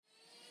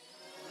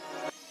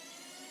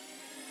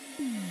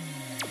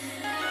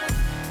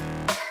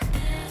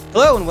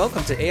Hello and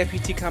welcome to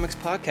AIPT Comics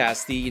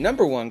Podcast, the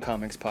number one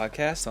comics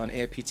podcast on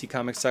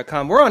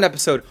AIPTcomics.com. We're on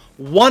episode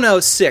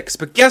 106,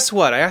 but guess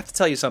what? I have to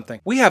tell you something.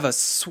 We have a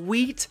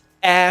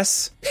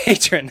sweet-ass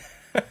patron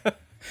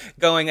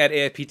going at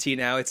AIPT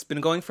now. It's been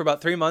going for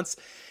about 3 months,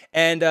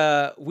 and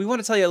we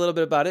want to tell you a little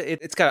bit about it.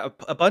 It's got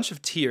a bunch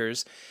of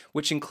tiers,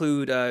 which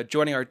include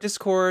joining our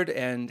Discord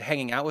and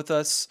hanging out with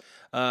us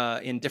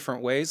in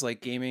different ways,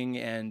 like gaming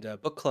and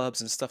book clubs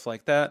and stuff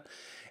like that.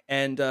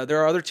 And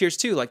there are other tiers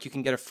too, like you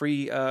can get a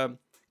free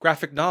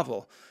graphic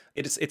novel.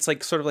 It's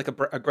like sort of like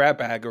a grab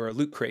bag or a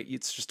loot crate.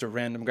 It's just a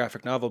random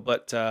graphic novel,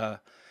 but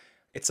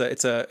it's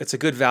a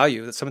good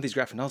value. Some of these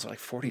graphic novels are like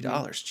 $40.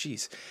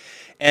 Jeez.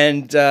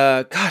 And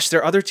gosh, there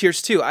are other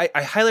tiers too. I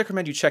highly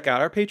recommend you check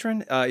out our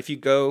Patreon. If you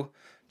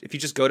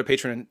just go to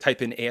Patreon and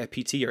type in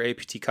AIPT or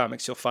AIPT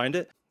Comics, you'll find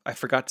it. I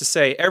forgot to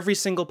say, every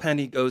single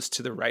penny goes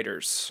to the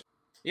writers.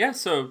 Yeah,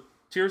 so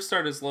tiers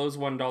start as low as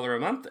 $1 a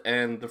month,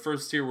 and the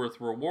first tier with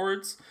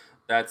rewards,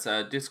 that's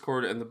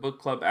Discord and the book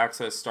club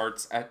access,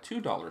 starts at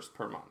 $2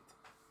 per month.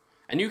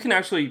 And you can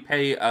actually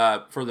pay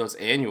for those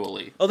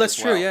annually. Oh, that's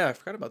true. Yeah, I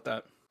forgot about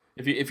that.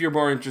 If you're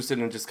more interested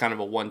in just kind of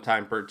a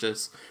one-time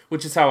purchase,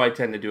 which is how I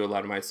tend to do a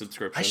lot of my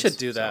subscriptions. I should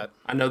do that.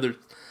 I know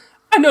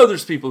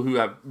there's people who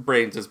have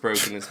brains as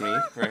broken as me,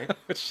 right?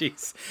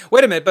 Jeez.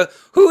 Wait a minute, but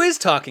who is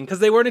talking? Because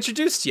they weren't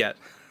introduced yet.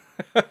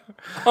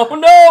 Oh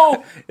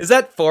no! Is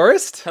that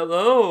Forrest?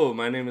 Hello,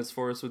 my name is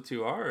Forrest with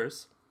 2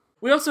 R's.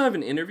 We also have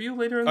an interview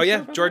later in the show. Oh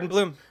yeah, Jordan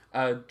Bloom.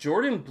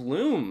 Jordan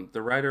Bloom,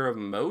 the writer of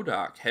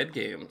MODOK, Head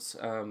Games.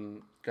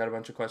 Got a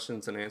bunch of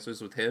questions and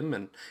answers with him.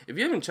 And if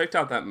you haven't checked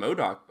out that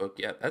MODOK book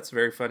yet, that's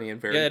very funny and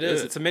very good. Yeah, it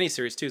is. It's a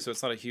miniseries too, so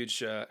it's not a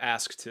huge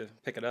ask to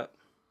pick it up.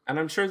 And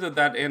I'm sure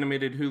that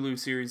animated Hulu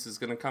series is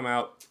going to come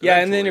out eventually.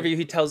 Yeah, in the interview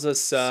he tells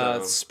us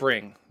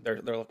spring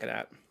they're looking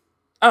at.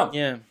 Oh.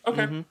 Yeah.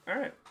 Okay. Mm-hmm. All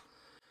right.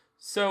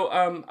 So,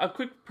 a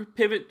quick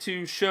pivot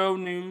to show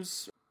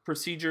news,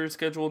 procedure,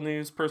 schedule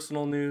news,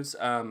 personal news.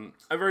 I've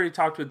already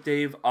talked with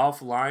Dave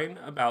offline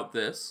about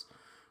this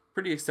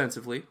pretty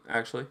extensively,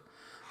 actually.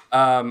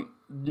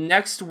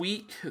 Next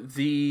week,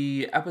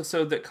 the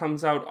episode that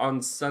comes out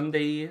on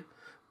Sunday,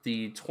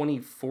 the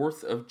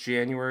 24th of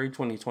January,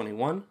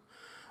 2021,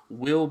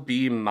 will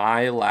be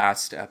my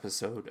last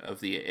episode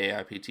of the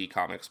AIPT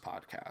Comics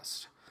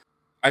podcast.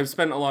 I've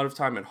spent a lot of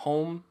time at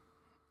home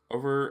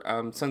over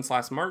since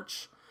last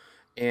March.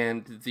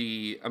 And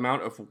the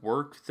amount of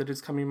work that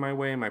is coming my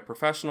way in my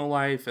professional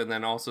life, and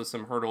then also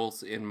some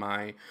hurdles in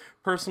my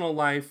personal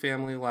life,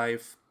 family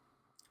life,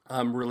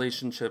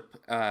 relationship,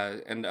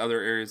 and other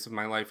areas of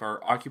my life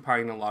are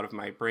occupying a lot of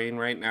my brain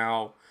right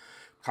now.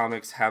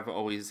 Comics have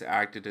always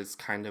acted as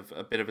kind of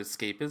a bit of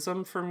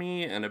escapism for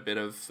me and a bit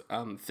of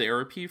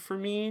therapy for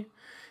me.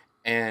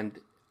 And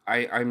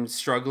I'm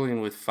struggling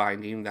with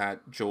finding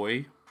that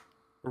joy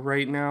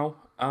right now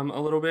a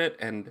little bit.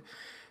 And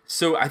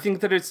so I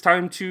think that it's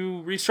time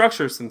to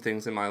restructure some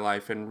things in my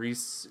life and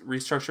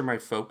restructure my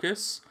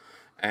focus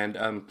and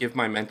give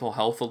my mental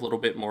health a little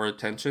bit more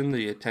attention,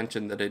 the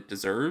attention that it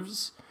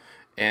deserves,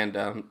 and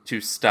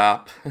to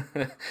stop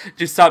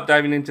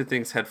diving into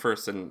things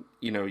headfirst and,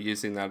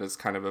 using that as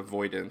kind of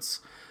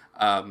avoidance.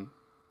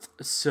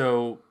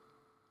 So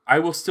I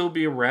will still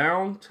be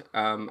around.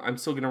 I'm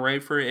still going to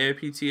write for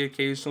AIPT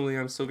occasionally.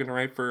 I'm still going to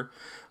write for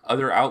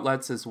other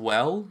outlets as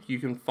well. You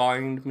can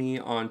find me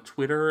on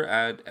Twitter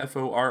at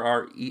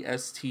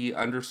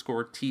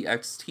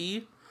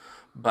FORREST_TXT.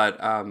 But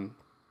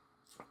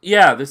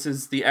yeah, this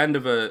is the end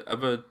of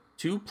a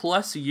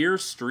 2+ year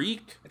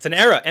streak. It's an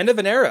era, end of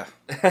an era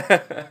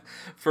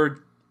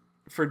for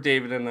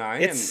David and I.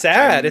 It's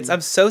sad.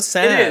 I'm so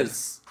sad.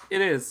 It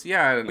is.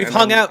 Yeah. We've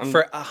hung out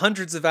for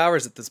hundreds of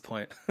hours at this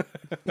point.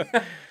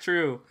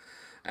 True.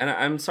 And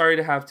I'm sorry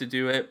to have to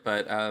do it,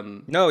 but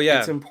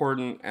it's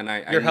important, and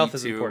your health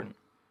is important.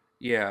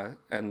 Yeah,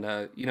 and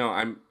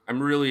I'm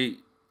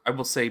really, I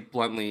will say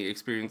bluntly,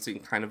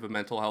 experiencing kind of a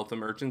mental health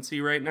emergency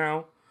right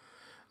now.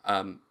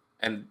 And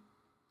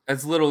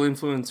as little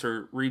influence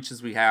or reach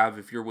as we have,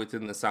 if you're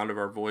within the sound of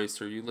our voice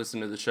or you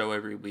listen to the show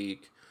every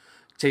week,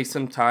 take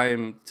some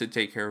time to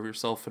take care of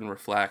yourself and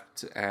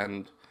reflect.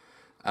 And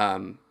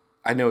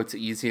I know it's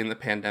easy in the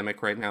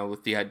pandemic right now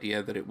with the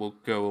idea that it will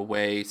go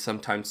away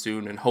sometime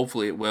soon, and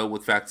hopefully it will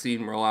with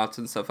vaccine rollouts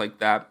and stuff like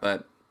that,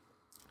 but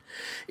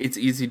it's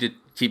easy to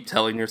keep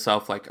telling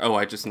yourself, like, oh,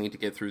 I just need to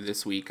get through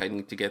this week, I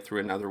need to get through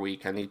another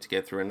week, I need to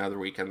get through another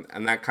week,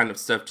 and that kind of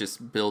stuff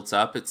just builds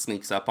up, it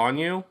sneaks up on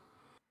you.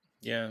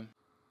 Yeah.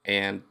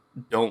 And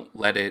don't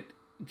let it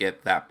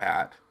get that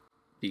bad,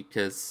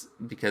 because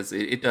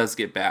it does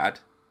get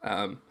bad.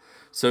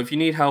 So if you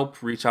need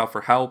help, reach out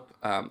for help.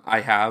 I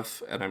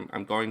have, and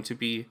I'm going to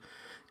be.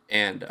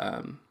 And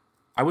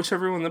I wish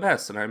everyone the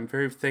best. And I'm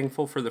very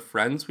thankful for the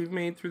friends we've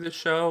made through the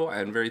show.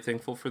 I'm very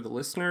thankful for the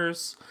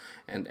listeners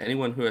and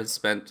anyone who has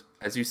spent,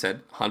 as you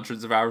said,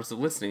 hundreds of hours of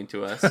listening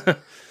to us.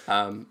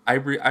 I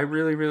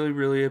really, really,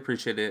 really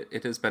appreciate it.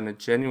 It has been a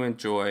genuine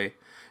joy.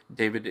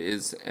 David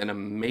is an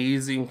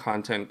amazing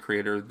content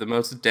creator, the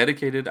most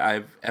dedicated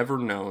I've ever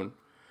known.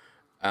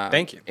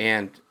 Thank you.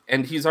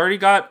 And he's already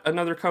got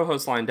another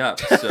co-host lined up.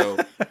 So,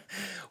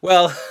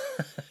 well,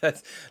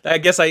 I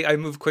guess I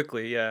move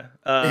quickly. Yeah.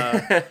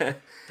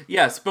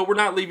 Yes, but we're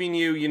not leaving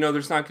you. You know,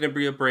 there's not going to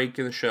be a break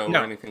in the show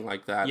No. or anything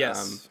like that.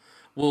 Yes.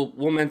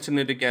 We'll mention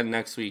it again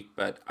next week.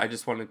 But I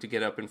just wanted to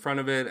get up in front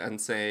of it and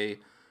say,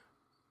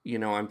 you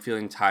know, I'm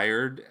feeling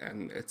tired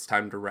and it's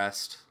time to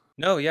rest.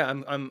 No, yeah,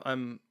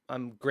 I'm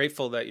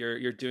grateful that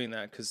you're doing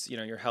that because you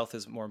know your health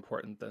is more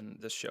important than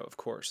this show, of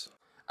course.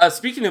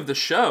 Speaking of the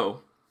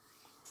show.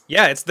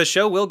 Yeah, it's the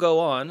show will go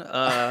on.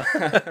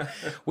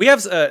 We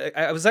have.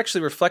 I was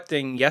actually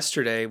reflecting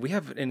yesterday. We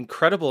have an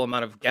incredible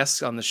amount of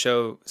guests on the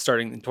show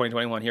starting in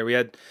 2021. Here we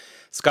had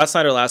Scott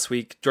Snyder last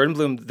week, Jordan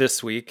Bloom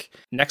this week.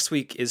 Next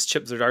week is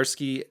Chip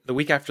Zdarsky. The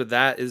week after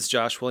that is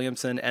Josh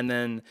Williamson, and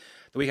then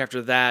the week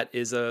after that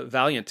is a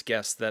Valiant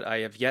guest that I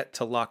have yet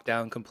to lock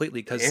down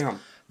completely because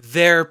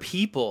their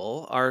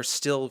people are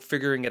still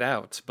figuring it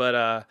out.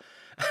 But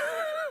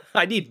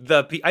I need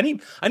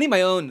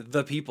my own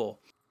the people.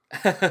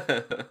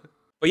 But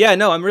yeah,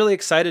 no, I'm really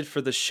excited for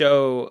the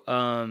show,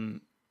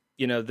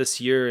 you know,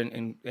 this year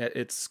and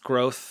its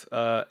growth,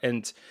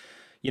 and,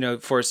 you know,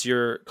 Forrest,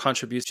 your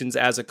contributions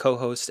as a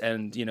co-host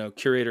and, you know,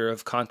 curator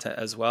of content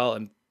as well.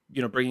 And,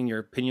 you know, bringing your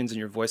opinions and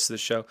your voice to the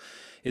show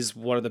is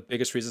one of the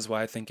biggest reasons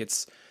why I think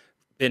it's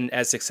been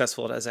as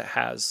successful as it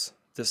has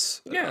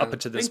up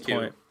until this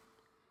point.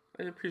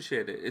 I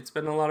appreciate it. It's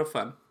been a lot of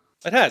fun.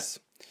 It has.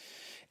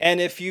 And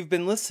if you've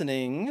been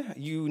listening,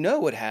 you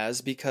know it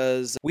has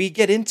because we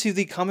get into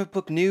the comic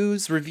book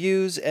news,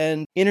 reviews,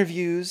 and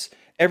interviews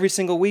every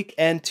single week.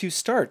 And to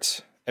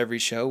start every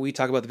show, we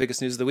talk about the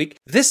biggest news of the week.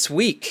 This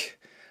week,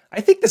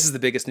 I think this is the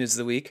biggest news of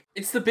the week.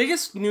 It's the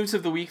biggest news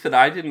of the week that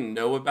I didn't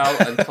know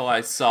about until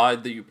I saw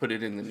that you put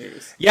it in the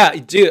news. Yeah,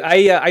 dude,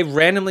 I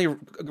randomly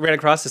ran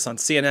across this on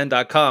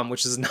CNN.com,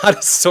 which is not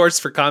a source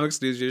for comics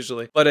news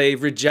usually. But a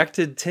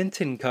rejected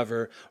Tintin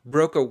cover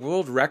broke a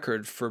world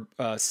record for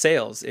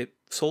sales. It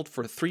sold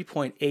for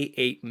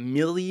 $3.88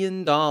 million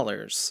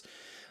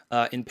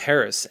in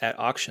Paris at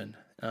auction.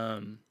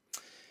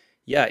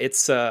 Yeah,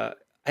 it's...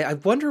 I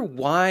wonder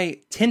why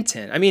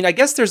Tintin. I mean, I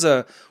guess there's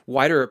a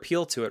wider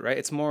appeal to it, right?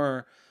 It's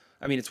more...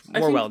 I mean, it's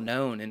more well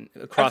known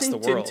across the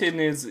world. Tintin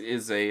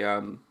is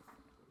a...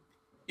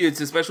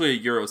 it's especially a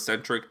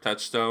Eurocentric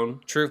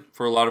touchstone. True.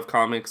 For a lot of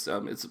comics.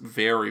 It's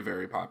very,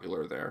 very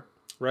popular there.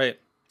 Right.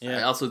 Yeah.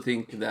 I also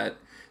think that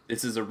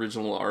this is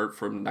original art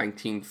from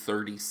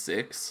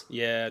 1936.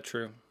 Yeah,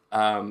 true.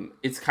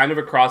 It's kind of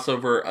a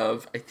crossover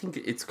of, I think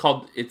it's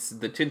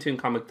the Tintin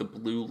comic, The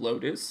Blue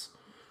Lotus.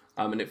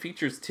 And it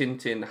features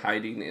Tintin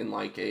hiding in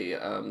like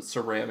a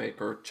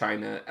ceramic or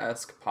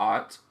China-esque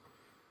pot.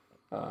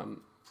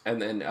 And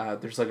then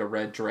there's like a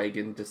red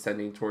dragon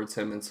descending towards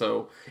him. And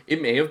so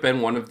it may have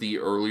been one of the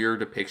earlier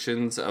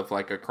depictions of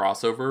like a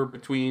crossover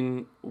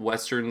between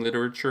Western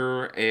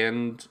literature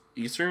and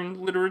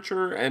Eastern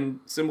literature and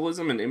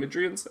symbolism and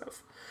imagery and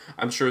stuff.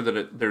 I'm sure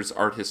that there's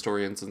art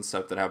historians and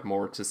stuff that have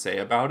more to say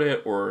about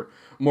it or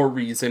more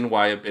reason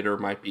why a bidder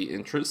might be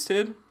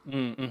interested.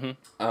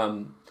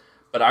 Mm-hmm.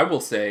 But I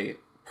will say,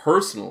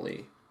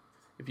 personally,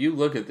 if you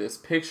look at this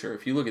picture,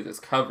 if you look at this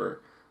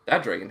cover,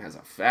 that dragon has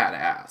a fat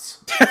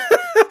ass.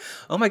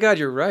 Oh my God,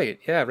 you're right.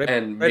 Yeah, right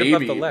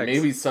above the legs.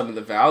 Maybe some of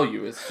the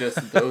value is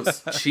just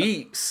those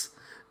cheeks,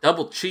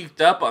 double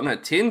cheeked up on a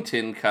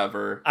Tintin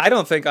cover. I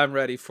don't think I'm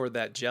ready for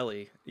that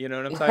jelly. You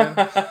know what I'm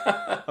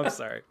saying? I'm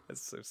sorry.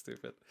 That's so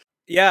stupid.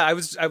 Yeah, I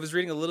was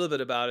reading a little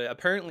bit about it.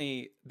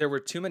 Apparently, there were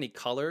too many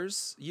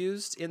colors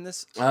used in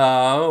this.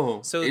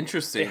 Oh, so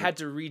interesting. They had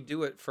to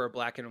redo it for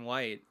black and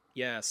white.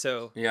 Yeah,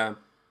 so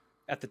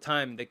at the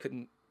time, they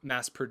couldn't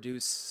mass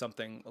produce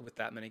something with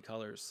that many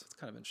colors. It's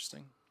kind of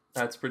interesting.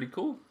 That's pretty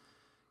cool.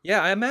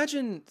 Yeah, I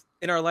imagine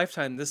in our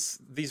lifetime,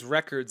 these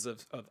records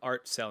of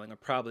art selling are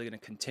probably going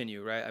to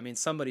continue, right? I mean,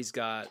 somebody's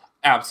got...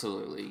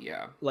 Absolutely,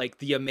 yeah. Like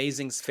the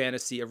Amazing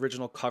Fantasy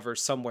original cover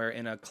somewhere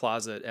in a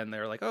closet, and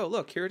they're like, oh,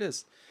 look, here it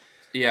is.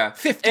 Yeah.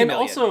 50 and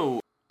million.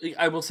 Also,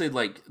 I will say,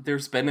 like,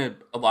 there's been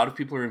a lot of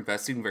people are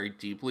investing very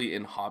deeply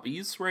in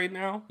hobbies right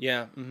now.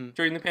 Yeah. Mm-hmm.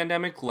 During the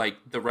pandemic, like,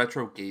 the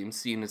retro game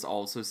scene is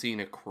also seeing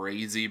a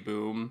crazy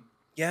boom.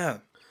 Yeah.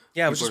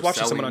 Yeah, I was just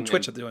watching someone on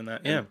Twitch doing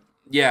that. Yeah.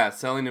 Yeah,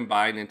 selling and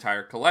buying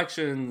entire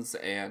collections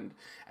and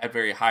at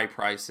very high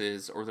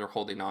prices, or they're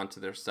holding on to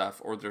their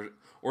stuff,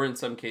 or in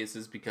some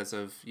cases because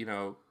of, you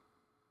know,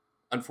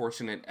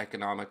 unfortunate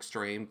economic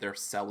strain, they're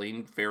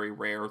selling very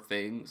rare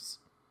things.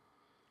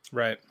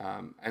 Right.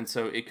 And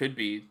so it could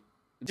be.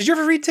 Did you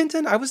ever read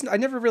Tintin? I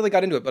never really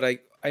got into it, but I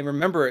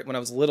remember it when I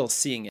was little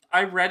seeing it.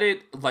 I read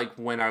it like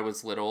when I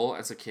was little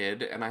as a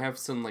kid, and I have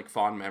some like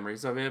fond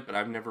memories of it, but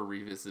I've never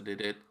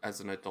revisited it as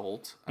an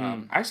adult.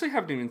 I actually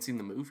haven't even seen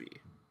the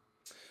movie.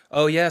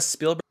 Oh yes,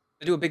 Spielberg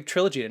to do a big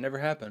trilogy. It never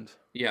happened.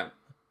 Yeah.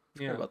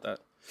 Forgot about that.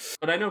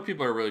 But I know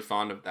people are really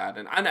fond of that,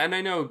 and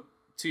I know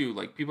too,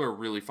 like people are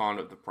really fond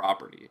of the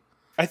property.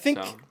 I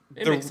think so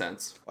it makes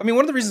sense. I mean,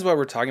 one of the reasons why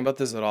we're talking about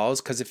this at all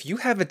is because if you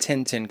have a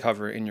Tintin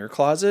cover in your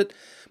closet,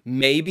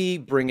 maybe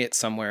bring it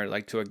somewhere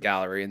like to a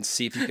gallery and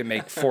see if you can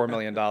make $4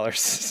 million.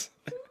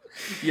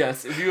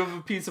 Yes, if you have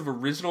a piece of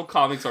original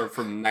comics art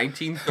from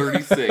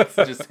 1936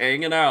 just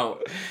hanging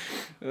out.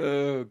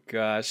 Oh,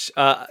 gosh.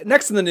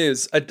 Next in the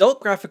news, adult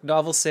graphic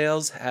novel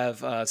sales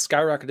have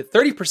skyrocketed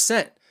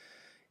 30%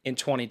 in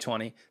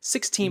 2020.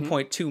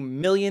 16.2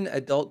 million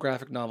adult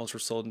graphic novels were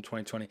sold in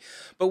 2020.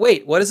 But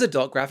wait, what does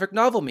adult graphic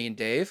novel mean,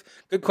 Dave?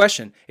 Good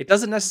question. It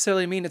doesn't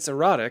necessarily mean it's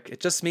erotic. It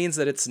just means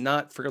that it's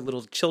not for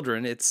little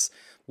children. It's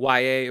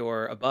YA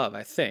or above,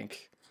 I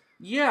think.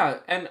 Yeah,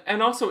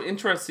 and also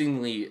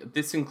interestingly,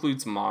 this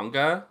includes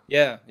manga.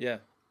 Yeah, yeah.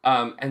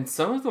 And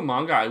some of the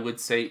manga I would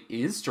say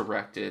is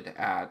directed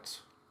at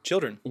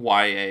Children.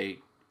 YA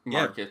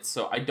markets.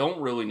 So I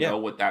don't really know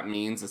Yeah. what that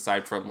means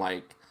aside from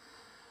like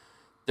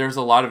there's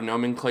a lot of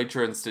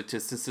nomenclature and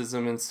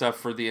statisticism and stuff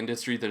for the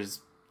industry that is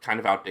kind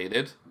of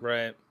outdated.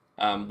 Right.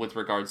 With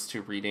regards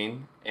to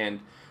reading. And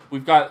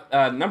we've got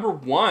number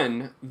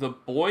 1, The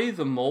Boy,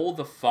 the Mole,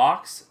 the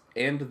Fox,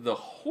 and the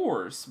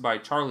Horse by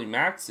Charlie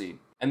Maxey.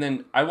 And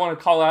then I want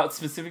to call out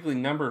specifically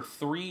number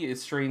 3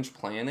 is Strange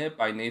Planet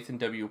by Nathan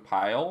W.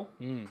 Pyle.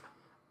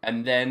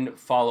 And then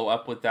follow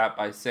up with that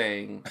by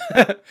saying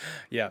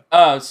Yeah.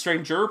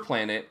 Stranger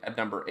Planet at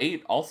number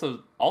 8,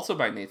 also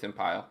by Nathan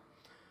Pyle.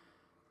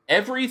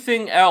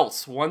 Everything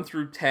else, 1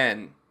 through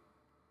 10,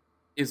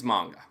 is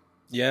manga.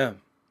 Yeah.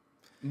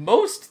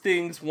 Most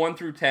things 1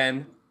 through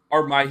 10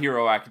 are My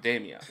Hero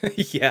Academia.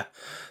 Yeah.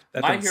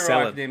 That My thing's Hero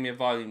salad. Academia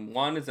Volume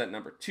 1 is at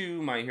number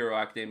 2. My Hero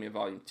Academia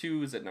Volume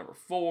 2 is at number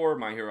 4.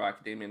 My Hero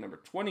Academia number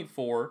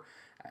 24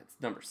 at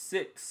number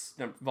 6.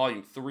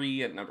 Volume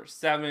 3 at number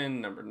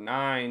 7. Number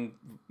 9,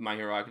 My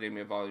Hero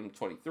Academia Volume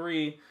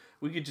 23.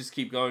 We could just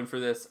keep going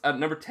for this.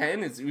 Number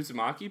 10 is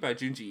Uzumaki by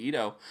Junji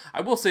Ito. I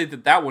will say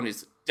that one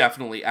is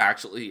definitely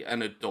actually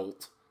an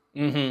adult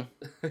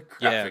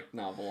graphic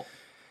novel.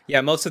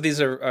 Yeah, most of these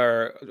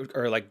are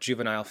like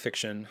juvenile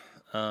fiction.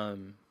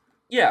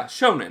 Yeah,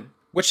 shonen.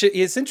 Which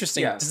is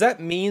interesting. Yeah. Does that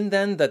mean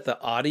then that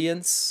the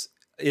audience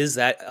is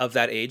that of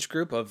that age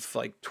group of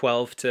like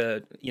 12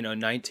 to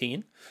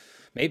 19?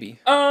 Maybe.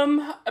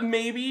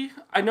 Maybe.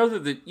 I know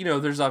that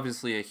there's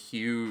obviously a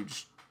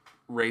huge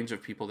range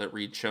of people that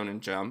read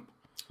Shonen Jump.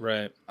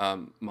 Right.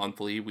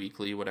 Monthly,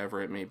 weekly,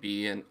 whatever it may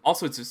be, and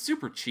also it's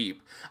super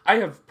cheap. I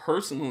have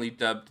personally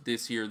dubbed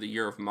this year the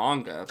year of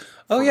manga.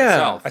 Oh yeah,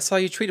 myself. I saw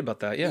you tweet about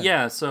that. Yeah.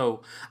 Yeah,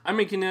 so I'm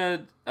making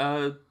a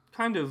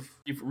kind of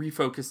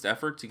refocused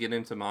effort to get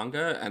into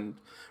manga, and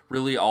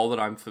really all that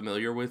I'm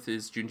familiar with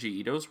is Junji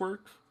Ito's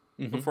work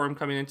before I'm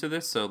coming into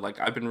this. So like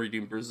I've been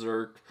reading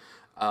Berserk,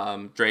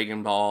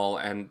 Dragon Ball,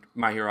 and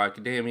My Hero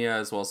Academia,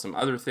 as well as some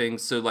other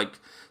things. So like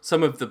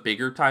some of the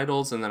bigger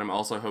titles, and then I'm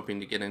also hoping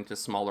to get into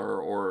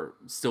smaller or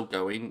still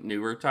going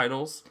newer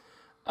titles.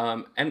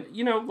 And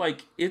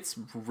like it's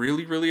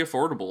really, really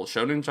affordable.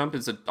 Shonen Jump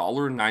is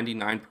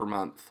 $1.99 per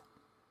month.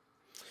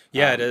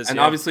 Yeah, it is. And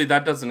yeah. obviously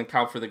that doesn't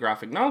account for the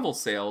graphic novel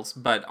sales,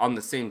 but on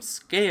the same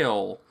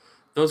scale,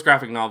 those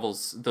graphic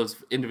novels, those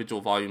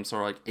individual volumes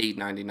are like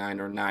 $8.99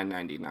 or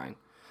 $9.99.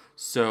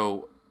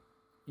 So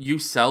you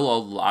sell a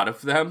lot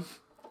of them.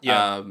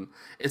 Yeah.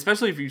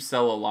 Especially if you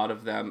sell a lot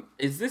of them.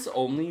 Is this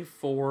only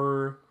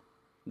for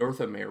North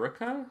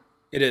America?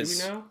 It is.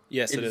 Do we know?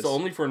 Yes, it is. It's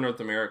only for North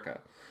America.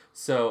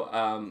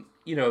 So,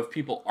 if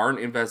people aren't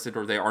invested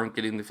or they aren't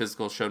getting the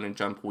physical Shonen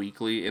Jump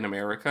weekly in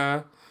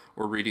America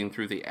or reading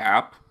through the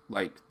app,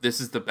 like, this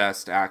is the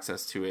best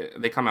access to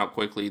it. They come out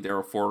quickly.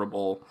 They're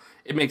affordable.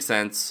 It makes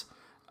sense.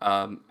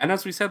 And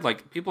as we said,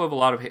 like, people have a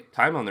lot of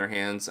time on their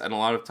hands and a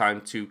lot of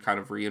time to kind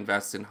of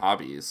reinvest in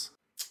hobbies.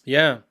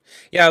 Yeah.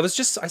 Yeah, I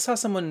saw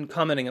someone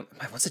commenting,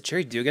 was it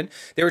Jerry Dugan?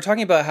 They were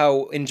talking about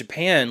how in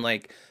Japan,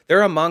 like,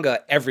 there are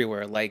manga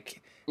everywhere,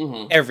 like,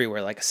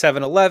 everywhere, like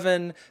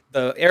 7-Eleven,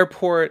 the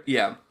airport.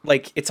 Yeah.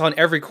 Like, it's on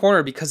every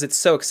corner because it's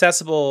so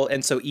accessible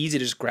and so easy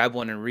to just grab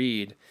one and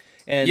read.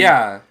 And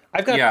Yeah.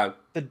 I've got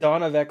the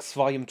Dawn of X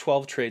Volume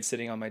 12 trade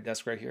sitting on my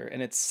desk right here,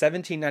 and it's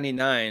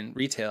 $17.99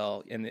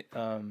 retail, and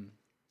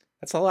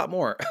that's a lot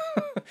more.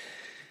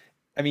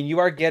 I mean, you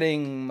are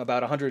getting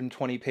about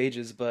 120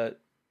 pages, but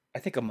I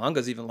think a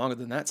manga's even longer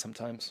than that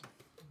sometimes.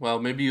 Well,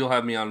 maybe you'll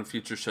have me on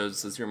future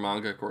shows as your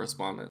manga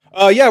correspondent.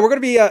 Yeah, we're gonna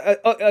be.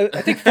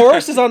 I think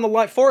Forrest is on the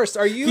line. Forrest,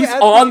 are you? He's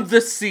on the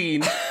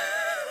scene.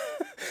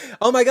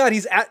 Oh my God,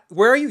 he's at.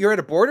 Where are you? You're at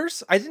a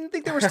Borders? I didn't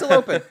think they were still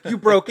open. You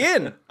broke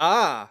in.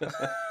 Ah.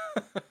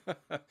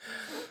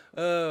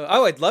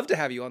 I'd love to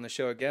have you on the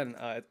show again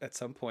at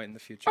some point in the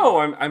future. Oh,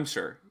 I'm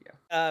sure.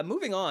 Yeah.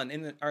 Moving on,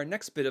 in our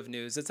next bit of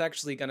news, it's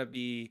actually going to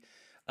be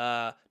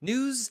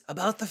news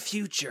about the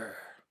future.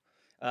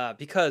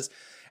 Because,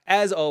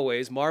 as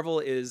always, Marvel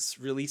is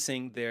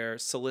releasing their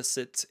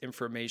solicit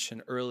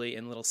information early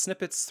in little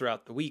snippets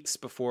throughout the weeks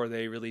before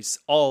they release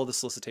all the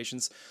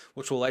solicitations,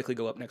 which will likely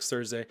go up next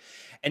Thursday.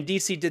 And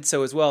DC did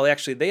so as well.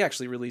 They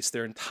actually released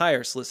their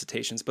entire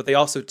solicitations, but they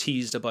also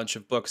teased a bunch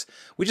of books.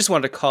 We just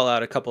wanted to call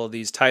out a couple of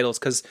these titles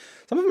because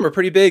some of them are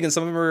pretty big and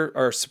some of them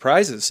are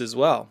surprises as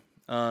well.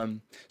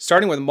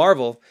 Starting with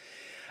Marvel.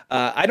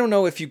 I don't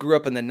know if you grew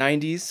up in the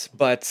 90s,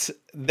 but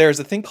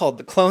there's a thing called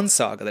the Clone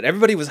Saga that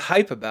everybody was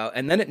hype about,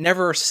 and then it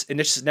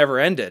just never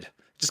ended.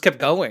 just kept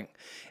going.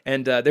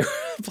 And there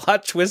were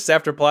plot twists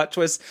after plot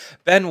twists.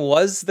 Ben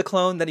was the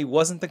clone, then he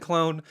wasn't the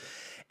clone.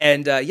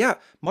 And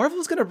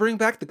Marvel's going to bring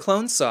back the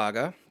Clone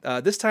Saga.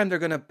 This time they're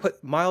going to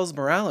put Miles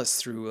Morales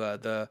through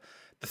the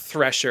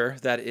thresher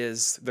that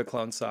is the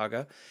Clone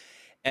Saga.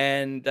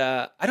 And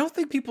I don't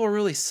think people are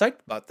really psyched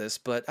about this,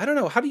 but I don't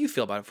know. How do you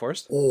feel about it,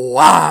 Forrest?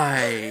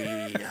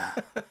 Why?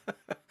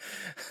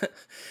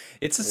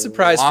 It's a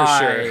surprise for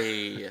sure.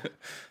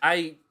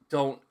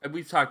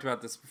 We've talked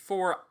about this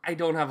before. I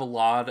don't have a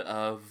lot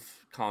of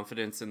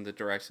confidence in the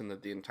direction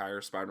that the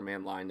entire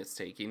Spider-Man line is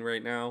taking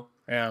right now.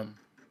 Yeah.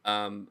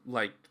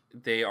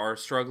 They are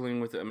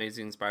struggling with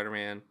Amazing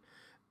Spider-Man.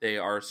 They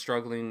are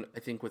struggling, I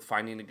think, with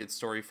finding a good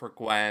story for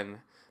Gwen.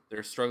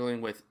 They're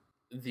struggling with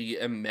the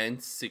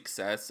immense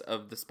success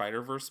of the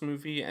Spider-Verse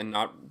movie and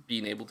not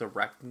being able to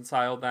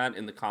reconcile that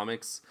in the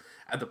comics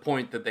at the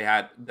point that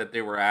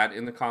they were at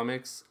in the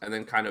comics, and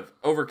then kind of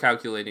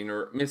overcalculating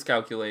or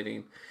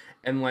miscalculating.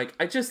 And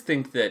I just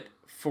think that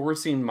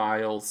forcing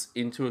Miles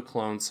into a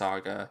Clone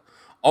Saga,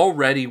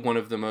 already one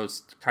of the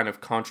most kind of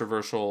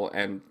controversial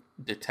and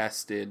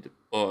detested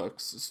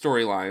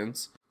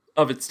storylines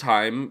of its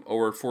time,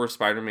 or for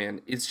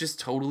Spider-Man, is just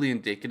totally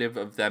indicative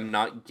of them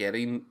not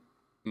getting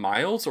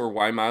Miles or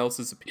why Miles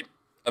is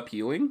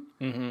appealing.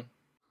 Mm-hmm.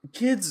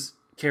 Kids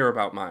care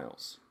about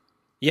Miles.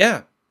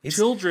 Yeah.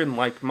 Children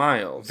like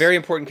Miles. Very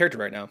important character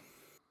right now.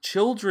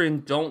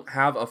 Children don't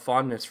have a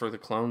fondness for the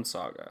Clone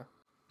Saga.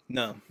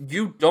 No.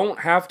 You don't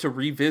have to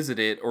revisit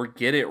it or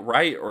get it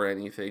right or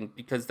anything,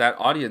 because that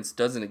audience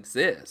doesn't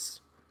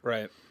exist.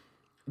 Right.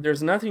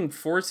 There's nothing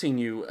forcing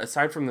you,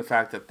 aside from the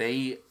fact that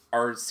they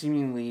are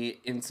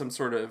seemingly in some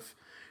sort of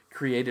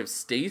creative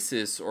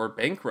stasis or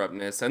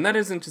bankruptness. And that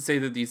isn't to say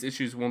that these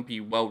issues won't be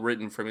well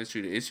written from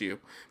issue to issue,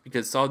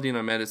 because Saladin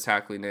Ahmed is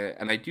tackling it,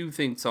 and I do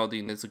think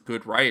Saladin is a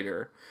good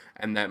writer,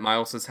 and that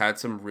Miles has had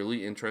some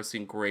really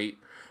interesting, great,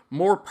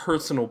 more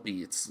personal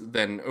beats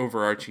than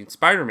overarching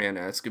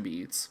Spider-Man-esque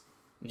beats.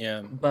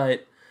 Yeah.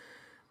 But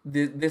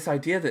this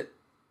idea that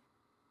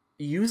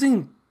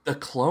using the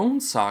Clone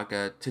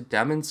Saga to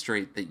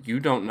demonstrate that you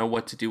don't know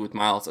what to do with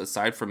Miles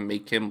aside from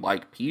make him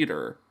like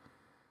Peter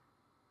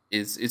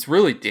is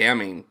really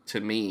damning to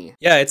me.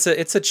 Yeah, it's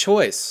a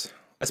choice,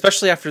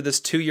 especially after this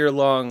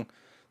 2-year-long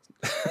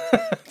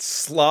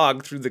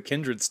slog through the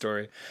Kindred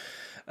story.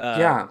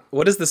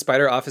 What is the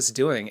Spider Office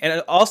doing?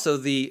 And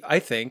also I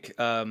think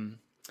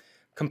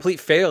complete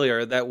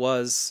failure that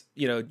was,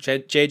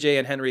 J.J.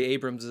 and Henry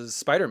Abrams'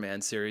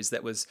 Spider-Man series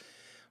that was,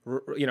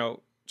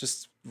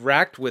 just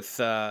racked with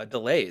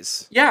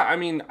delays. Yeah, I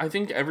mean, I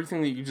think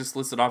everything that you just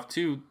listed off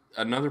too,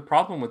 another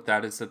problem with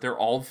that is that they're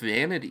all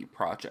vanity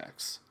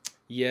projects.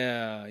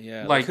 Yeah.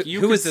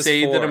 You could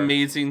say that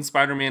Amazing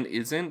Spider-Man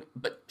isn't,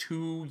 but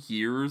 2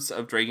 years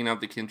of dragging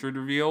out the Kindred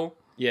reveal,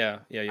 yeah,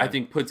 I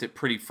think puts it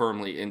pretty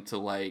firmly into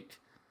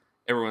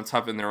everyone's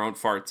huffing their own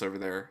farts over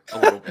there a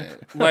little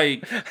bit.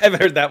 I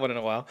haven't heard that one in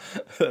a while.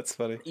 That's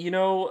funny.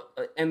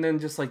 And then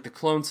just the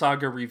Clone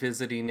Saga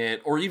revisiting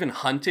it, or even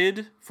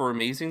Hunted for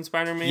Amazing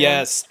Spider-Man.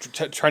 Yes,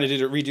 trying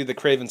to redo the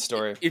Kraven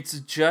story. It's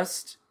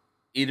just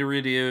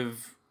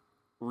iterative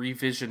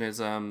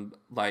revisionism,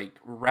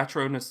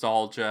 retro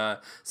nostalgia.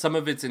 Some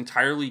of it's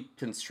entirely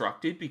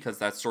constructed because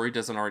that story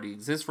doesn't already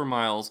exist for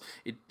Miles.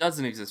 It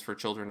doesn't exist for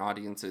children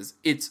audiences.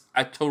 It's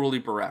totally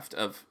bereft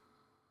of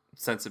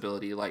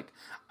sensibility.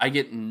 I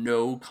get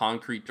no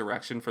concrete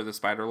direction for the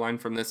Spider line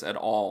from this at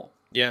all.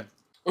 Yeah.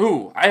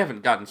 Ooh, I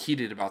haven't gotten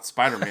heated about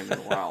Spider-Man in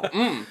a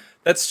while.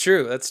 That's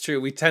true.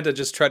 We tend to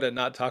just try to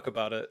not talk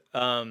about it.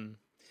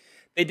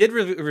 They did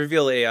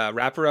reveal a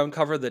wraparound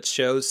cover that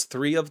shows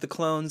 3 of the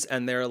clones,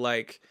 and they're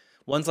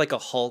one's like a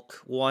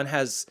Hulk, one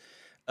has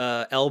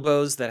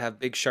elbows that have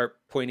big, sharp,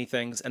 pointy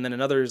things, and then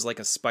another is like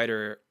a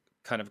spider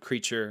kind of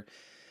creature.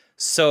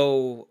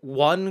 So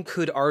one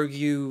could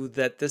argue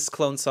that this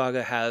Clone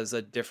Saga has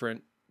a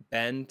different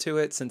bend to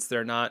it, since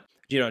they're not,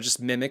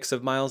 just mimics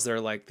of Miles.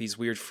 They're these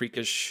weird,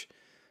 freakish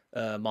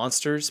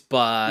monsters,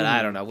 but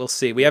I don't know. We'll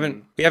see. We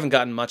haven't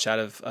gotten much out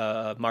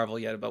of Marvel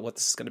yet about what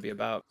this is going to be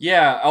about.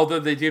 Yeah, although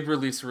they did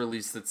release a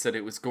release that said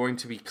it was going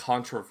to be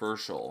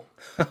controversial.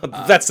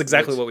 That's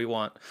exactly what we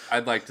want.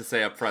 I'd like to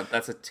say up front,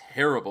 that's a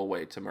terrible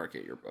way to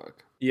market your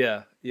book.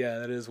 Yeah,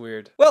 that is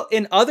weird. Well,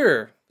 in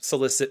other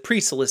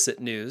pre-solicit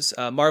news,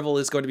 Marvel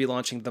is going to be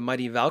launching The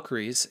Mighty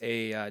Valkyries,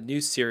 a new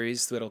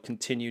series that'll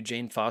continue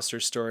Jane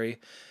Foster's story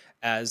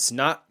as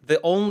not the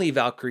only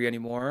Valkyrie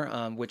anymore,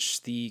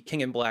 which the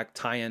King in Black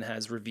tie-in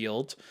has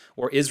revealed,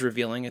 or is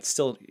revealing. It's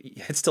still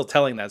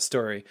telling that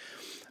story.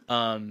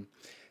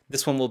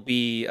 This one will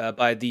be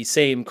by the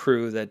same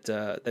crew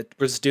that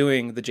was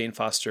doing the Jane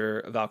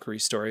Foster Valkyrie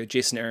story,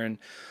 Jason Aaron,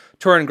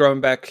 Torrin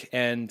Grønbekk,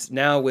 and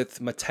now with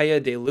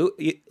Matea de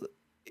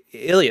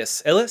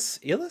Ilias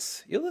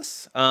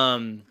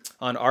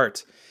on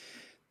art.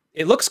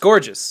 It looks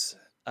gorgeous.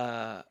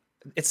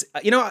 It's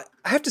I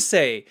have to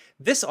say,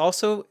 this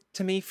also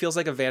to me feels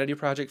like a vanity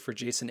project for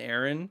Jason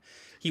Aaron.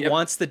 He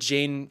wants the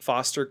Jane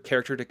Foster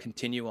character to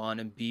continue on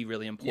and be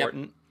really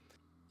important.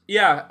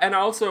 Yeah, and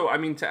also, I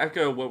mean, to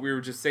echo what we were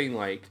just saying,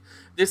 like,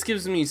 this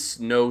gives me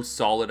no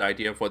solid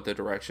idea of what the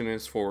direction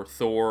is for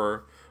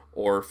Thor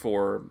or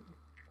for,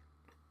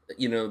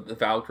 the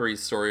Valkyrie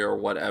story or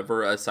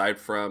whatever, aside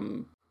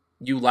from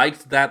you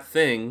liked that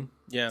thing,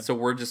 so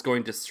we're just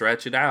going to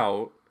stretch it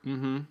out.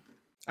 Mm-hmm.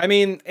 I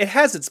mean, it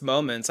has its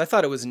moments. I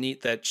thought it was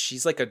neat that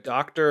she's like a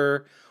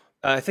doctor.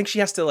 I think she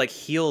has to like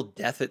heal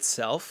death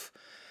itself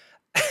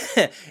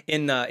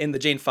in the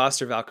Jane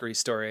Foster Valkyrie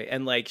story,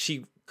 and like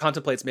she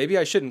contemplates maybe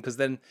I shouldn't because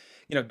then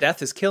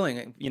death is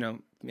killing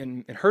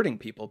and hurting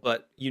people,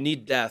 but you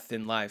need death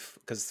in life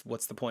because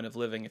what's the point of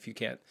living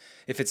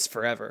if it's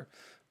forever.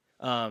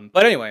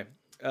 But anyway,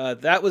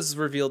 that was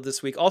revealed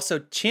this week. Also,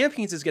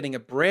 Champions is getting a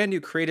brand new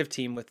creative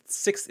team with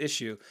 6th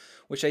issue,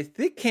 which I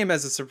think came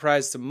as a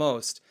surprise to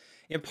most,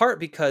 in part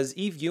because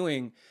Eve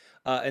Ewing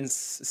and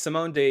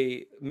Simone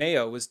de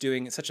Mayo was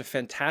doing such a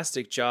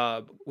fantastic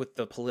job with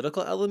the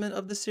political element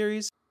of the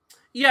series.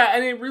 Yeah,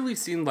 and it really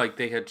seemed like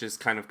they had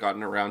just kind of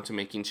gotten around to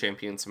making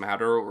Champions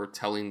matter or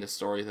telling the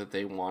story that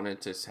they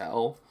wanted to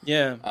tell.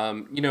 Yeah.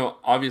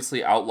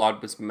 Obviously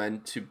Outlawed was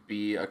meant to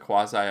be a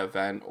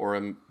quasi-event or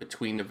a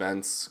between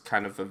events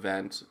kind of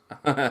event.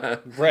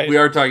 Right. We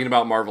are talking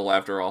about Marvel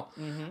after all.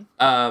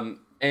 Mm-hmm.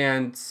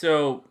 And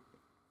so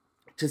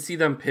to see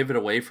them pivot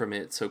away from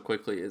it so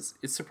quickly is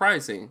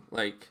surprising.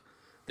 Like,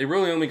 they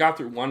really only got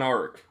through one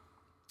arc.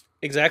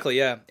 Exactly,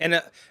 yeah. And,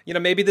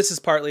 maybe this is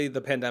partly the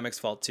pandemic's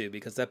fault, too,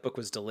 because that book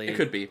was delayed. It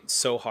could be.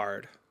 So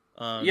hard.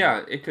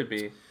 Yeah, it could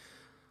be.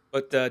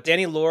 But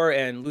Danny Lore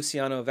and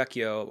Luciano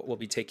Vecchio will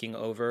be taking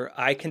over.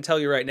 I can tell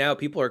you right now,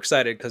 people are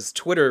excited because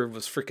Twitter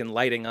was freaking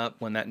lighting up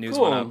when that news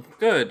went up.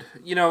 Good.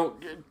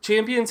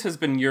 Champions has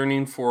been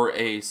yearning for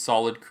a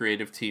solid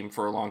creative team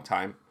for a long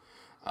time.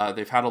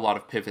 They've had a lot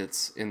of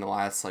pivots in the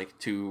last, like,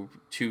 two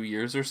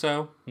years or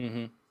so.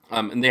 Mm-hmm.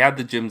 And they had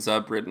the Jim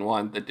Zub written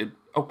one that did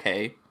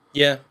okay.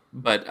 Yeah.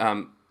 But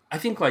I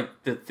think, like,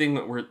 the thing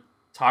that we're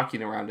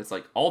talking around is,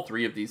 like, all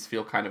 3 of these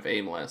feel kind of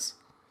aimless.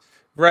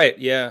 Right,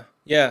 yeah.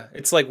 Yeah,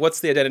 it's like, what's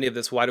the identity of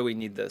this? Why do we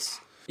need this?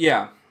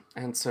 Yeah,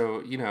 and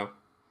so,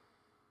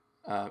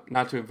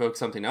 not to invoke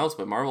something else,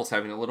 but Marvel's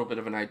having a little bit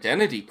of an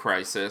identity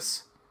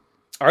crisis.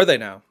 Are they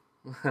now?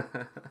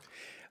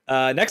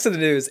 Next to the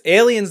news,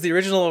 Aliens, the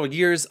original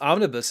Years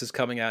Omnibus is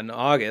coming out in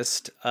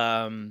August.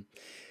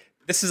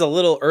 This is a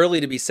little early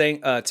to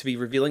be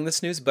revealing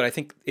this news, but I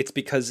think it's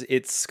because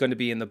it's going to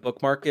be in the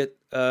book market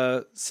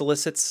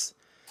solicits.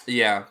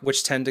 Yeah,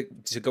 which tend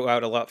to go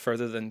out a lot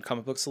further than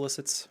comic book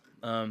solicits.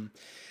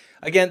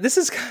 Again,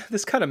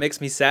 this kind of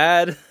makes me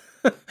sad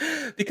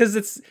because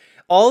it's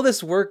all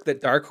this work that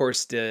Dark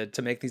Horse did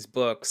to make these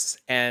books,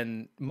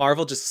 and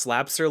Marvel just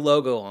slaps their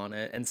logo on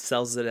it and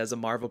sells it as a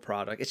Marvel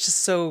product. It's just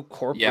so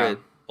corporate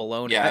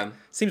baloney. Yeah,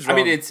 seems wrong.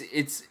 I mean,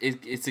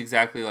 it's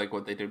exactly like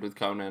what they did with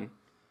Conan.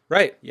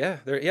 Right. Yeah.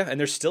 And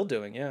they're still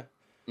doing. Yeah.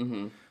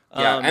 Mm-hmm.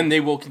 Yeah, and they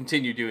will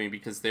continue doing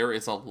because there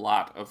is a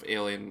lot of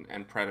Alien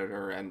and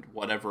Predator and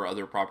whatever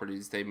other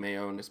properties they may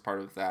own as part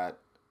of that.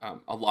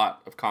 A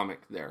lot of comic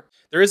there.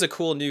 There is a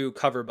cool new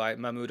cover by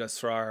Mahmoud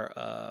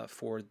Asrar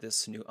for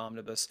this new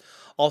omnibus.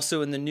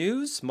 Also in the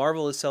news,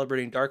 Marvel is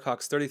celebrating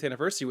Darkhawk's 30th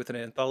anniversary with an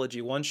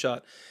anthology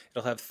one-shot.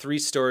 It'll have 3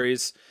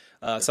 stories.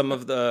 Some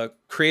of the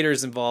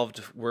creators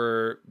involved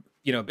were,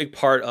 a big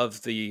part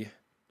of the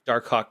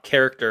Darkhawk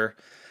character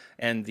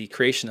and the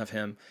creation of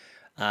him.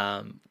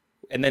 And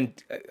then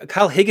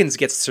Kyle Higgins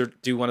gets to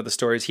do one of the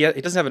stories. He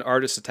doesn't have an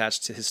artist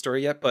attached to his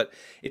story yet, but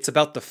it's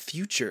about the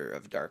future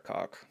of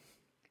Darkhawk.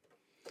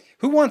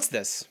 Who wants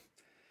this?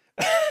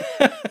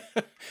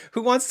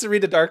 Who wants to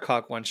read a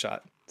Darkhawk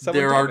one-shot?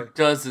 There are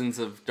dozens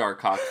of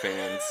Darkhawk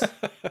fans.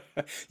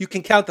 You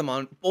can count them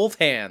on both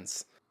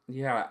hands.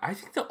 Yeah, I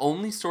think the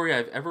only story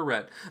I've ever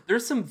read...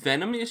 There's some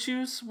Venom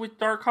issues with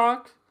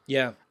Darkhawk.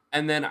 Yeah.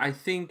 And then I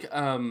think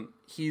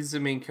he's the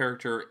main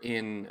character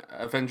in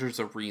Avengers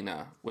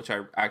Arena, which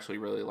I actually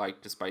really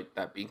like, despite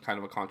that being kind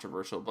of a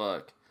controversial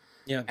book.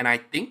 Yeah. And I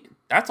think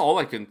that's all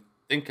I can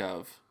think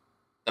of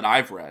that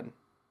I've read.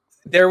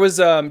 There was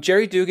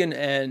Jerry Dugan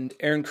and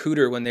Aaron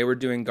Cooter when they were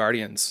doing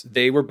Guardians.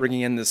 They were bringing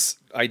in this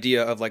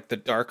idea of like the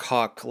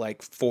Darkhawk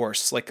like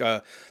force, like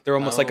they're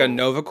almost like a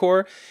Nova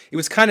Corps. It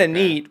was kind of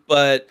neat,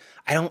 but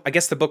I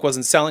guess the book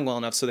wasn't selling well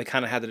enough, so they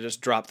kind of had to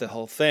just drop the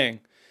whole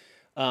thing.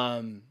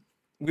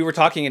 We were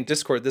talking in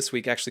Discord this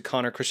week. Actually,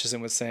 Connor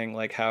Christensen was saying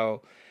like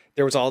how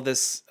there was all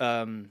this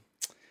hype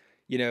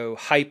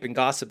and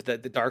gossip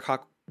that the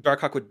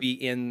Darkhawk would be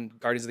in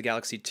Guardians of the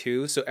Galaxy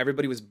 2, so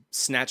everybody was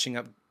snatching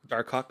up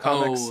Darkhawk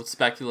comics. Oh,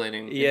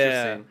 speculating.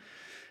 Yeah. Interesting.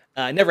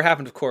 It never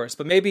happened, of course,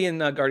 but maybe in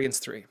Guardians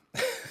 3.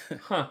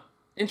 Huh.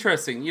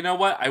 Interesting. You know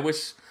what? I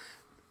wish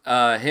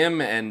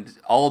him and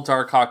all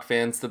Darkhawk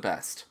fans the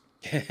best.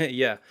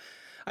 Yeah.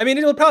 I mean,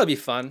 it'll probably be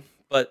fun,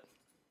 but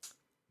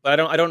I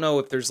don't know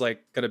if there's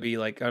like going to be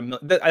like I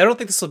don't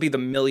think this will be the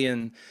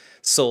million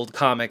sold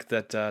comic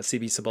that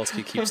CB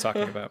Cebulski keeps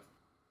talking about.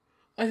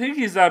 I think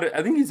he's out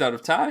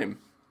of time.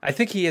 I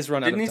think he has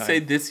run out of time. Didn't he say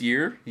this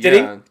year?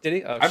 Did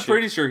he? Oh, I'm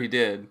pretty sure he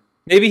did.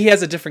 Maybe he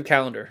has a different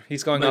calendar.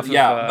 He's going off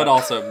but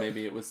also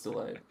maybe it was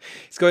delayed.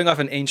 He's going off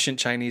an ancient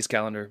Chinese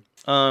calendar.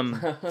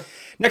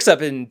 Next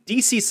up in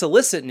DC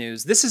Solicit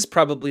news, this is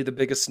probably the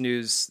biggest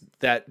news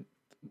that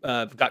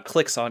got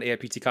clicks on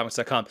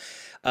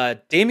AIPTcomics.com.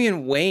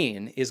 Damian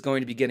Wayne is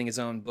going to be getting his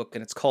own book,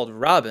 and it's called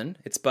Robin.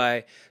 It's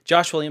by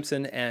Josh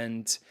Williamson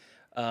and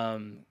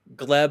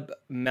Gleb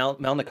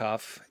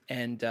Melnikov.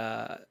 And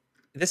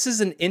this is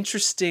an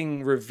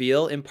interesting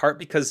reveal, in part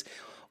because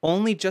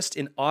only just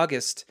in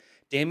August,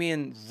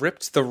 Damian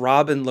ripped the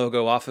Robin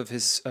logo off of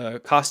his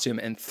costume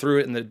and threw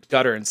it in the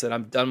gutter and said,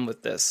 "I'm done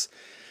with this."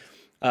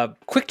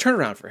 Quick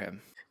turnaround for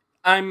him.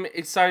 I'm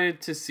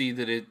excited to see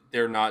that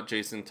they're not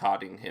Jason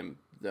Todding him,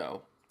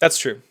 though. That's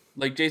true.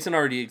 Like, Jason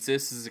already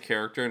exists as a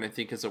character, and I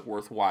think is a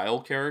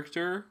worthwhile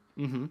character.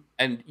 Mm-hmm.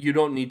 And you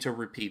don't need to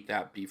repeat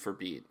that beat for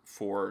beat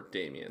for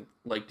Damian.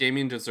 Like,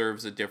 Damian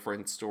deserves a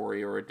different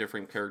story or a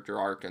different character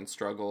arc and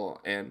struggle.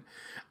 And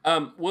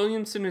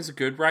Williamson is a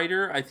good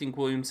writer. I think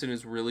Williamson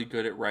is really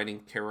good at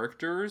writing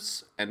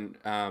characters. And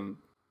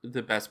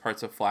the best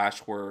parts of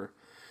Flash were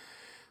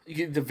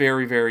the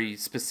very, very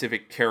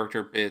specific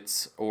character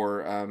bits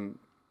or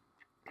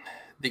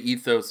the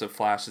ethos of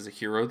Flash as a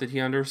hero that he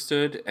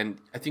understood. And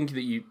I think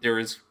that there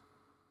is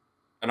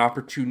an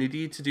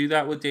opportunity to do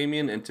that with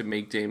Damian and to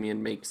make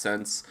Damian make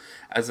sense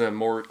as a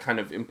more kind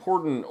of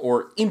important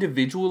or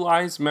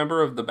individualized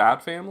member of the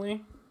Bat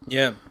family.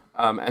 Yeah.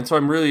 And so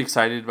I'm really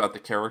excited about the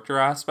character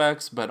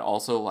aspects, but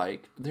also,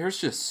 like, there's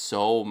just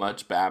so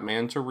much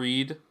Batman to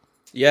read.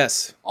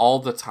 Yes. All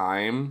the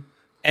time.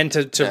 And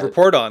to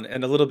report on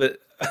in a little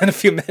bit, in a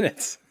few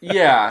minutes.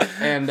 Yeah.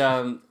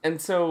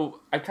 And so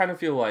I kind of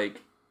feel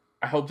like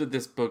I hope that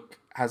this book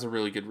has a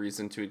really good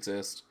reason to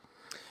exist.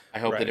 I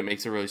hope that it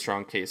makes a really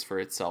strong case for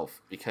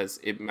itself, because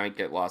it might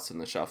get lost in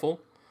the shuffle.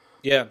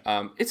 Yeah.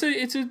 It's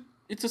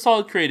a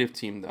solid creative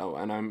team, though,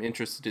 and I'm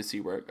interested to see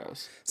where it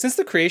goes. Since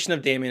the creation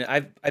of Damian,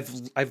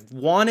 I've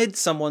wanted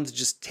someone to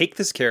just take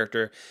this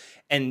character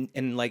and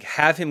like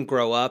have him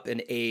grow up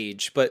and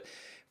age, but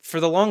for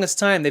the longest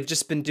time they've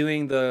just been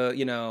doing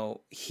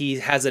he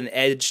has an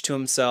edge to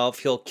himself.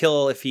 He'll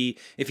kill if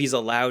he's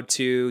allowed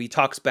to. He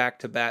talks back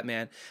to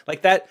Batman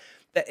like that.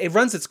 It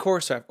runs its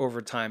course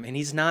over time, and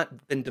he's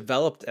not been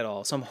developed at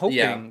all. So I'm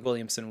hoping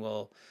Williamson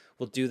will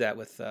do that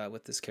with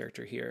this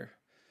character here,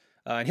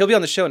 and he'll be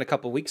on the show in a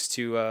couple of weeks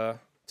to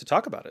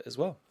talk about it as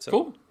well. So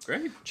cool,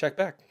 great. Check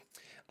back.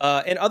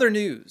 In other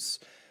news,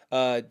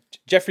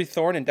 Geoffrey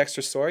Thorne and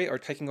Dexter Soy are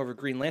taking over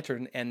Green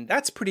Lantern, and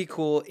that's pretty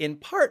cool. In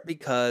part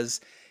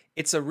because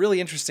it's a really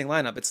interesting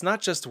lineup. It's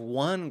not just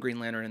one Green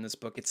Lantern in this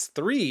book. It's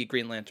 3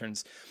 Green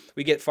Lanterns.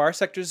 We get Far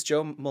Sector's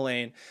Joe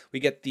Mullane.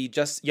 We get the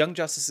Young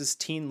Justice's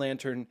Teen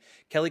Lantern,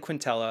 Kelly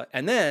Quintella.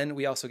 And then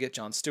we also get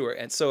John Stewart.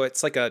 And so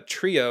it's like a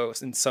trio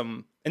in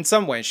some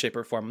way, shape,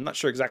 or form. I'm not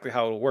sure exactly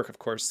how it'll work, of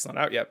course. It's not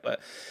out yet. But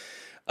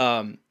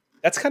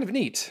that's kind of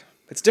neat.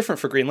 It's different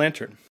for Green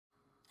Lantern.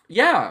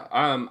 Yeah,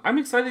 I'm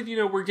excited.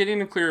 We're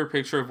getting a clearer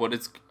picture of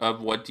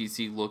what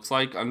DC looks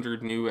like under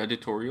new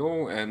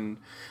editorial, and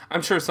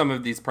I'm sure some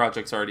of these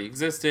projects already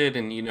existed,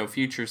 and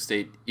Future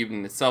State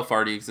even itself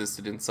already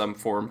existed in some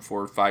form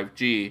for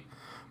 5G.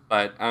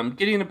 But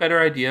getting a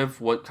better idea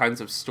of what kinds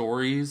of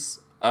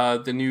stories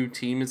the new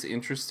team is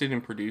interested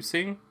in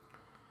producing,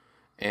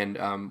 and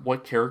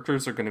what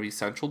characters are going to be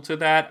central to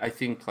that. I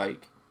think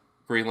like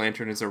Green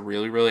Lantern is a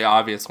really, really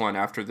obvious one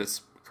after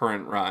this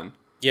current run.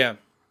 Yeah.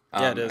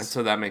 Yeah, it is. And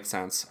so that makes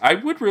sense. I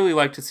would really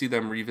like to see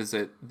them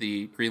revisit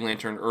the Green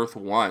Lantern Earth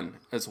 1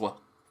 as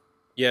well.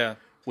 Yeah.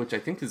 Which I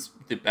think is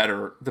the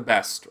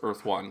best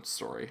Earth 1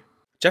 story.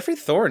 Geoffrey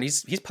Thorne,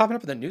 he's popping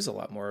up in the news a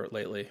lot more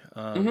lately.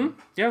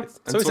 Yeah,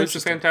 so he's a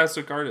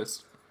fantastic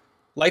artist.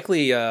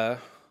 Likely,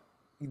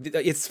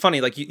 it's funny,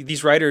 like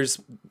these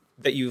writers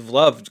that you've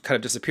loved kind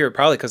of disappear,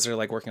 probably because they're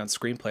like working on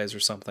screenplays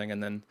or something,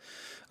 and then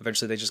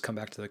eventually they just come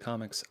back to the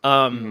comics.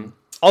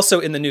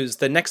 Also in the news,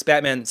 the next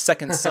Batman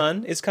Second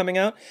Son is coming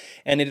out,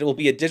 and it will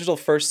be a digital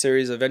first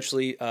series,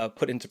 eventually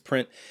put into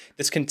print.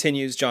 This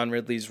continues John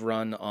Ridley's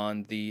run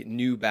on the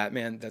new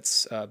Batman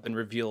that's been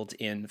revealed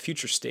in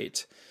Future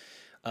State.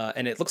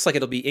 And it looks like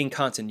it'll be in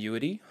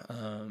continuity.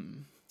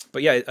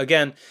 But yeah,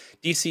 again,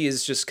 DC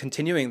is just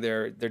continuing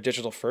their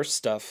digital first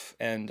stuff,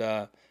 and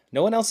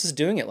no one else is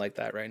doing it like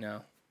that right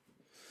now.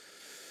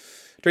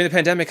 During the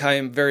pandemic, I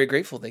am very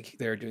grateful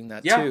they're doing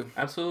that too. Yeah,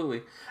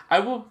 absolutely.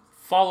 I will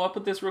follow up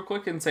with this real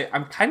quick and say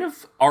I'm kind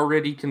of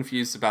already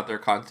confused about their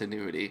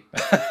continuity.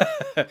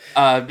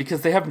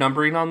 Because they have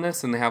numbering on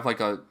this, and they have like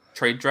a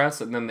trade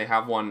dress, and then they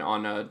have one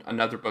on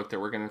another book that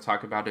we're going to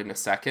talk about in a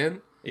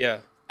second. Yeah.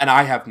 And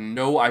I have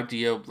no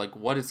idea like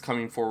what is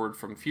coming forward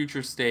from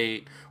Future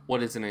State,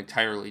 what is an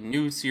entirely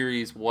new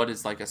series, what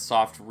is like a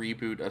soft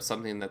reboot of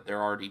something that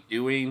they're already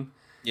doing.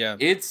 Yeah.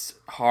 It's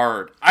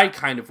hard. I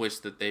kind of wish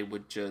that they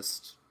would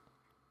just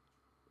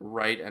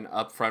write an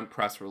upfront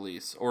press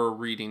release or a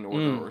reading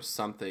order or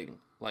something.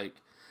 Like,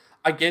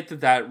 I get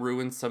that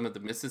ruins some of the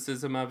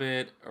mysticism of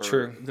it, or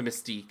True. The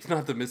mystique,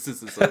 not the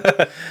mysticism.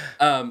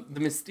 The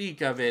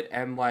mystique of it,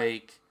 and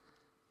like,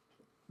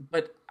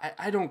 but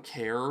I don't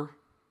care.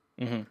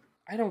 Mm-hmm.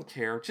 I don't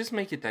care. Just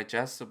make it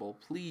digestible,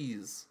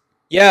 please.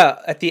 Yeah,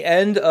 at the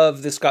end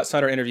of the Scott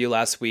Snyder interview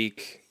last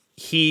week,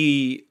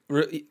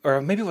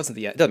 or maybe it wasn't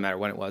the end, doesn't matter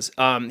when it was.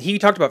 He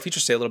talked about Future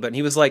State a little bit, and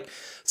he was like,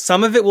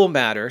 some of it will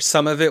matter,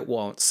 some of it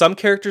won't. Some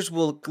characters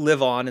will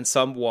live on and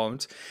some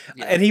won't.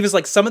 Yeah. And he was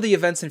like, some of the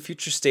events in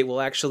Future State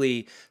will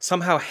actually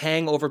somehow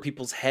hang over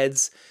people's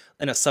heads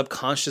in a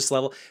subconscious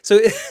level. So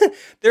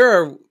there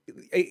are,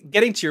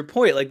 getting to your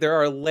point, like there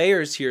are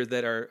layers here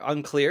that are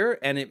unclear,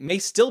 and it may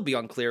still be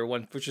unclear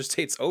when Future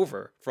State's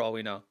over, for all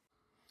we know.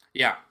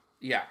 Yeah.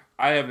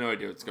 I have no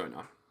idea what's going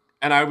on.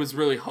 And I was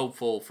really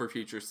hopeful for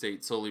Future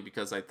State solely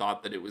because I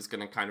thought that it was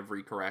going to kind of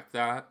redirect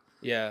that.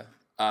 Yeah.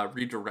 I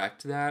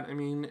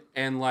mean.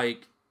 And,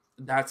 like,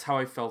 that's how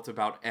I felt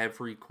about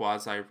every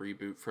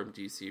quasi-reboot from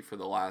DC for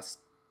the last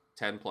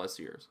 10 plus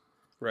years.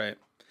 Right.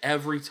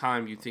 Every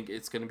time you think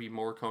it's going to be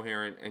more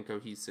coherent and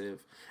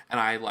cohesive. And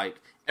I, like,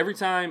 every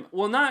time,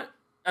 well, not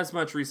as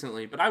much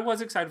recently, but I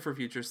was excited for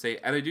Future State.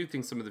 And I do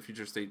think some of the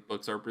Future State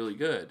books are really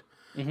good.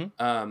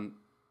 Mm-hmm.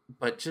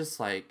 But just,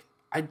 like,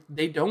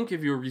 they don't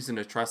give you a reason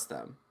to trust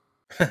them.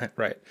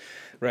 Right.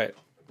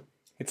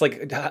 It's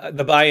like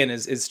the buy-in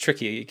is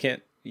tricky.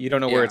 You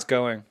don't know where it's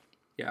going.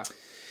 Yeah.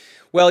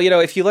 Well,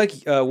 if you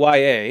like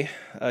YA,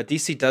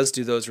 DC does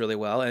do those really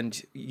well, and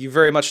you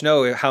very much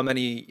know how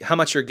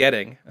much you're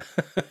getting,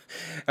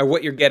 or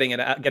what you're getting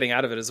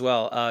out of it as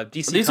well.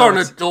 DC These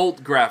aren't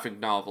adult graphic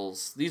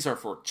novels; these are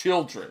for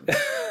children,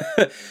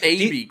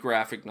 baby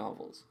graphic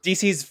novels.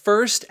 DC's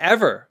first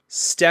ever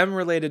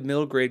STEM-related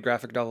middle grade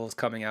graphic novel is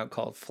coming out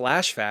called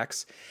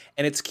Flashbacks,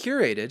 and it's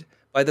curated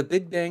by the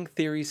Big Bang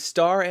Theory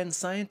star and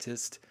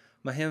scientist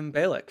Mayim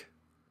Bialik.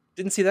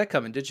 Didn't see that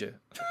coming, did you?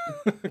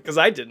 Because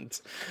I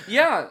didn't.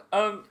 Yeah,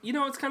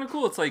 it's kind of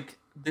cool. It's like,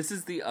 this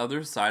is the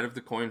other side of the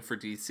coin for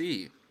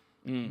DC.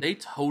 They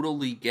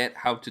totally get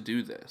how to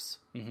do this.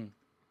 Mm-hmm.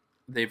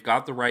 They've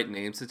got the right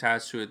names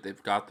attached to it.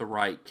 They've got the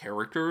right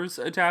characters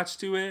attached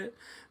to it.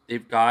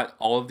 They've got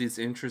all of these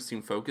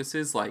interesting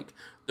focuses, like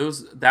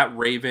that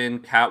Raven,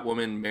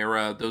 Catwoman,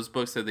 Mara, those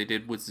books that they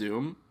did with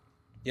Zoom.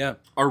 Yeah,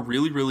 are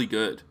really, really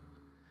good.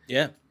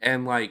 Yeah,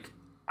 and like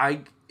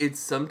it's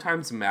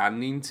sometimes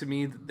maddening to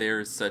me that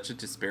there's such a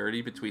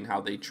disparity between how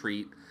they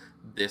treat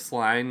this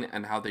line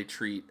and how they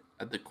treat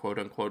the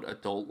quote-unquote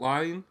adult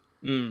line.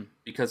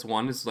 Because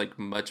one is like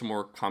much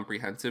more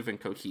comprehensive and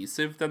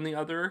cohesive than the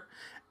other.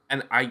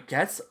 And I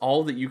guess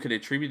all that you could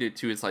attribute it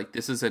to is like,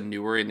 this is a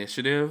newer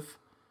initiative.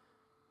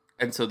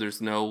 And so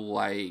there's no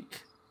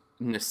like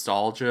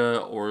nostalgia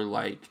or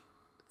like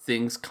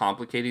things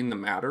complicating the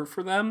matter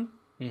for them.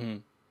 Mm-hmm.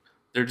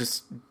 They're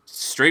just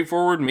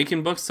straightforward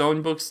making books,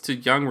 selling books to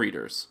young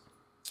readers.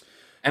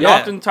 And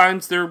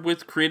oftentimes they're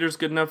with creators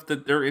good enough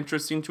that they're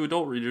interesting to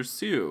adult readers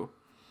too.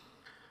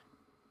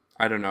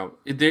 I don't know.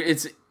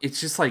 It's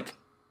just like,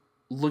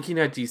 looking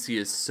at DC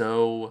is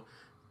so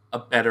a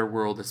better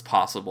world as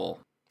possible.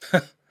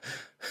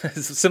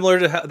 It's similar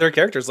to their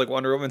characters, like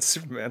Wonder Woman,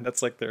 Superman.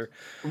 That's like their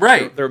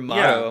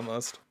motto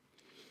almost.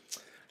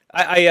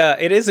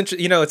 It is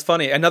interesting. It's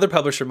funny. Another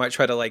publisher might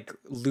try to like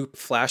loop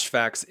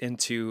Flashbacks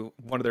into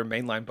one of their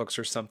mainline books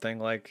or something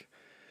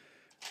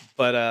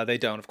but they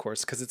don't, of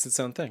course, because it's its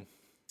own thing.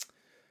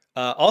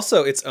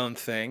 Also, its own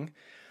thing.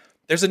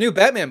 There's a new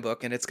Batman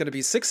book, and it's going to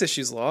be 6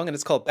 issues long, and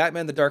it's called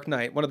Batman: The Dark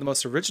Knight, one of the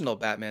most original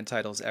Batman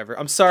titles ever.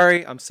 I'm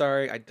sorry.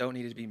 I don't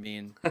need to be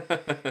mean.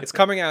 It's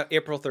coming out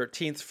April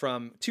 13th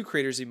from 2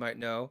 creators you might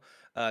know,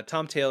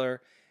 Tom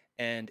Taylor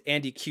and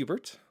Andy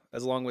Kubert,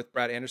 along with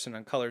Brad Anderson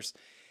on colors.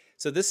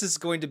 So this is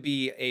going to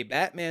be a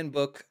Batman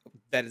book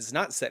that is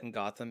not set in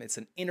Gotham. It's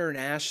an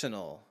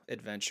international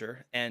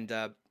adventure, and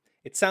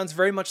it sounds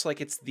very much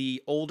like it's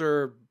the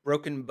older,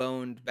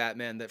 broken-boned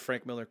Batman that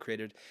Frank Miller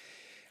created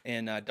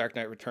in Dark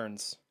Knight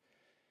Returns.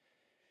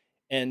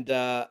 And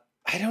I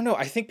don't know.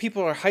 I think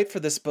people are hyped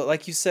for this, but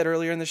like you said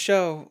earlier in the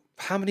show,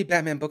 how many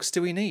Batman books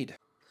do we need?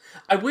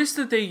 I wish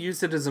that they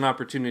used it as an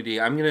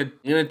opportunity. I'm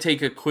gonna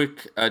take a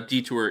quick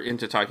detour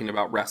into talking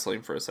about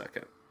wrestling for a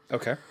second.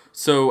 Okay.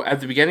 So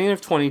at the beginning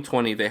of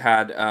 2020, they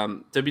had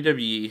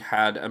WWE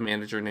had a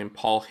manager named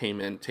Paul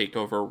Heyman take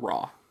over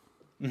Raw.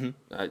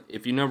 Mm-hmm.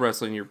 If you know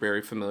wrestling, you're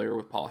very familiar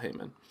with Paul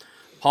Heyman.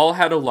 Paul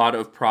had a lot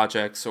of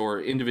projects or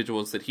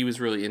individuals that he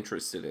was really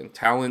interested in,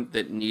 talent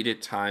that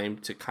needed time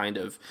to kind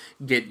of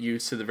get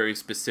used to the very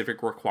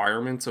specific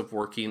requirements of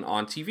working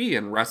on TV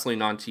and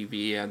wrestling on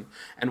TV.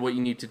 And what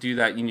you need to do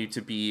that, you need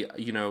to be,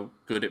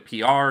 good at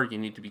PR, you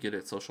need to be good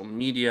at social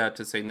media,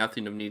 to say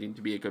nothing of needing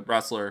to be a good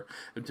wrestler,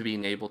 to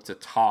being able to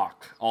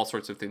talk, all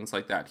sorts of things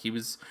like that. He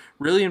was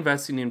really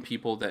investing in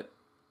people that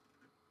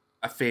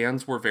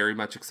fans were very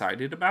much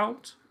excited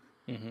about.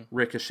 Mm-hmm.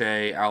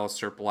 Ricochet,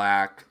 Aleister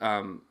Black,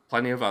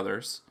 plenty of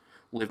others,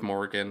 Liv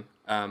Morgan,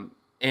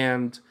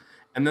 and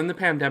then the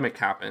pandemic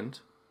happened,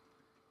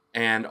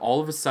 and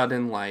all of a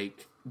sudden,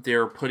 like,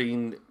 they're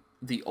putting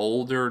the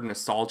older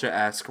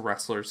nostalgia-esque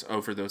wrestlers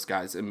over those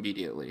guys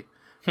immediately,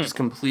 just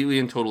completely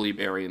and totally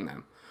burying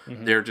them.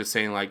 Mm-hmm. They're just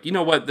saying, like, you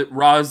know what,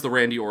 Raw is the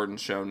Randy Orton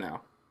show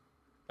now.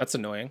 That's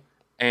annoying.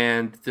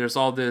 And there's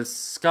all this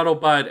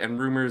scuttlebutt and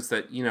rumors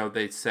that,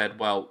 they said,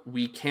 well,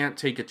 we can't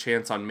take a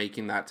chance on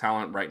making that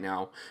talent right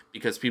now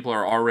because people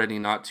are already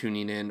not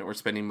tuning in or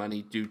spending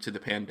money due to the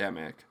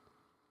pandemic.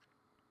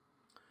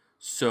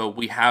 So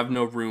we have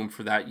no room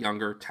for that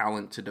younger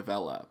talent to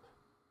develop.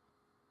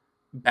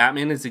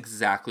 Batman is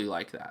exactly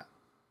like that.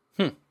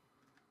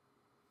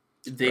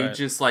 They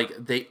just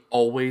they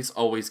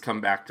always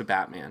come back to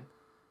Batman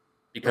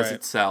because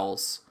it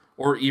sells.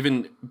 Or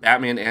even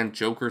Batman and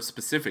Joker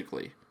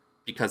specifically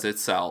because it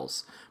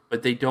sells.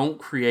 But they don't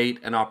create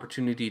an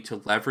opportunity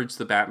to leverage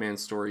the Batman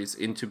stories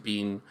into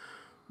being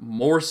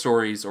more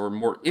stories or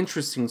more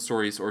interesting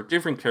stories or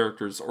different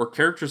characters or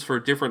characters for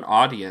a different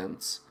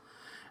audience.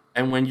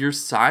 And when you're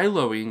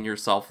siloing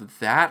yourself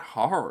that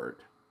hard,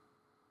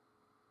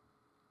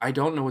 I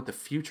don't know what the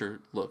future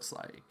looks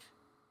like.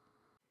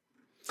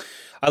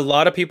 A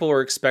lot of people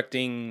were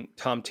expecting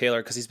Tom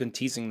Taylor, because he's been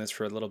teasing this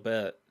for a little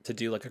bit, to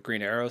do like a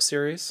Green Arrow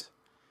series.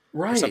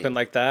 Right. Or something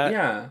like that.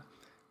 Yeah.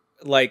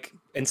 Like,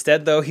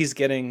 instead, though, he's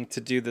getting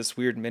to do this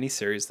weird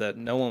miniseries that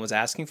no one was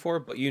asking for,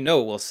 but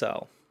will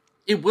sell.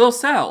 It will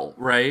sell,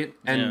 right?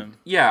 And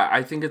yeah,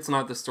 I think it's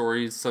not the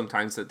stories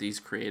sometimes that these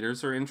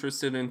creators are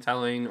interested in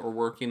telling or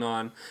working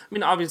on. I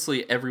mean,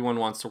 obviously, everyone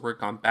wants to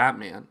work on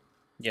Batman.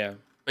 Yeah.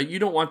 But you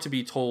don't want to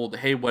be told,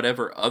 hey,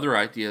 whatever other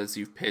ideas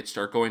you've pitched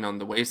are going on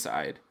the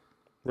wayside.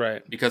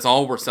 Right. Because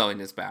all we're selling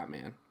is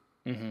Batman.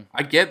 Mm-hmm.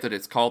 I get that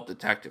it's called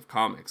Detective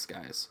Comics,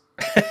 guys.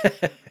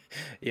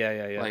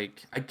 Yeah.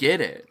 Like, I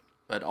get it.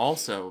 But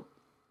also,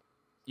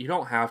 you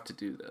don't have to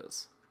do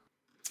this.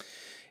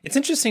 It's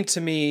interesting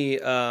to me,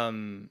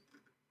 Andy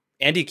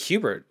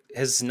Kubert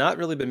has not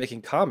really been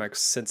making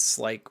comics since,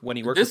 like, when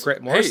he worked with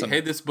Grant Morrison.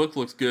 Hey, this book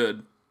looks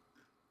good.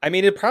 I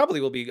mean, it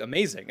probably will be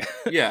amazing.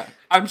 Yeah,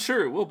 I'm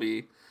sure it will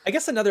be. I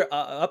guess another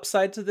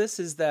upside to this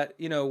is that,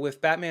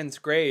 with Batman's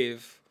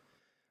Grave,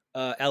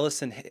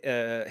 Ellison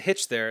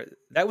Hitch there,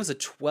 that was a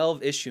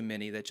 12-issue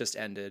mini that just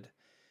ended.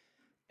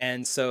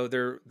 And so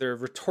they're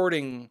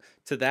retorting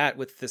to that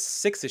with this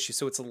 6 issue.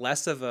 So it's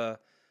less of a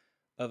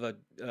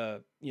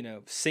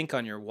sink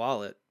on your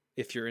wallet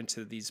if you're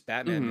into these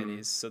Batman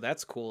minis. So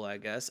that's cool, I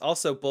guess.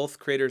 Also, both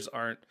creators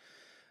aren't,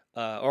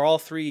 or all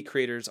three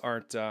creators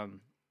aren't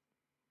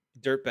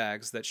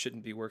dirtbags that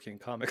shouldn't be working in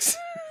comics.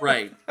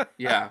 Right.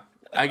 Yeah.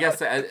 I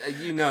guess,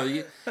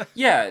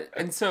 yeah.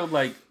 And so,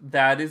 like,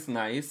 that is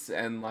nice.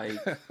 And, like,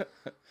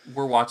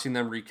 we're watching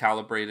them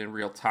recalibrate in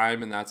real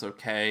time, and that's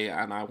okay.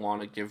 And I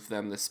want to give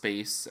them the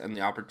space and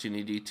the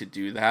opportunity to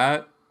do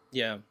that.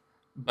 Yeah.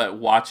 But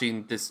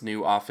watching this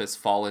new office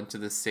fall into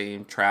the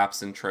same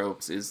traps and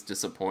tropes is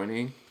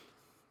disappointing.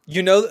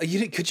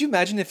 Could you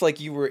imagine if, like,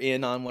 you were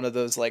in on one of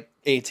those, like,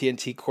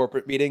 AT&T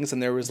corporate meetings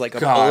and there was, like,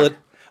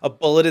 a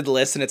bulleted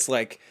list, and it's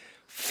like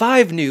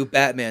 5 new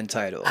Batman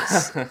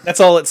titles. That's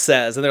all it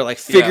says, and they're like,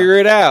 figure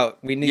it out.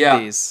 We need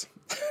these.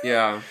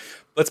 Yeah.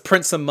 Let's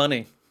print some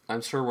money.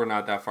 I'm sure we're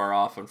not that far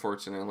off,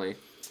 unfortunately.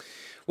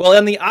 Well,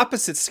 on the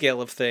opposite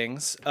scale of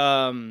things,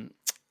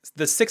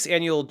 the 6th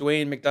annual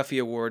Dwayne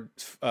McDuffie Award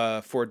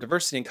for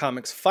Diversity in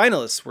Comics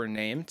finalists were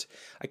named.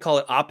 I call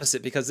it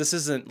opposite because this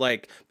isn't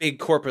like big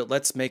corporate,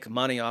 let's make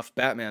money off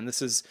Batman.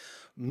 This is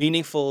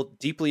meaningful,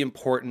 deeply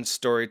important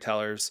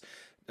storytellers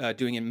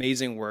doing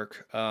amazing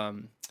work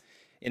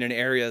in an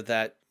area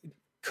that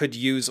could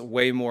use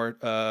way more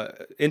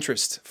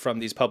interest from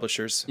these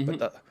publishers.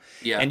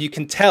 Mm-hmm. And you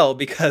can tell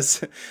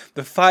because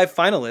the 5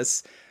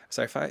 finalists...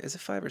 Sorry, 5, is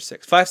it 5 or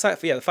 6? 5,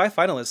 the 5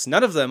 finalists,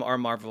 none of them are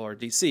Marvel or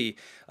DC.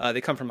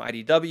 They come from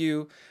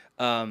IDW,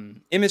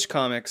 Image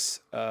Comics,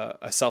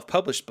 a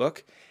self-published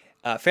book,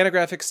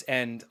 Fantagraphics,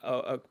 and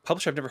a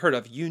publisher I've never heard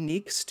of,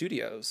 Unique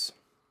Studios.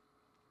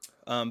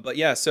 But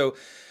yeah, so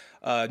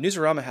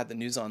Newsarama had the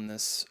news on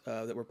this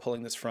that we're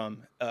pulling this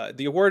from.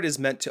 The award is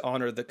meant to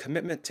honor the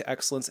commitment to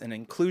excellence and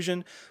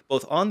inclusion,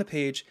 both on the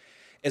page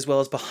as well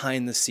as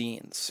behind the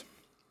scenes.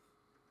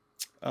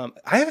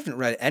 I haven't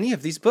read any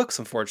of these books,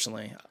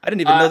 unfortunately. I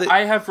didn't even know that.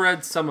 I have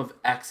read some of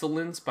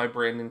Excellence by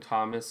Brandon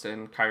Thomas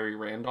and Kyrie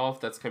Randolph.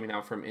 That's coming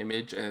out from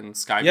Image and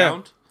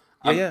Skybound.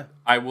 Yeah.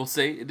 I will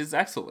say it is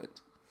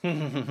excellent.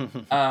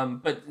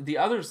 But the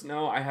others,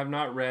 no, I have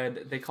not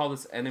read. They call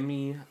this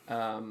Enemy.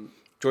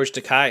 George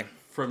Takei.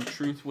 From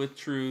Truth with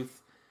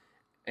Truth,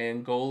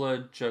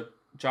 Angola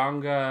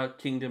Janga,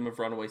 Kingdom of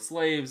Runaway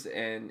Slaves,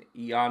 and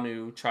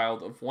Ianu,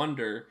 Child of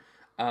Wonder.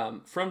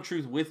 From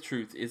Truth with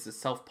Truth is a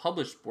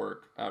self-published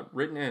work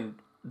written and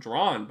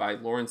drawn by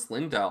Lawrence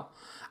Lindell.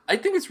 I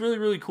think it's really,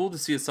 really cool to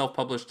see a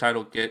self-published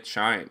title get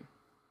shine.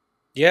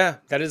 Yeah,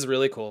 that is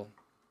really cool.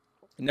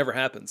 It never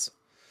happens.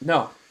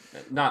 No,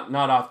 not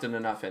often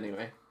enough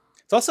anyway.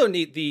 It's also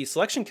neat, the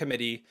selection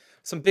committee,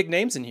 some big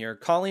names in here.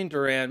 Colleen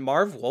Duran,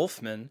 Marv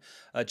Wolfman,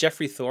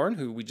 Jeffrey Thorne,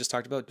 who we just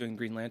talked about doing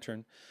Green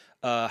Lantern,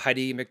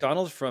 Heidi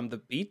McDonald from The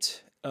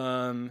Beat,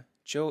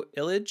 Joe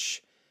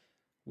Illich,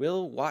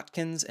 Will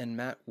Watkins, and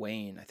Matt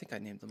Wayne. I think I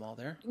named them all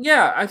there.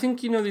 Yeah, I think,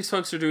 these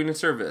folks are doing a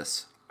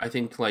service. I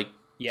think,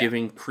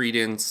 giving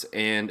credence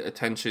and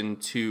attention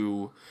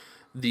to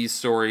these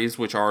stories,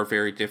 which are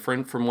very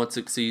different from what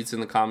succeeds in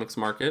the comics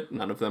market.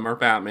 None of them are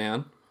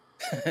Batman.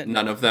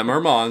 None of them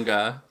are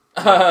manga.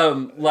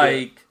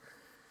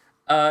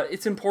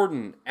 It's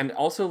important. And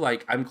also,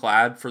 like, I'm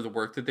glad for the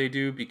work that they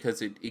do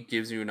because it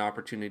gives you an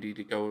opportunity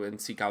to go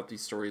and seek out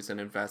these stories and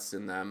invest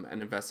in them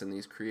and invest in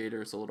these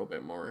creators a little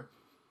bit more.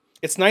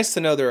 It's nice to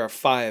know there are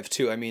 5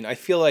 too. I mean, I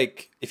feel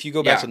like if you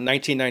go back to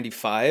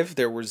 1995,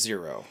 there were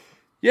 0.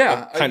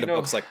 Yeah,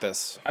 Books like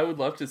this. I would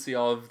love to see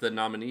all of the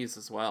nominees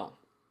as well.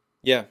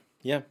 Yeah.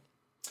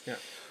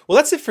 Well,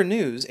 that's it for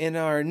news. In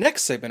our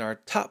next segment, our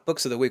top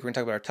books of the week, we're going to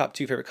talk about our top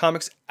 2 favorite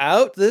comics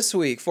out this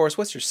week. Forrest,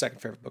 what's your second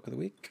favorite book of the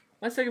week?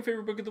 My second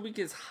favorite book of the week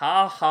is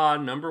Ha Ha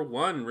Number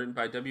 1, written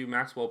by W.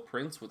 Maxwell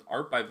Prince with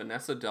art by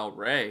Vanessa Del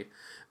Rey.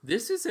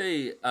 This is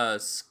a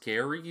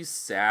scary,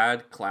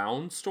 sad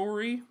clown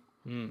story.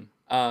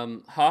 Ha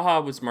Ha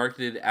was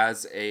marketed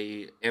as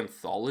a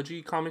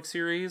anthology comic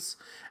series,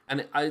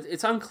 and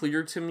it's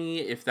unclear to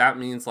me if that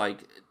means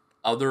like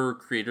other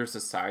creators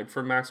aside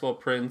from Maxwell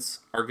Prince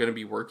are going to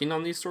be working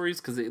on these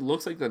stories, because it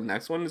looks like the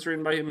next one is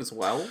written by him as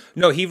well.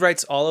 No, he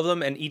writes all of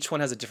them, and each one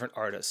has a different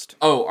artist.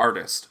 Oh,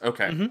 artist.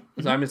 Okay.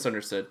 So I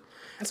misunderstood.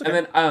 That's okay.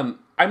 And then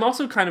I'm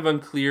also kind of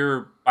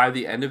unclear by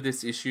the end of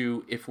this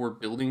issue if we're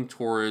building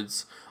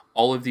towards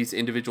all of these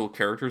individual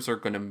characters are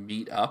going to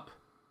meet up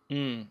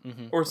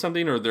or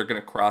something, or they're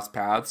going to cross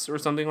paths or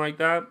something like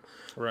that.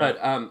 Right.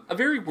 But a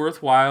very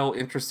worthwhile,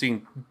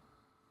 interesting,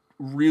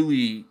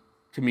 really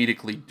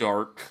comedically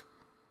dark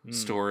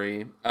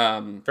story.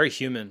 Very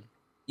human.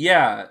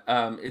 Yeah,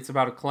 it's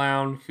about a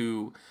clown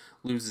who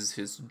loses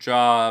his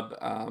job.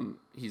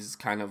 He's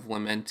kind of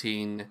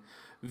lamenting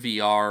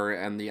VR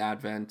and the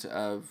advent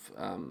of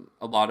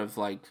a lot of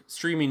like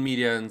streaming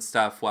media and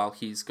stuff while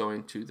he's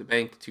going to the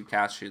bank to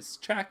cash his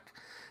check,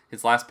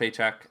 his last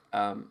paycheck.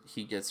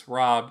 He gets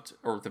robbed,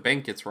 or the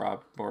bank gets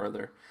robbed, more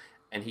other,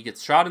 and he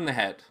gets shot in the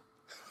head.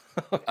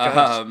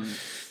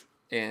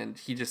 And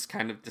he just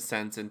kind of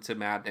descends into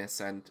madness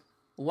and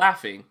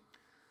laughing,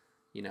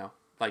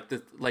 like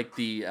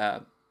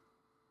the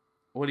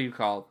what do you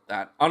call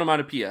that?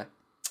 Onomatopoeia.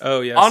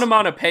 Oh, yes.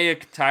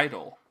 Onomatopoeic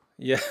title.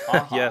 Yeah.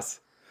 Yes.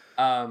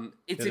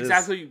 It's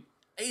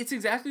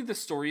exactly the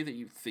story that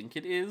you think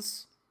it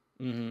is.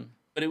 Mm-hmm.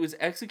 But it was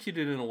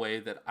executed in a way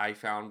that I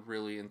found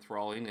really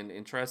enthralling and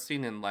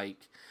interesting, and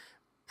like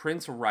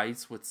Prince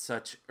writes with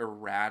such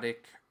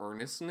erratic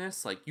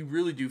earnestness. Like, you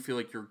really do feel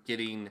like you're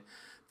getting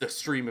the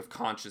stream of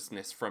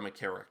consciousness from a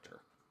character.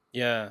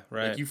 Yeah,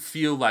 right. Like, you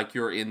feel like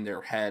you're in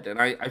their head.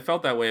 And I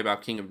felt that way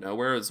about King of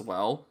Nowhere as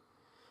well.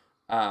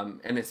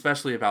 And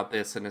especially about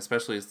this, and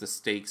especially as the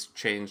stakes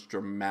changed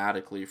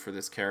dramatically for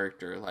this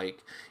character.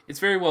 Like, it's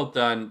very well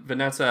done.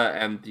 Vanessa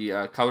and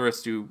the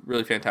colorists do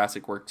really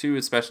fantastic work too,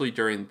 especially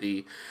during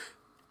the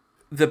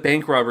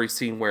bank robbery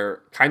scene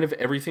where kind of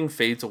everything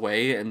fades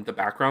away and the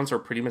backgrounds are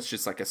pretty much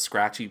just like a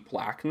scratchy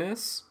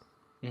blackness.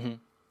 Mm-hmm.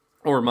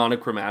 Or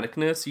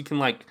monochromaticness. You can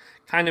like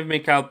kind of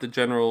make out the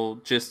general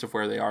gist of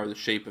where they are, the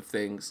shape of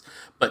things,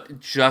 but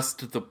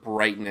just the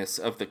brightness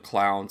of the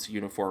clown's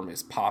uniform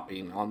is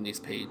popping on these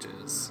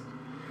pages.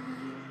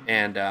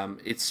 And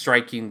it's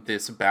striking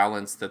this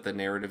balance that the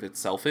narrative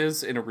itself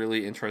is in a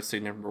really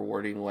interesting and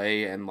rewarding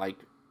way, and like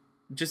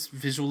just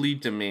visually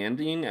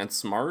demanding and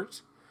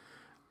smart.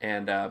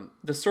 And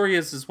the story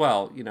is as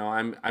well.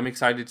 I'm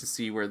excited to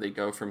see where they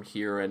go from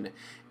here, and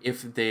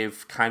if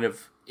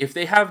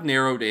they have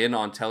narrowed in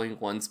on telling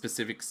one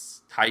specific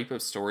type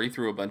of story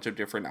through a bunch of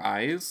different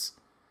eyes,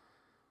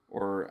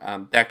 or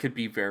that could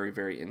be very,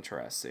 very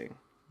interesting.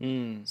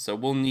 So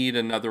we'll need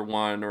another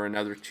one or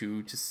another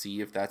two to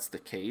see if that's the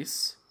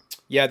case.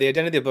 Yeah, the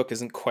identity of the book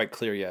isn't quite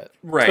clear yet,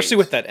 right? Especially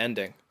with that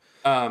ending.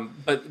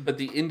 But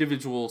the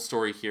individual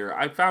story here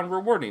I found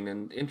rewarding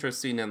and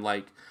interesting, and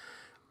like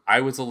I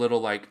was a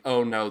little like,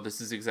 oh no, this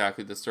is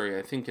exactly the story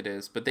I think it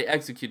is. But they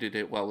executed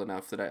it well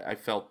enough that I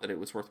felt that it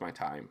was worth my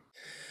time.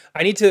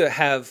 I need to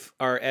have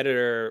our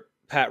editor,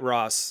 Pat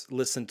Ross,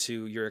 listen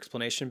to your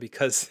explanation,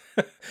 because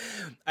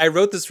I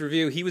wrote this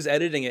review. He was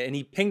editing it and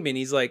he pinged me and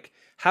he's like,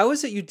 how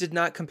is it you did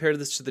not compare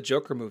this to the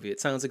Joker movie?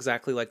 It sounds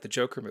exactly like the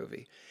Joker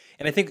movie.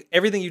 And I think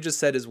everything you just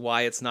said is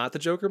why it's not the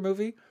Joker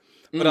movie.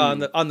 But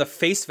on the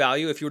face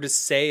value, if you were to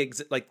say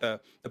like the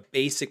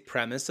basic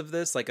premise of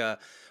this, like a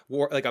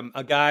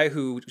guy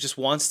who just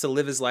wants to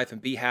live his life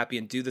and be happy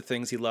and do the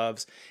things he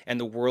loves,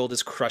 and the world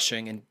is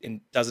crushing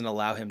and doesn't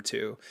allow him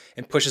to,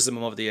 and pushes him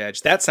over the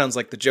edge. That sounds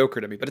like the Joker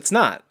to me, but it's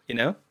not,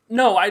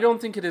 No, I don't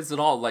think it is at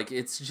all. Like,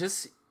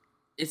 it's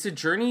a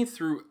journey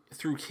through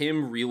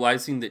him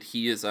realizing that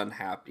he is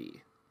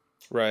unhappy.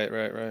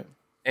 Right.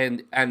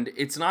 And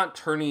it's not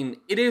turning,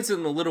 it is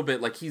in a little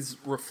bit like he's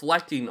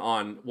reflecting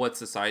on what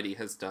society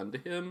has done to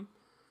him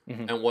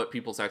and what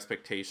people's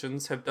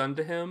expectations have done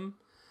to him.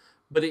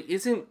 But it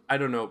isn't, I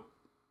don't know,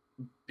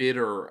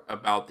 bitter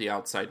about the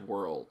outside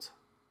world.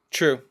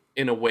 True.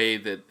 In a way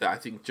that I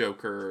think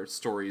Joker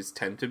stories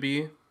tend to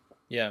be.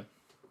 Yeah.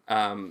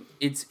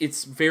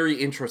 It's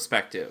very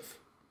introspective.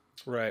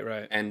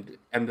 Right. And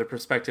the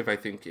perspective, I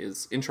think,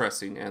 is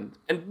interesting and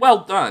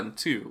well done,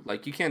 too.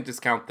 Like, you can't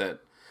discount that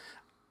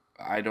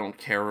I don't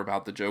care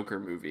about the Joker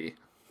movie.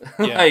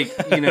 Yeah. Like,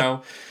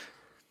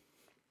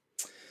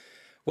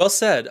 Well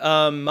said.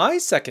 My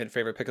second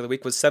favorite pick of the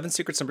week was Seven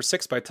Secrets number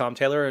 6 by Tom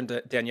Taylor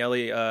and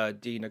Daniele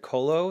Di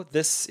Nicolo.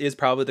 This is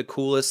probably the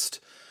coolest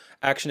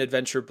action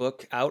adventure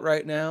book out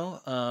right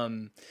now.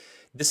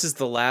 This is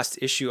the last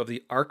issue of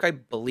the arc, I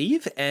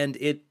believe, and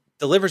it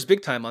delivers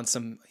big time on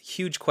some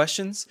huge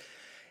questions.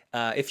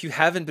 If you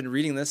haven't been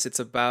reading this, it's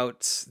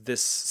about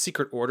this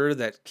secret order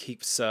that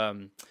keeps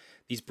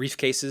these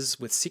briefcases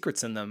with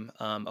secrets in them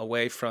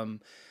away from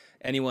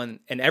anyone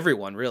and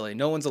everyone, really.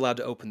 No one's allowed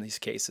to open these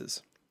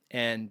cases.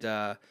 And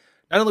not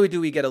only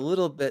do we get a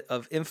little bit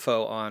of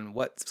info on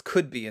what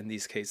could be in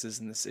these cases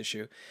in this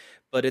issue,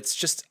 but it's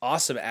just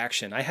awesome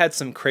action. I had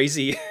some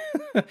crazy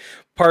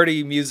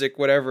party music,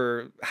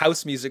 whatever,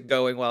 house music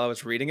going while I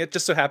was reading it,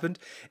 just so happened.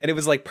 And it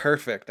was like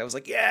perfect. I was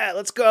like, yeah,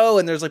 let's go.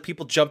 And there's like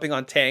people jumping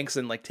on tanks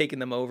and like taking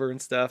them over and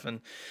stuff.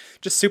 And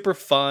just super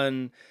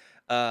fun.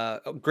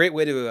 A great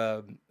way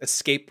to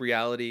escape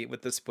reality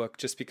with this book,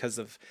 just because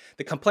of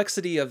the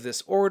complexity of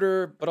this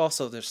order, but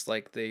also just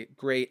like the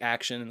great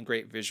action and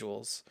great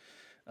visuals.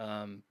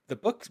 The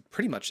book,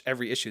 pretty much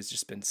every issue has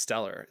just been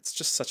stellar. It's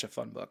just such a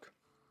fun book.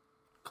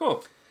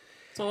 Cool.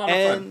 It's a lot of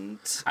fun.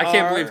 I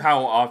can't believe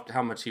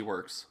how much he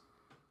works.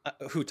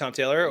 Who, Tom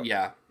Taylor?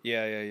 Yeah.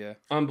 Yeah.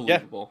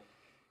 Unbelievable.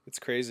 Yeah. It's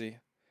crazy.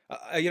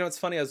 It's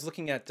funny. I was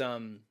looking at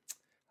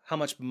how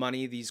much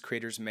money these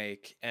creators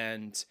make,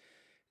 and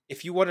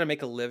if you wanted to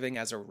make a living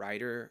as a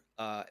writer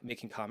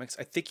making comics,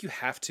 I think you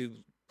have to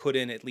put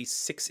in at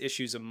least 6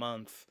 issues a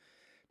month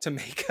to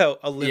make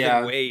a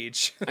living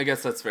wage. I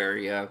guess that's fair,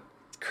 yeah.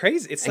 It's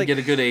crazy. It's like get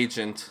a good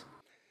agent.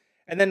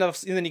 And then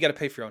you got to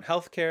pay for your own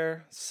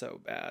healthcare.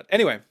 So bad.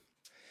 Anyway,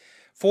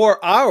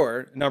 for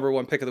our number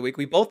 1 pick of the week,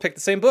 we both picked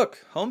the same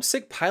book,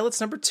 Homesick Pilots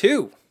number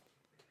 2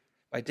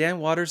 by Dan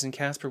Watters and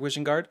Casper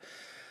Wijngaard.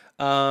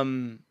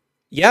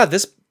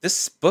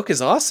 This book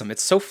is awesome.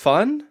 It's so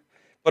fun,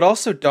 but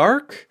also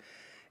dark.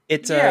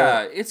 It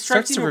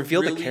starts to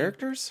reveal the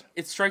characters.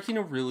 It's striking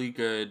a really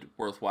good,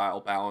 worthwhile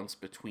balance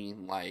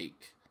between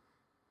like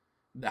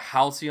the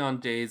halcyon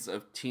days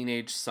of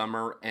teenage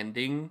summer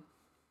ending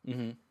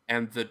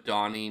and the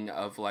dawning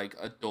of like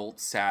adult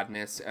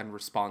sadness and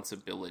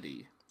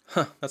responsibility.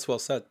 Huh, that's well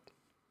said.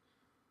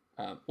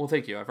 Well,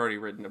 thank you. I've already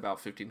written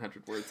about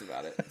 1,500 words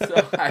about it,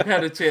 so I've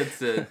had a chance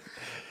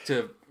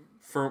to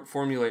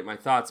formulate my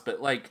thoughts.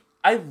 But like,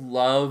 I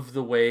love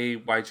the way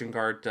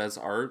Wijngaard does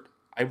art.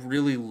 I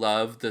really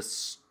love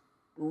this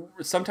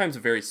sometimes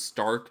very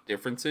stark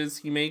differences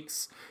he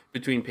makes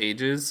between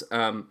pages.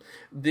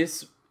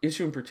 This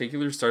issue in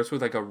particular starts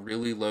with like a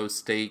really low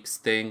stakes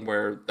thing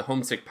where the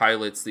Homesick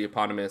Pilots, the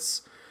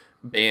eponymous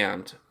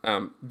band,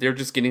 they're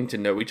just getting to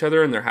know each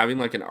other, and they're having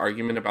like an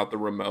argument about the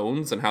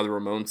Ramones and how the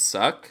Ramones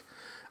suck.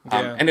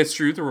 And it's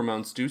true, the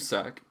Ramones do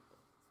suck.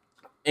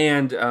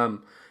 And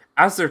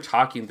as they're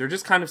talking, they're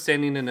just kind of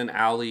standing in an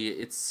alley.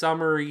 It's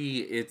summery.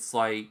 It's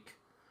like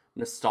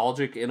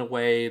nostalgic in a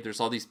way. There's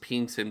all these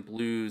pinks and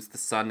blues. The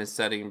sun is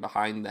setting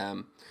behind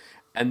them.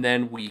 And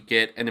then we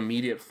get an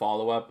immediate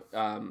follow-up,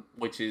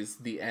 which is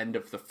the end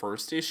of the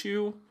first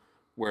issue,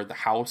 where the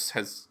house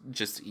has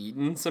just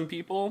eaten some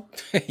people.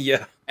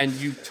 Yeah. And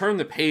you turn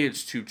the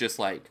page to just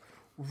like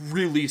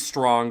really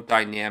strong,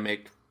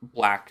 dynamic,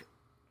 black,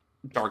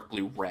 dark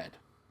blue, red.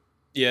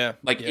 Yeah.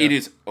 It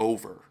is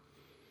over.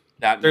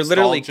 They're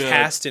literally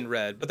cast in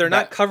red, but they're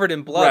not covered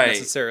in blood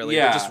necessarily.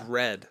 Yeah. They're just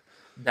red.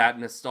 That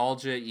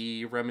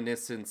nostalgia-y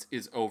reminiscence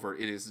is over.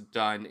 It is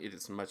done. It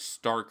is much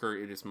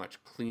starker. It is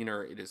much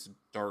cleaner. It is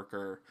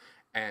darker.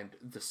 And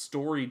the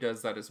story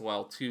does that as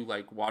well, too.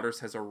 Like, Watters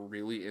has a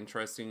really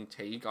interesting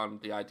take on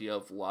the idea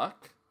of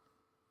luck.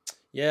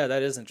 Yeah,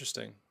 that is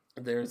interesting.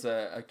 There's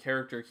a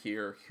character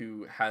here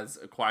who has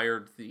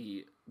acquired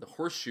the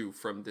horseshoe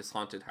from this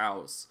haunted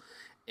house.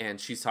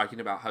 And she's talking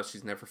about how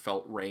she's never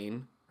felt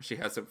rain. She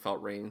hasn't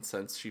felt rain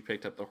since she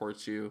picked up the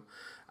horseshoe.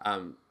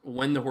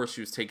 When the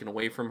horseshoe is taken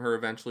away from her,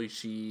 eventually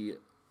she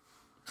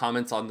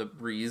comments on the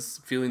breeze,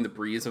 feeling the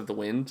breeze of the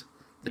wind,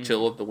 the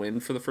chill of the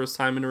wind for the first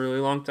time in a really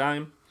long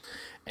time.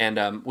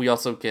 And we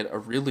also get a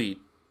really,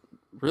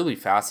 really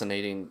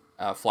fascinating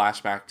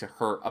flashback to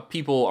her,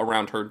 people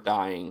around her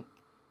dying,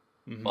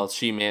 while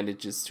she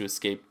manages to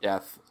escape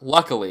death,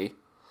 luckily,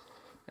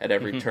 at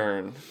every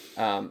turn.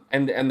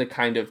 And the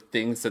kind of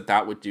things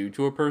that would do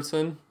to a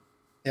person.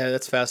 Yeah,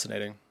 that's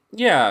fascinating.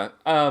 Yeah.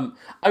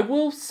 I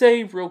will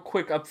say real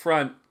quick up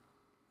front,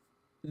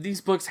 these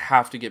books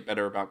have to get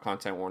better about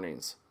content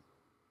warnings.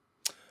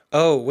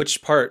 Oh,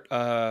 which part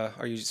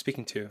are you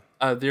speaking to?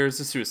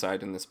 There's a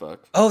suicide in this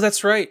book. Oh,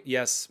 that's right.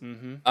 Yes.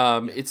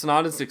 Mm-hmm. It's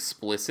not as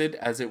explicit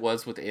as it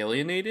was with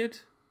Alienated.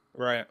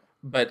 Right.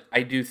 But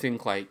I do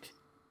think, like,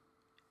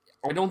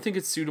 I don't think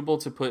it's suitable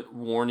to put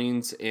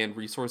warnings and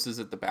resources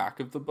at the back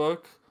of the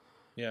book.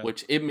 Yeah.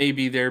 Which it may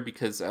be there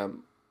because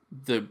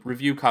the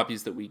review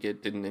copies that we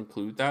get didn't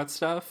include that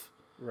stuff.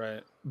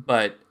 Right.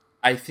 But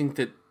I think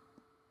that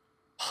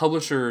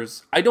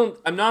publishers,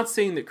 I'm not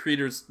saying that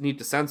creators need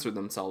to censor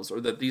themselves or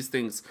that these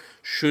things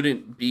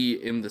shouldn't be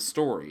in the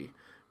story,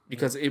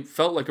 because it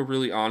felt like a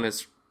really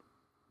honest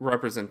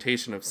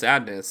representation of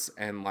sadness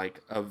and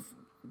like of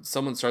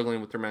someone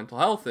struggling with their mental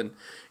health. And,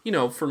 you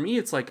know, for me,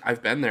 it's like,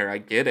 I've been there. I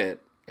get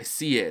it. I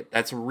see it.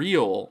 That's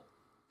real.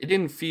 It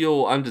didn't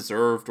feel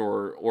undeserved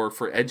or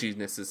for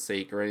edginess'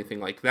 sake or anything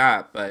like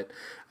that. But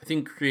I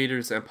think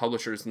creators and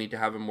publishers need to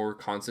have a more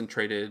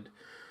concentrated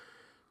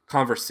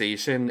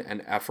conversation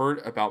and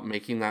effort about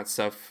making that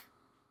stuff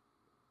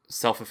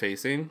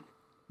self-effacing,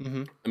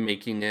 and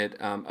making it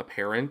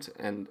apparent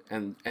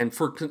and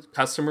for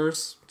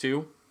customers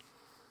too.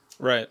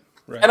 Right.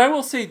 Right. And I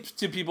will say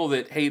to people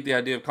that hate the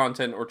idea of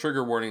content or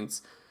trigger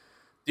warnings,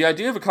 the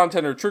idea of a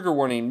content or trigger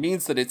warning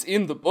means that it's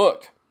in the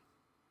book.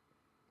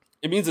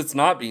 It means it's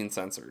not being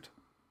censored.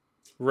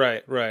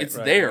 Right. It's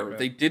there.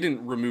 They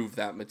didn't remove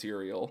that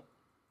material.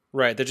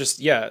 Right. They're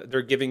just,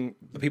 they're giving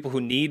the people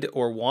who need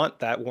or want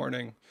that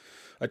warning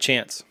a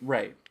chance.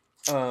 Right.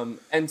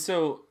 And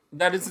so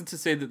that isn't to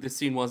say that this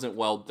scene wasn't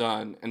well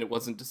done and it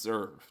wasn't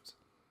deserved.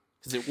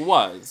 Because it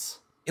was.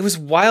 It was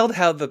wild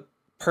how the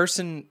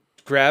person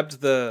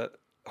grabbed the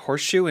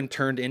horseshoe and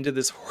turned into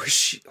this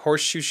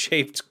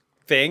horseshoe-shaped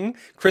thing.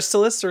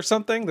 Chrysalis or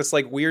something. This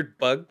like weird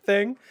bug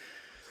thing.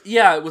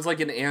 Yeah, it was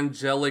like an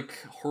angelic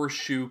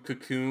horseshoe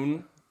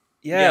cocoon.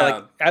 Yeah,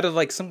 like out of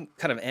like some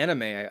kind of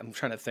anime. I'm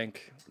trying to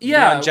think.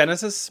 Yeah, Neon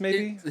Genesis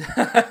maybe.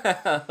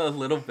 A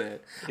little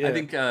bit. Yeah. I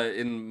think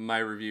in my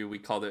review we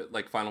called it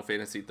like Final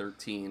Fantasy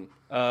 13.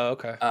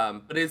 Okay.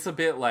 But it's a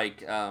bit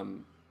like,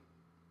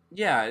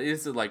 it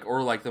is like,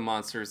 or like the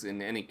monsters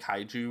in any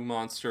kaiju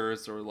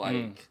monsters, or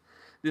like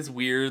this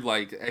weird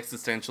like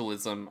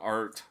existentialism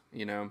art.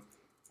 You know,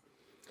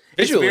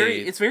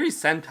 visually, it's very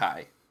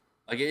Sentai.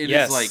 Like it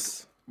yes. is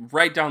like.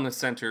 Right down the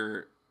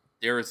center,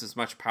 there is as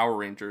much Power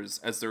Rangers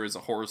as there is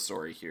a horror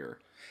story here.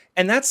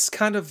 And that's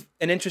kind of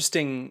an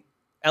interesting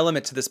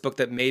element to this book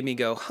that made me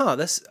go,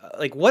 this,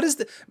 like, what is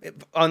the,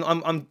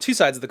 on two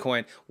sides of the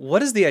coin,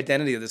 what is the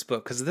identity of this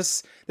book? Because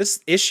this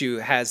issue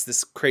has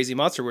this crazy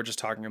monster we're just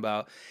talking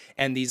about,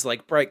 and these,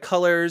 like, bright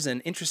colors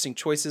and interesting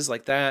choices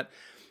like that.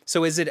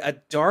 So is it a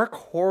dark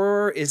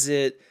horror? Is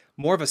it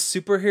more of a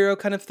superhero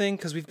kind of thing?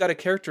 Because we've got a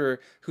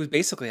character who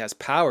basically has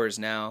powers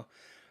now.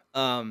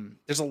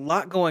 There's a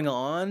lot going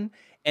on,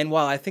 and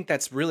while I think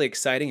that's really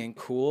exciting and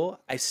cool,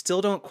 I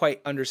still don't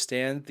quite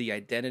understand the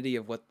identity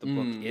of what the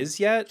book is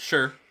yet.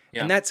 Sure.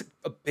 Yeah. And that's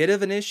a bit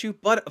of an issue,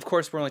 but of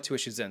course we're only 2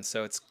 issues in,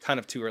 so it's kind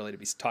of too early to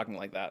be talking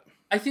like that.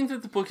 I think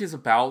that the book is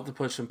about the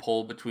push and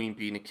pull between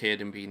being a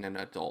kid and being an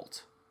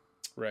adult.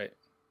 Right.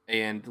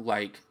 And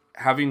like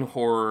having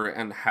horror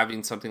and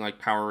having something like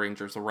Power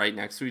Rangers right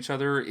next to each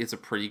other is a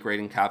pretty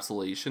great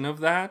encapsulation of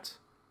that.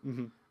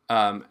 Mm-hmm.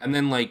 And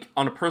then, like,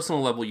 on a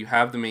personal level, you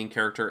have the main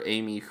character,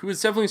 Amy, who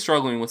is definitely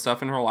struggling with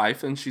stuff in her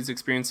life, and she's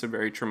experienced some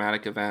very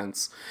traumatic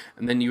events.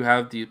 And then you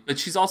have but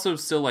she's also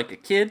still, like, a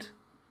kid.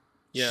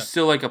 Yeah. She's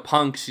still, like, a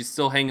punk. She's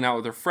still hanging out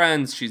with her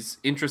friends. She's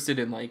interested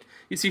in, like,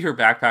 you see her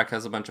backpack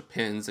has a bunch of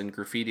pins and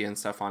graffiti and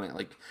stuff on it.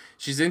 Like,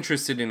 she's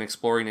interested in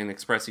exploring and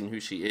expressing who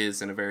she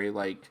is in a very,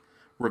 like,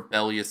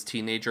 rebellious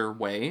teenager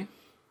way.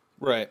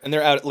 Right. And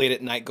they're out late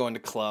at night going to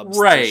clubs.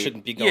 Right. They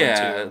shouldn't be going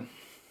to.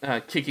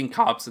 Kicking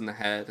cops in the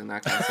head and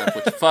that kind of stuff,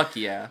 which fuck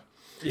yeah.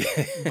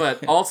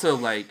 But also,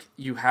 like,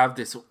 you have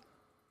this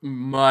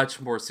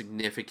much more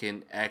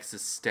significant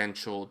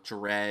existential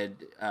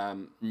dread,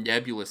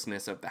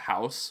 nebulousness of the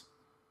house.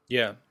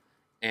 Yeah.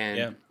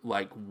 And,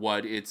 like,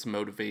 what its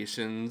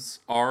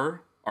motivations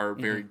are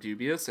very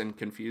dubious and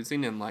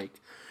confusing. And, like,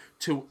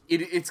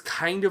 it's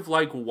kind of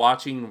like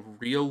watching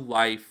real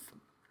life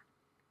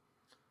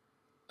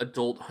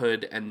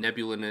adulthood and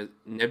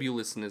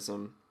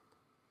nebulousnism.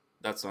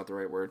 That's not the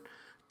right word.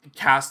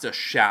 Cast a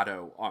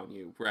shadow on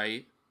you,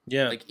 right?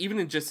 Yeah. Like, even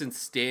in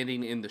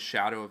standing in the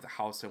shadow of the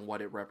house and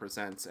what it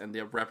represents and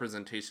the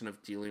representation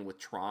of dealing with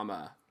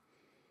trauma.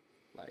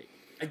 Like,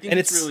 I think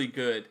it's really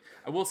good.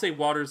 I will say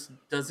Waters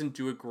doesn't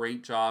do a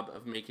great job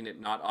of making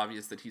it not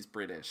obvious that he's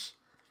British.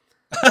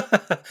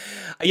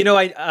 You know,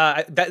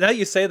 now that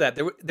you say that,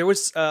 there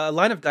was a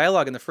line of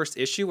dialogue in the first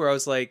issue where I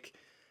was like,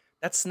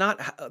 that's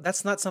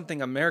not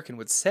something American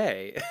would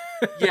say.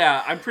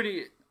 Yeah, I'm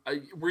pretty...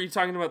 were you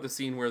talking about the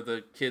scene where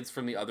the kids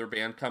from the other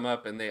band come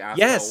up and they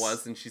ask how it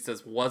was, and she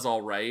says, "Was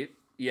all right"?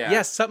 Yeah.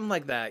 Yes, something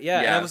like that. Yeah.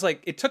 And I was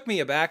like, it took me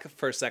aback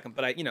for a second,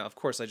 but of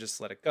course I just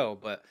let it go.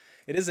 But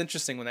it is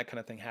interesting when that kind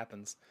of thing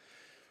happens.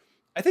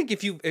 I think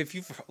if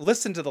you've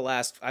listened to the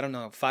last,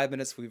 5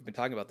 minutes we've been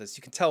talking about this,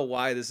 you can tell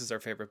why this is our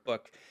favorite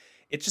book.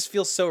 It just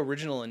feels so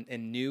original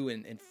and new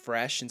and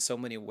fresh in so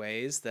many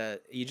ways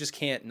that you just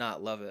can't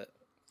not love it.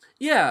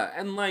 Yeah,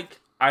 and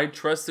like, I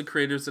trust the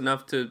creators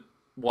enough to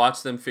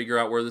watch them figure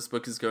out where this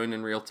book is going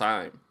in real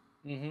time.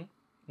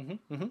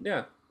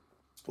 Yeah.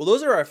 Well,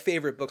 those are our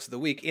favorite books of the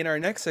week. In our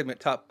next segment,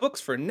 Top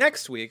Books for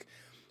next week,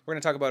 we're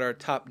going to talk about our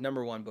top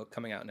number one book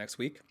coming out next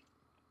week.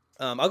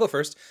 I'll go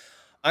first.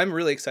 I'm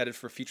really excited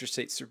for Future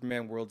State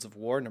Superman Worlds of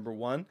War, number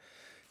 1.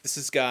 This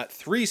has got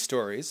 3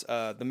 stories.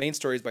 The main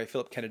story is by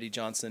Philip Kennedy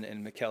Johnson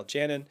and Mikhail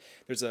Janin.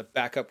 There's a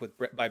backup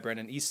by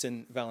Brendan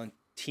Easton,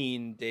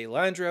 Valentine De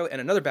Landro,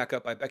 and another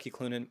backup by Becky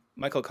Cloonan,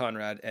 Michael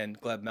Conrad, and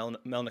Gleb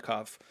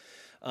Melnikov.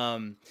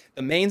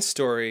 The main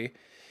story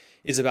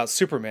is about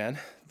Superman.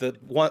 The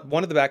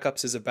one of the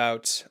backups is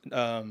about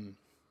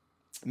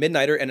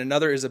Midnighter, and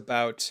another is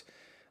about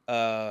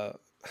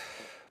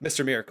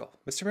Mr. Miracle.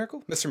 Mr.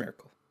 Miracle? Mr.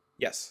 Miracle.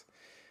 Yes.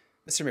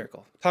 Mr.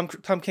 Miracle. Tom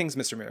King's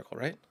Mr. Miracle,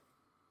 right?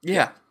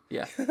 Yeah.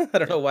 I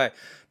don't know why.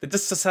 That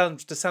just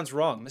sounds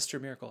wrong.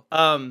 Mr. Miracle.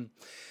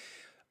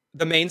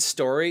 The main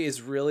story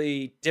is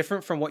really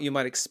different from what you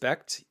might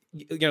expect.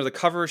 You know, the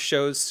cover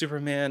shows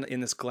Superman in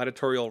this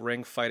gladiatorial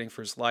ring fighting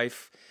for his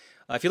life.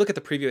 If you look at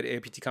the preview at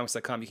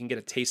aptcomics.com, you can get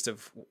a taste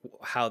of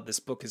how this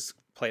book is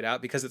played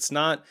out, because it's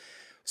not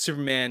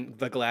Superman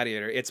the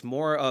Gladiator. It's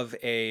more of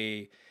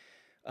a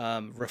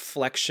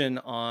reflection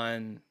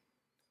on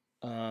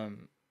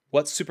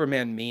what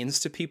Superman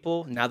means to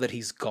people now that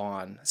he's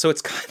gone. So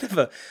it's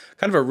kind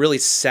of a really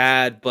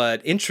sad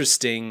but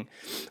interesting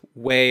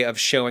way of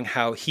showing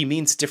how he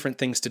means different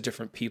things to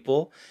different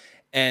people.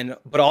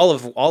 But all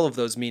of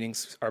those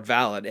meanings are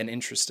valid and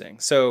interesting.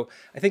 So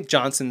I think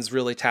Johnson's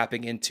really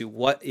tapping into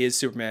what is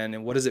Superman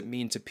and what does it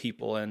mean to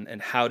people,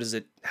 and how does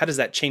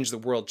that change the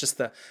world? Just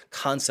the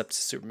concept of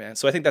Superman.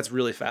 So I think that's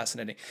really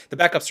fascinating. The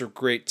backups are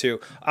great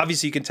too.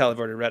 Obviously, you can tell I've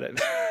already read it.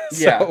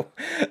 So,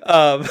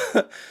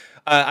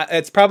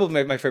 it's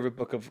probably my favorite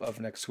book of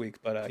next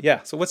week. But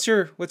yeah. So what's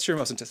your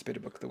most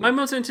anticipated book of the week? My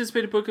most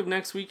anticipated book of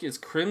next week is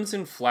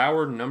Crimson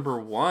Flower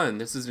 #1.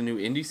 This is a new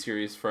indie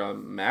series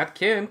from Matt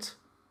Kindt.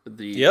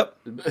 The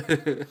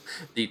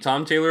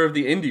Tom Taylor of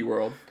the indie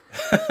world.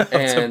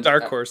 And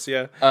Dark Horse,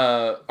 yeah.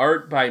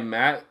 Art by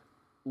Matt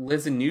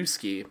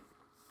Lizanewski.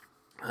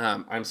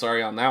 I'm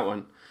sorry on that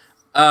one.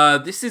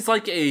 This is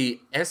like a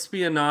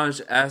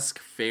espionage-esque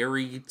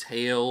fairy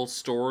tale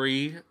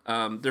story.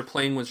 They're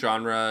playing with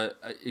genre.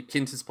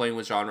 Kindt is playing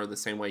with genre the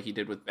same way he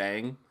did with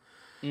Bang.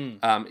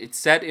 It's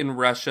set in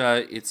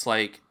Russia. It's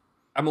like,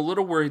 I'm a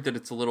little worried that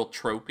it's a little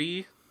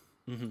tropey,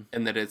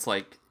 and that it's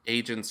like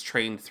agents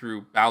trained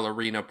through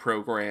ballerina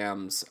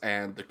programs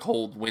and the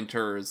cold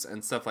winters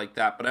and stuff like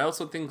that. But I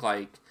also think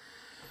like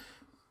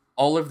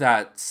all of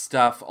that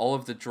stuff, all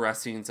of the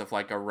dressings of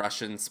like a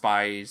Russian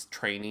spy's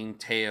training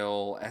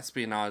tale,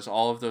 espionage,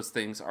 all of those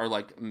things are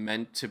like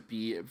meant to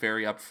be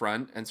very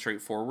upfront and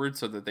straightforward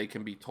so that they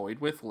can be toyed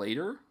with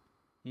later.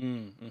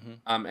 And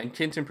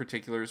Kindt in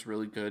particular is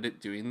really good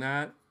at doing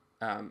that.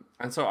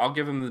 And so I'll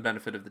give him the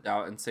benefit of the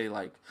doubt and say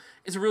like,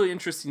 it's a really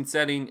interesting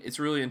setting. It's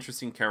a really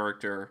interesting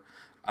character.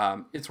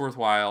 It's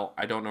worthwhile.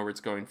 I don't know where it's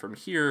going from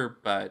here,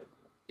 but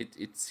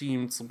it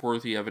seems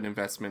worthy of an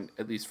investment,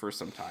 at least for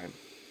some time.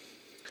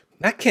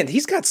 Matt Kindt,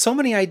 he's got so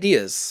many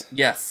ideas.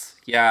 Yes.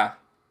 Yeah.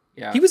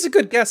 He was a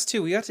good guest,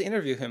 too. We got to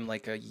interview him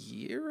like a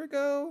year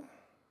ago.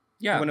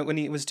 Yeah. When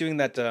he was doing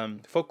that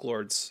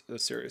Folklords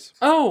series.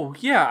 Oh,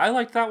 yeah. I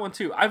like that one,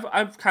 too.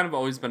 I've kind of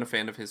always been a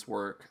fan of his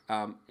work.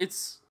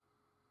 It's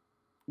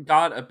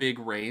got a big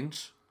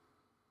range.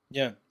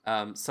 Yeah.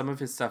 Some of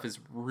his stuff is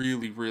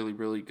really, really,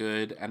 really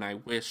good, and I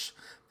wish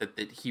that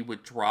he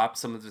would drop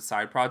some of the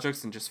side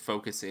projects and just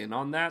focus in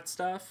on that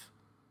stuff.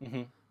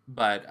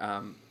 But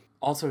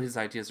also his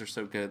ideas are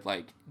so good,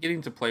 like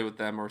getting to play with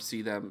them or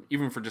see them,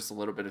 even for just a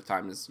little bit of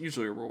time, is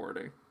usually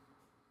rewarding.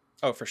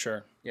 Oh, for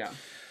sure. Yeah.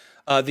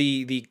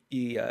 The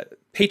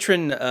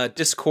patron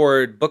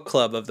Discord book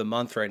club of the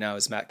month right now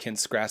is Matt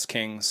Kindt's Grass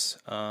Kings,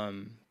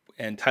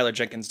 and Tyler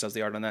Jenkins does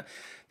the art on that.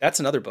 That's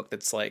another book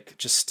that's like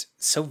just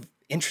so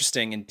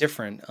interesting and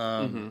different.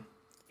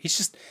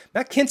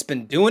 Matt Kindt's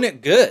been doing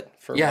it good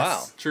for a while.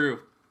 Yes, true.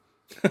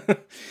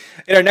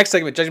 In our next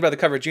segment, Judging by the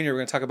Cover Junior, we're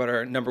going to talk about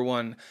our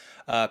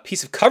 #1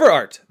 piece of cover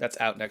art that's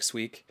out next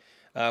week.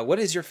 What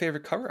is your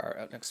favorite cover art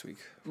out next week?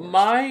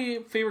 My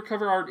favorite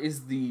cover art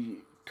is the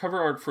cover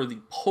art for the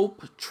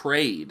Pulp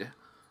Trade.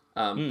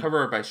 Cover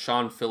art by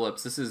Sean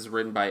Phillips. This is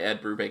written by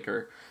Ed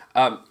Brubaker.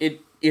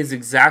 It is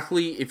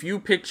exactly, if you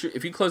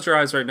close your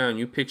eyes right now and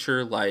you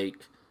picture like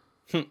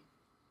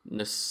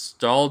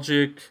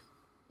nostalgic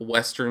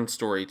Western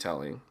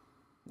storytelling.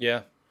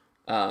 Yeah.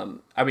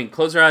 I mean,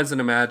 close your eyes and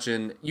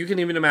imagine. You can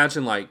even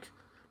imagine like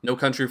No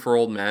Country for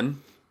Old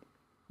Men.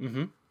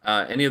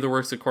 Any of the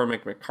works of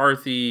Cormac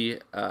McCarthy,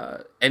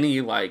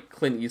 any like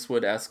Clint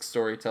Eastwood-esque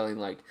storytelling,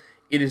 like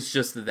it is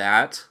just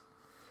that.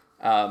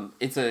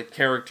 It's a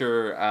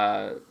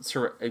character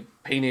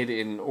painted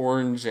in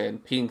orange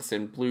and pinks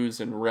and blues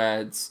and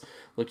reds,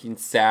 looking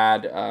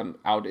sad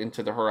out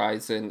into the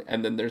horizon,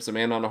 and then there's a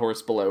man on a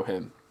horse below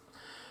him.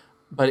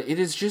 But it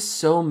is just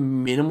so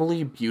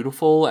minimally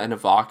beautiful and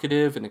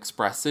evocative and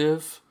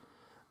expressive.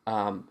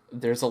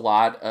 There's a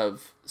lot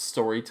of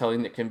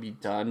storytelling that can be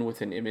done with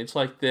an image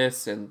like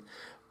this, and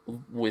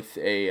with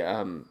a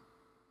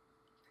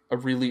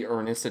really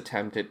earnest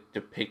attempt at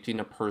depicting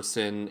a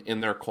person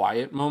in their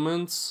quiet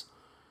moments.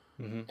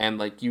 And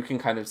like you can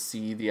kind of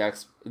see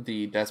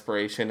the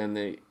desperation and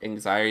the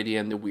anxiety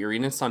and the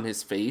weariness on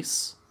his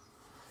face.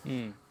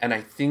 And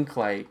I think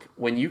like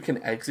when you can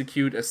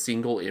execute a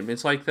single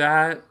image like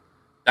that,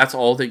 that's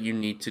all that you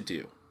need to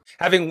do.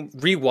 Having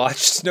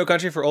rewatched No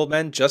Country for Old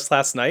Men just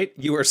last night,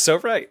 you were so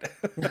right.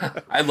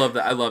 I love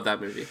that. I love that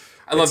movie.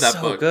 I love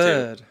that book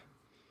too.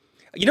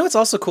 You know what's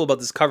also cool about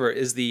this cover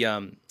is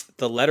the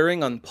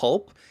lettering on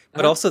pulp.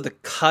 but also the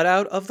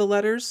cutout of the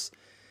letters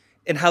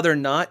and how they're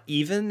not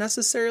even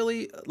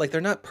necessarily, like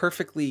they're not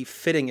perfectly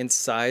fitting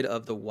inside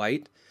of the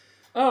white.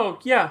 Oh,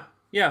 yeah.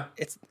 Yeah.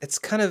 It's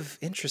kind of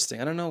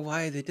interesting. I don't know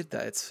why they did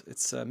that.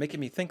 It's making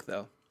me think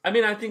though. I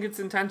mean, I think it's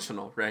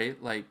intentional,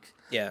 right? Like,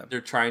 Yeah.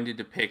 they're trying to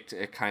depict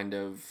a kind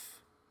of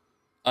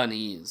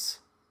unease.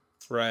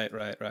 Right.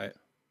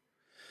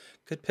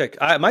 Good pick.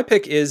 My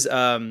pick is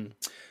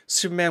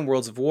Superman: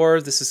 Worlds of War.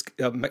 This is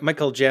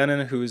Michael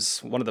Janin, who's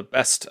one of the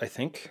best, I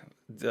think,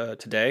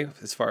 today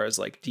as far as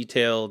like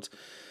detailed,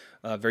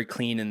 very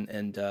clean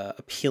and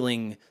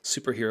appealing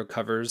superhero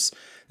covers.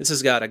 This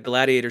has got a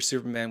gladiator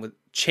Superman with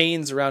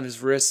chains around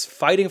his wrists,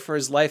 fighting for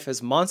his life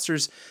as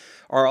monsters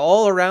are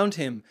all around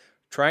him,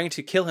 trying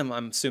to kill him,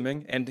 I'm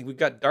assuming. And we've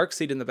got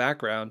Darkseid in the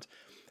background,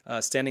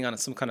 standing on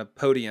some kind of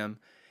podium.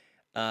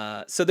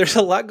 So there's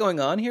a lot going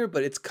on here,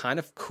 but it's kind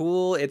of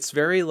cool. It's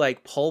very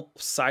like pulp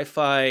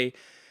sci-fi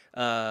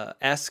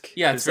esque.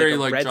 Yeah, it's very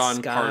like John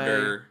sky.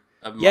 Carter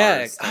of Mars.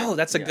 Yeah. Oh,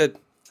 that's a good.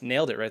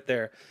 Nailed it right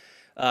there.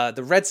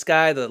 The red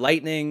sky, the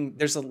lightning.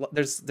 There's a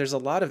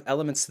lot of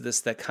elements to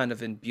this that kind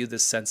of imbue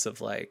this sense of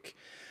like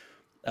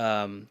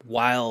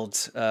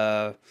wild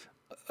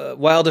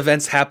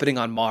events happening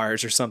on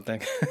Mars or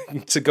something.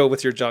 To go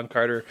with your John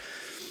Carter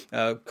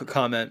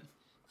comment.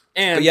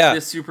 And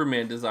this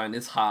Superman design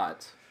is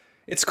hot.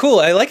 It's cool.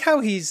 I like how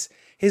his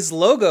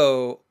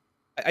logo.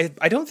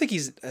 I don't think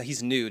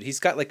he's nude. He's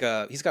got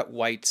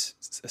white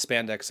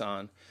spandex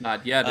on.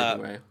 Not yet,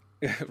 anyway.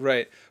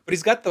 Right, but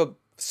he's got the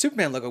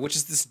Superman logo, which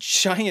is this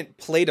giant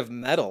plate of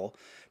metal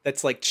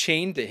that's like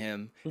chained to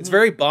him. It's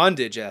very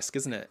Bondage-esque,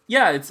 isn't it?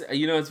 Yeah, it's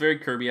very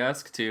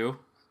Kirby-esque too.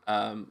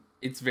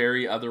 It's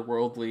very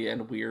otherworldly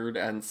and weird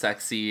and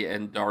sexy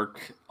and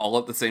dark all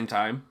at the same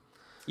time.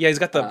 Yeah, he's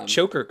got the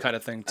choker kind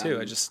of thing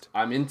too.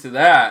 I'm into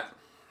that.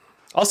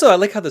 Also, I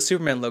like how the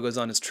Superman logo is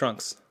on his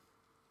trunks.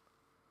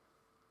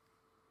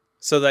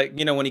 So that,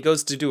 when he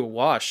goes to do a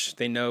wash,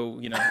 they know,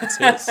 it's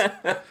his.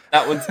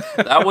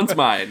 that one's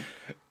mine.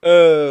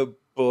 Oh,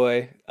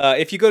 boy.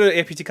 If you go to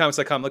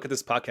aptcomics.com, look at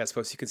this podcast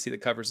post, you can see the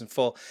covers in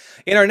full.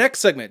 In our next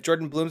segment,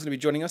 Jordan Bloom's going to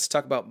be joining us to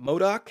talk about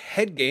MODOK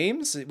Head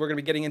Games. We're going to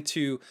be getting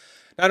into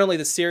not only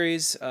the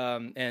series,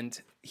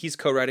 and he's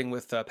co-writing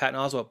with Patton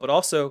Oswalt, but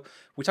also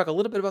we talk a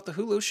little bit about the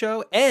Hulu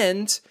show,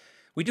 and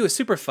we do a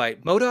super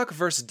fight, MODOK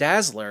versus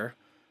Dazzler.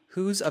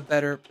 Who's a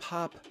better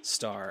pop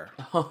star?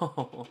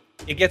 Oh.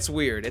 It gets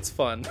weird. It's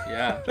fun.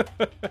 Yeah.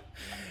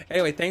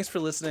 Anyway, thanks for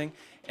listening.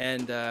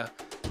 And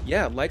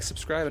like,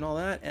 subscribe, and all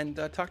that. And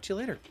talk to you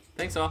later.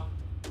 Thanks, all.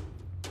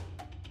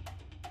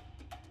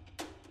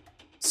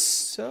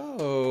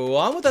 So,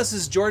 on with us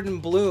is Jordan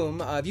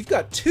Bloom. You've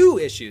got 2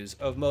 issues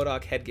of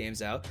MODOK Head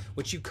Games out,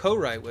 which you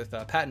co-write with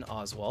Patton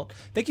Oswalt.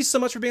 Thank you so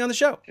much for being on the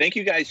show. Thank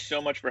you guys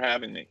so much for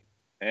having me.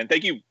 And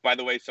thank you, by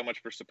the way, so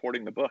much for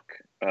supporting the book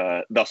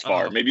thus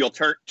far. Maybe you'll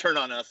turn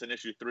on us in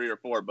issue 3 or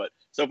 4, but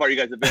so far you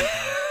guys have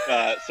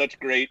been such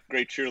great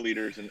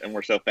cheerleaders, and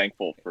we're so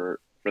thankful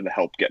for the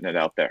help getting it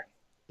out there.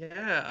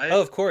 Yeah.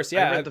 Of course.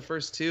 Yeah. I read the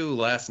first 2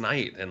 last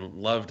night and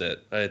loved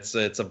it. It's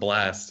a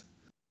blast.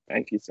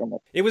 Thank you so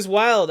much. It was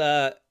wild.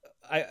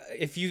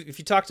 If you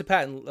talk to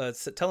Patton,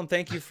 tell him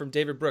thank you from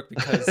David Brooke,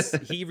 because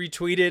he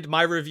retweeted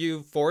my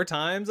review 4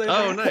 times.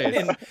 Oh,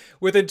 nice!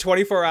 Within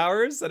 24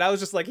 hours, and I was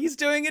just like, he's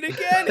doing it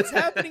again. It's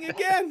happening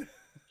again.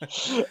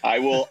 I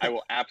will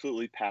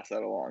absolutely pass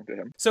that along to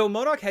him. So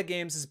MODOK Head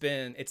Games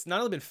it's not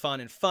only been fun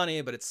and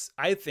funny, but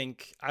I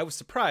think I was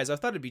surprised. I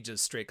thought it'd be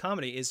just straight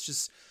comedy. It's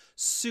just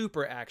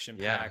super action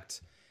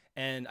packed,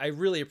 and I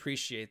really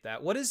appreciate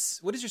that. What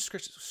is your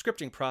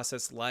scripting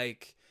process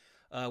like?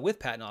 With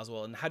Patton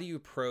Oswalt, and how do you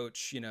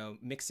approach,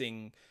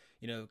 mixing,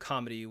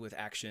 comedy with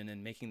action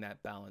and making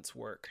that balance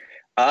work?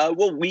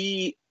 Well,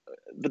 the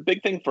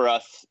big thing for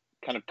us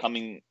kind of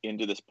coming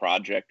into this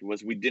project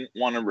was we didn't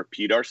want to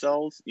repeat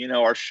ourselves.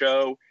 Our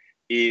show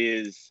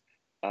is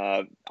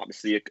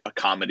obviously a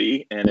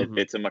comedy, and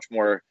it's a much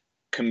more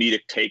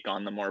comedic take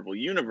on the Marvel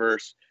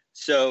Universe.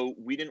 So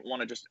we didn't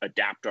want to just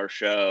adapt our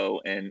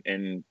show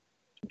and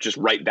just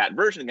write that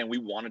version again. We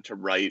wanted to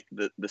write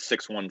the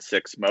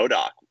 616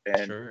 MODOK.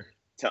 And sure.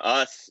 To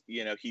us,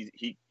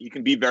 he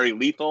can be very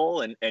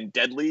lethal and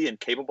deadly and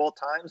capable at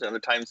times. And other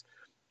times,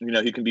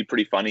 he can be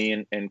pretty funny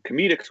and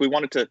comedic. So we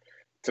wanted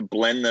to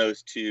blend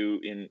those two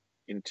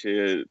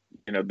into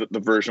the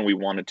version we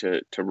wanted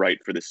to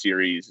write for the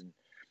series. And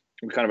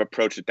we kind of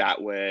approach it that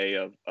way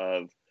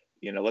of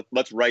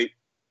let's write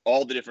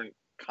all the different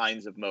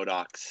kinds of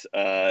MODOKs,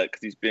 because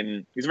he's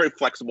a very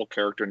flexible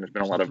character, and there's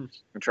been a lot of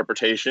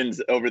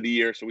interpretations over the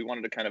years. So we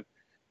wanted to kind of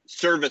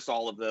service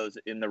all of those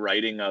in the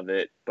writing of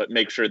it, but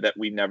make sure that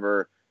we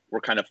never were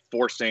kind of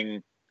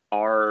forcing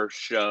our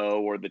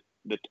show or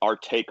our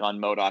take on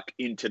MODOK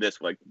into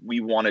this. Like, we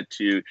wanted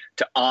to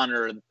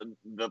honor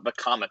the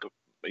comic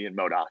in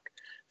MODOK.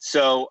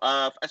 So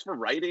as for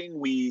writing,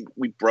 we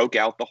broke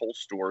out the whole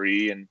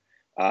story, and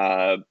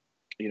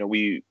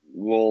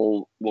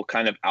we'll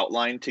kind of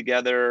outline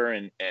together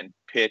and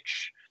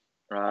pitch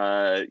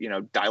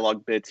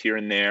dialogue bits here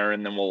and there,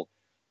 and then we'll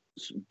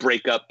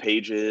break up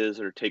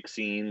pages or take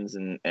scenes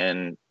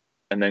and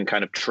and then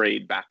kind of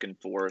trade back and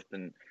forth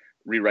and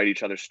rewrite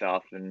each other's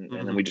stuff, and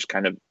then we just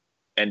kind of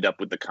end up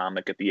with the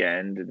comic at the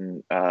end.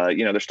 And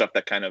there's stuff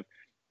that kind of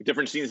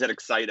different scenes that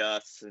excite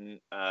us. And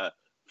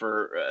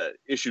for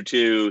issue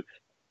 2,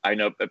 I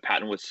know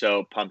Patton was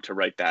so pumped to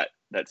write that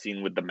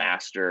scene with the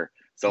Master.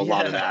 So a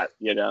lot of that,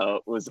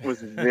 was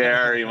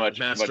very much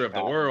Master of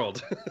the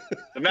World.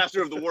 The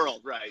Master of the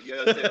World, right?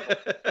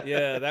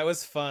 Yeah, that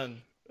was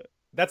fun.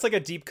 That's like a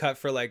deep cut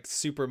for like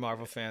super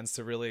Marvel fans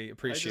to really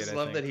appreciate. I just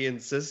love that he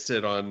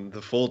insisted on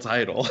the full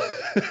title.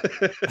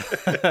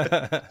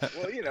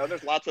 Well,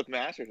 there's lots of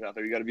masters out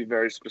there. You got to be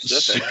very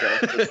specific.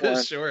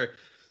 Sure.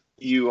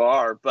 You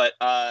are, but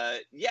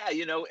and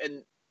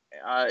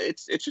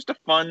it's just a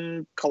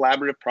fun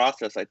collaborative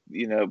process.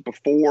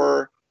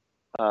 Before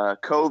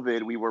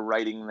COVID, we were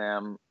writing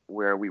them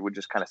where we would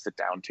just kind of sit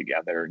down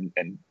together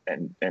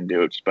and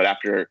do it. But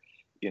after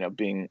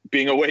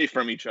being away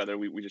from each other,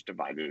 we just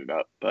divided it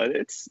up. But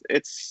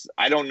it's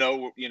I don't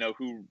know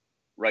who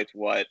writes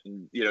what,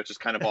 and it just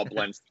kind of all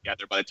blends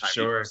together by the time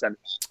we send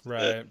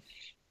it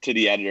to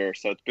the editor.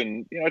 So it's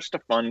been it's just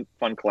a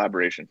fun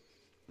collaboration.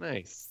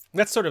 Nice.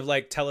 That's sort of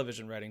like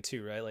television writing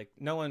too, right? Like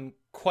no one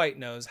quite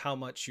knows how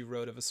much you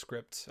wrote of a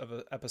script of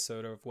an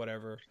episode or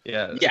whatever.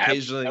 Yeah.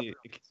 Occasionally,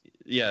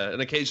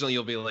 and occasionally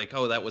you'll be like,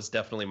 "Oh, that was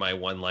definitely my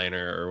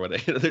one-liner," or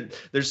whatever.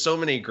 There's so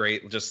many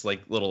great, just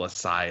like little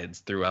asides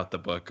throughout the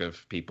book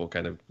of people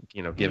kind of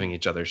giving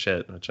each other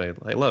shit, which I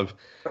love.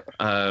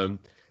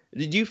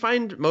 Did you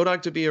find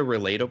MODOK to be a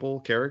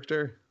relatable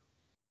character?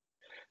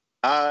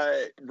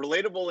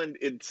 Relatable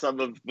in some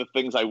of the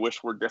things I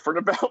wish were different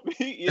about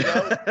me.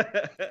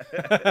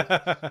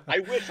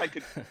 I wish I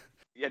could.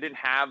 I didn't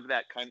have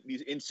that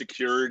these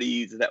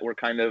insecurities that were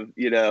kind of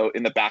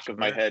in the back of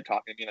my head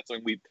talking. That's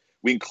something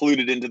we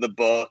included into the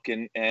book,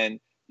 and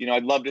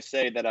I'd love to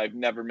say that I've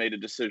never made a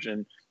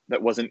decision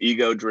that wasn't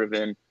ego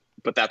driven,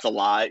 but that's a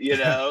lie.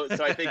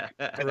 So I think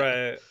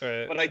right.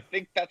 But I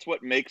think that's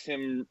what makes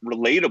him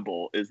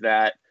relatable, is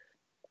that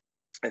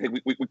I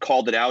think we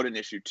called it out in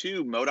issue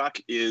 2.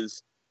 MODOK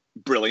is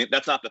brilliant.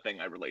 That's not the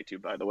thing I relate to,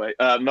 by the way.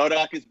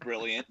 MODOK is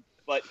brilliant,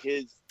 but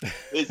his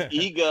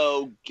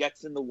ego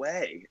gets in the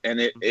way,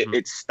 and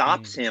it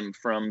stops him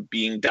from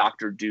being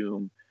Doctor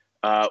Doom,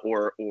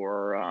 or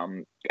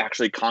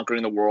actually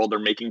conquering the world or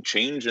making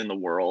change in the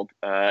world.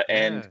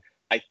 And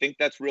I think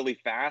that's really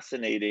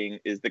fascinating.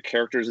 Is the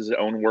character is his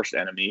own worst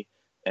enemy.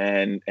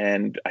 And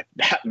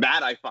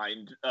that I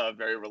find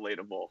very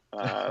relatable.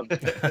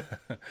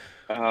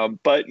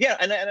 But yeah,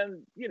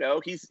 and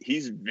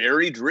he's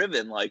very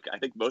driven. Like I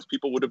think most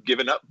people would have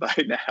given up by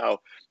now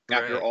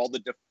after all the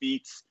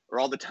defeats or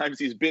all the times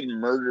he's been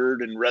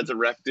murdered and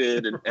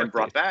resurrected and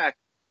brought back.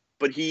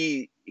 But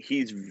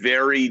he's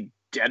very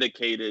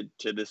dedicated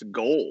to this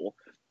goal,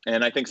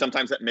 and I think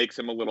sometimes that makes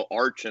him a little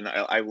arch. And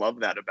I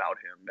love that about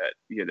him. That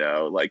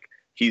like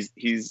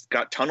he's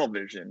got tunnel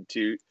vision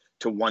to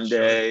one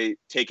day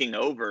taking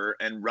over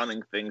and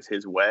running things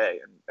his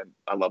way. And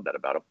I love that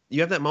about him.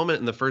 You have that moment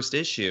in the first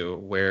issue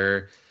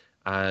where,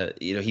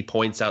 he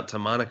points out to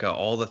Monica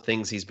all the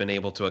things he's been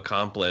able to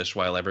accomplish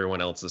while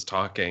everyone else is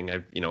talking.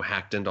 I've,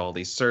 hacked into all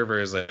these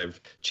servers. I've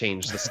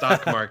changed the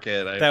stock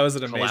market. That was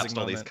an amazing collapsed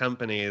all these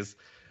companies.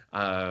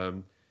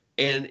 And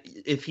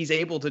if he's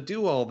able to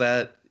do all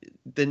that,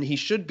 then he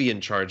should be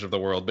in charge of the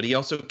world, but he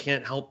also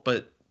can't help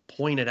but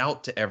point it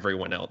out to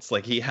everyone else.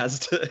 Like he has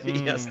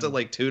to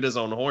like toot his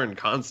own horn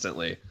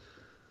constantly.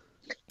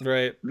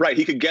 Right.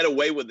 He could get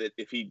away with it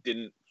if he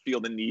didn't feel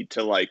the need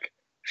to like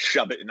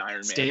shove it in Iron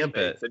Man. Stamp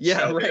it.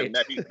 Yeah, right.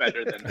 That he's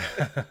better than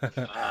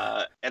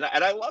and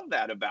I love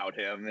that about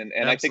him.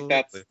 And I think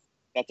that's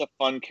a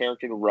fun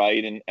character to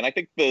write. And I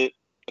think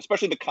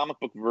especially the comic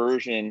book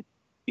version,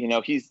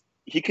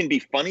 he can be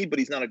funny, but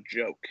he's not a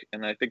joke.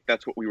 And I think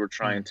that's what we were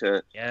trying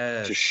to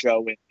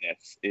show in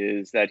this,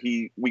 is that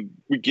we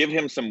give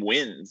him some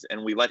wins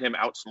and we let him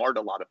outsmart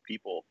a lot of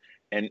people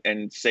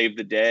and save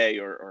the day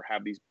or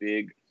have these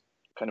big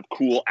kind of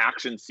cool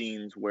action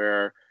scenes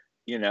where,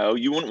 you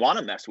wouldn't want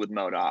to mess with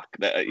MODOK.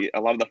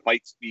 A lot of the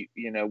fights we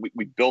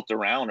built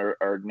around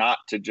are not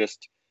to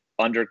just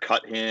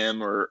undercut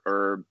him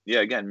or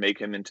again, make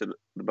him into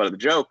the butt of the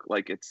joke.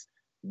 Like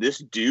this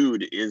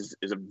dude is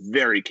a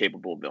very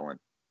capable villain.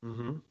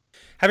 Mm-hmm.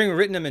 Having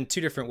written him in 2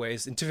 different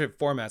ways, in 2 different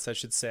formats, I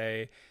should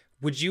say,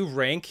 would you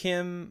rank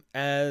him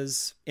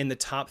as in the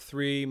top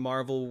 3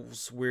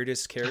 Marvel's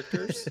weirdest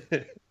characters?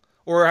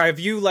 Or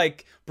have you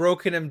like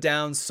broken him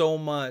down so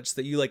much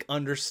that you like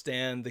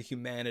understand the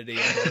humanity of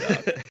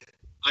MODOK?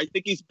 I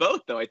think he's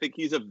both, though. I think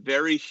he's a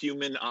very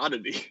human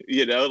oddity,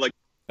 like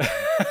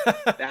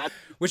that,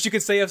 which you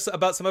could say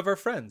about some of our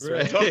friends,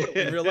 right?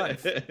 Totally. In real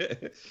life.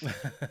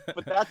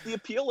 But that's the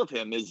appeal of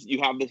him, is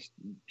you have this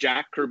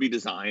Jack Kirby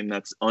design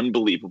that's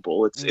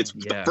unbelievable. It's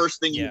the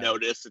first thing you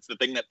notice. It's the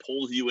thing that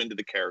pulls you into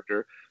the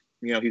character.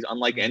 He's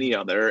unlike any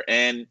other.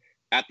 And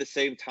at the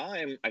same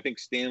time, I think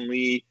Stan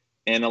Lee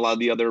and a lot of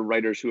the other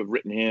writers who have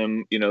written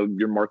him,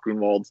 your Mark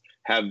Grunwalds,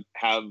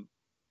 have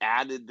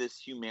added this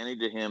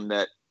humanity to him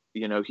that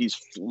he's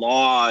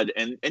flawed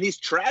and he's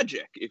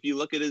tragic. If you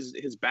look at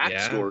his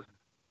backstory,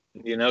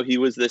 You know, he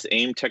was this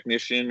AIM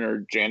technician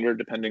or janitor,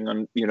 depending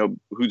on, you know,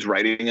 who's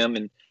writing him.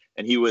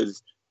 And he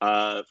was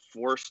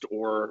forced,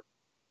 or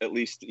at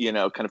least, you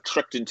know, kind of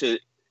tricked into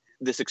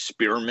this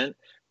experiment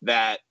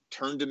that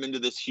turned him into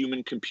this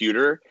human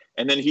computer.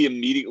 And then he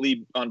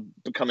immediately, on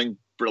becoming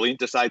brilliant,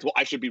 decides, well,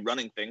 I should be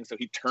running things. So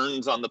he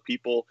turns on the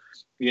people,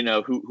 you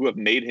know, who have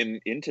made him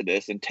into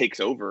this, and takes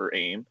over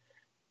AIM.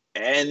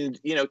 And,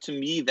 you know, to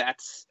me,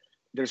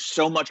 there's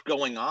so much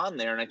going on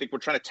there. And I think we're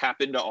trying to tap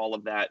into all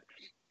of that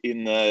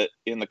in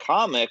the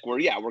comic, where,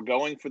 yeah, we're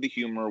going for the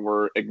humor.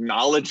 We're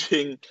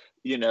acknowledging,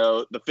 you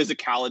know, the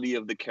physicality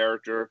of the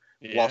character,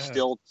 while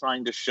still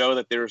trying to show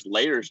that there's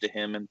layers to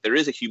him and there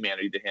is a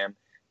humanity to him.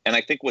 And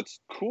I think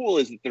what's cool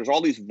is that there's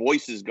all these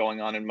voices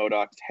going on in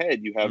MODOK's head.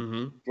 You have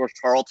George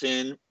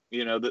Tarleton,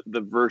 you know,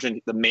 the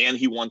version, the man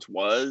he once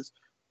was,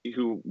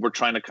 who we're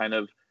trying to kind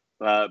of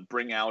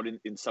bring out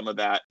in some of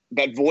that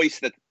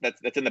voice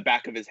that's in the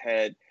back of his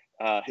head,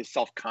 his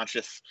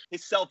self-conscious,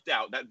 his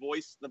self-doubt, the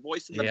voice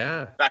in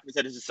the back of his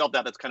head is his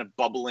self-doubt that's kind of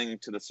bubbling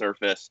to the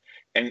surface,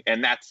 and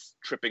that's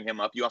tripping him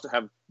up. You also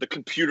have the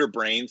computer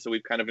brain, so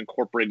we've kind of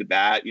incorporated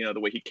that, you know,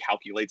 the way he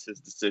calculates his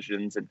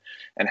decisions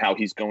and how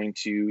he's going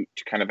to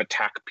kind of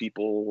attack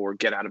people or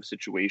get out of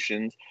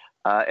situations.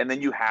 And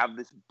then you have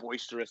this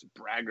boisterous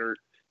braggart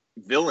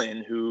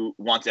villain who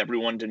wants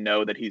everyone to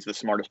know that he's the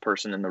smartest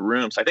person in the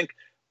room. So I think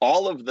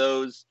all of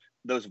those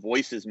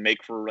voices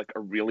make for like a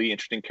really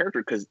interesting character,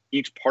 because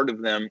each part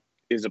of them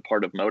is a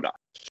part of MODOK.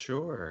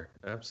 Sure,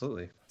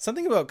 absolutely.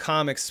 Something about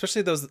comics,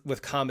 especially those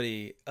with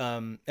comedy,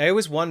 I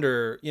always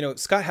wonder, you know,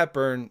 Scott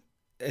Hepburn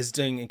is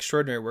doing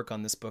extraordinary work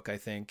on this book, I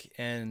think.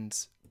 And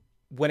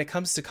when it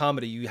comes to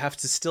comedy, you have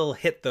to still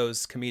hit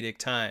those comedic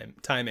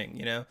timing,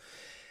 you know?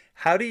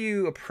 How do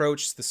you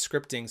approach the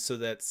scripting so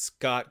that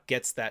Scott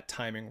gets that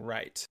timing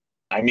right?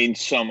 I mean,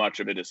 so much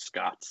of it is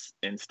Scott's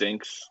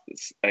instincts.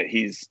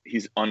 He's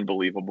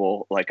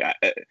unbelievable. Like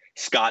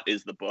Scott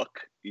is the book.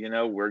 You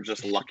know, we're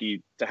just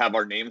lucky to have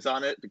our names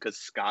on it because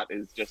Scott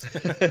is just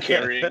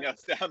carrying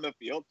us down the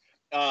field.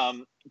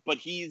 But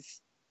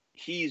he's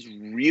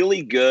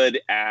really good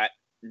at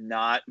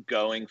not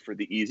going for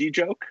the easy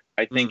joke.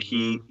 I think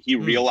he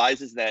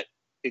realizes that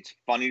it's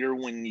funnier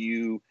when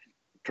you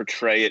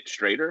portray it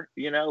straighter.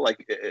 You know,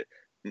 like.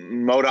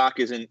 MODOK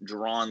isn't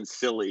drawn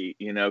silly,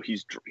 you know,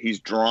 he's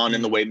drawn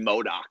in the way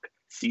MODOK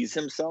sees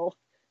himself.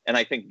 And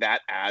I think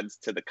that adds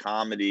to the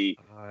comedy,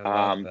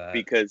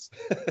 because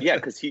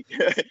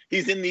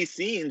he's in these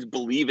scenes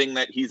believing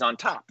that he's on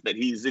top, that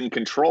he's in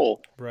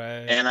control.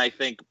 Right. And I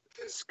think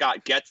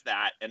Scott gets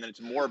that. And then it's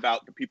more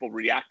about the people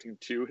reacting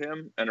to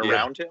him and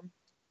around him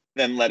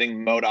than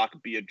letting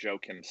MODOK be a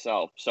joke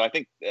himself. So I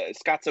think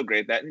Scott's so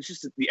great at that. And it's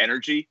just the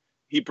energy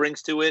he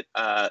brings to it.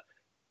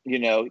 You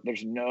know,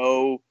 there's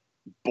no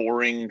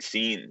boring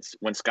scenes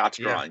when Scott's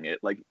drawing it.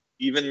 Like,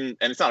 even,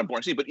 and it's not a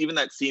boring scene, but even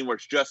that scene where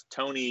it's just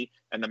Tony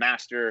and the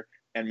Master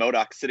and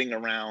MODOK sitting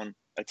around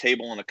a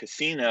table in a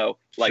casino,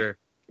 like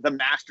the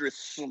Master is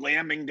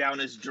slamming down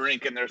his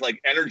drink and there's like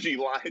energy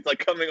lines like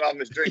coming off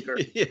his drink, or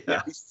you know,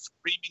 he's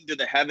screaming to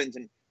the heavens,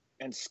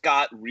 and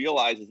Scott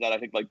realizes that. I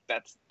think like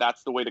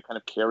that's the way to kind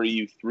of carry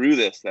you through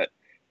this, that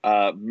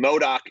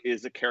MODOK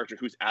is a character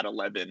who's at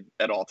 11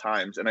 at all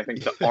times, and I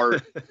think the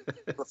art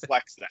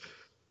reflects that.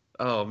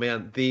 Oh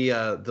man,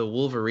 the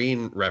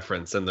Wolverine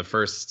reference in the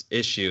first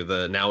issue,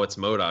 the now it's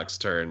MODOK's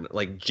turn,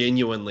 like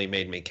genuinely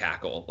made me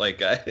cackle. Like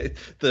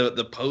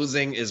the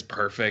posing is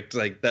perfect.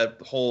 Like that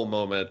whole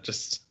moment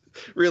just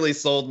really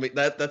sold me.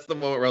 That's the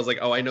moment where I was like,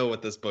 oh, I know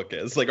what this book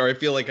is. Like, or I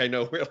feel like I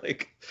know where,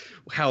 like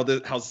how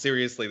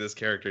seriously this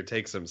character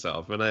takes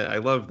himself, and I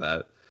love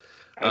that.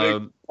 I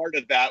think part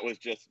of that was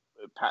just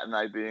Pat and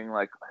I being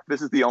like,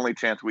 this is the only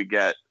chance we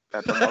get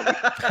at the moment.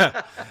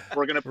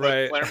 We're gonna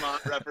put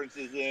Claremont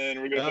references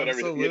in. We're gonna put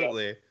everything. You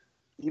know,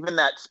 even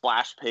that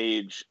splash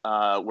page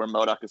where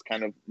MODOK is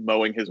kind of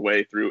mowing his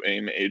way through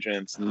AIM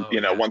agents, and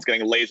one's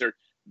getting lasered.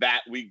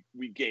 That we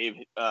gave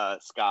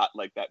Scott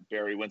like that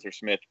Barry Windsor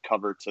Smith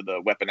cover to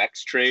the Weapon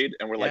X trade,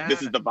 and we're like,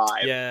 this is the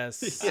vibe.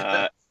 Yes.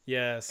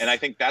 Yes. And I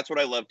think that's what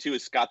I love too,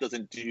 is Scott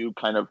doesn't do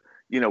kind of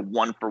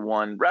one for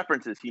one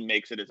references. He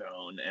makes it his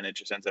own, and it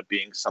just ends up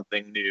being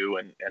something new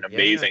and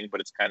amazing,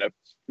 but it's kind of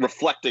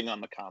reflecting on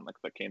the comic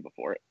that came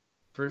before it.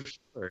 For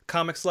sure.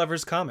 Comics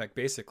lovers comic,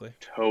 basically.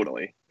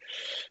 Totally.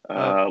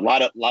 A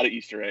lot of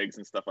Easter eggs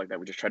and stuff like that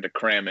we just tried to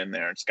cram in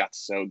there, and Scott's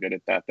so good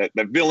at that.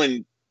 The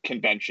villain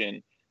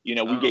convention,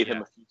 we gave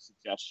him a few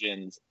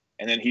suggestions,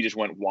 and then he just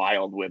went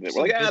wild with it.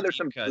 We're like, there's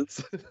some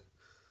cuts.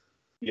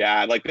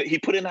 Yeah, like he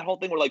put in that whole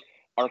thing where like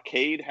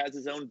Arcade has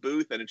his own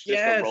booth, and it's just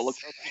a roller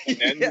coaster,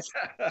 and ends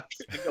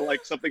into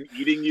like something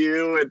eating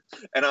you,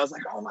 and I was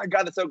like, oh my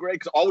god, that's so great,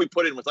 because all we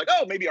put in was like,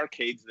 oh, maybe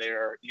Arcade's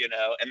there,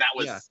 and that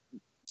was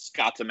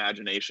Scott's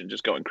imagination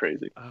just going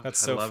crazy. That's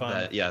so fun.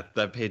 That. Yeah,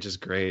 that page is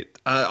great.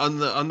 On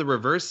the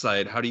reverse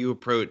side, how do you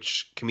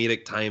approach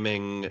comedic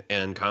timing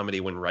and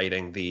comedy when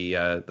writing the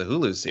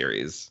Hulu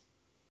series?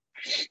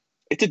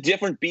 It's a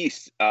different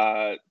beast.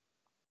 For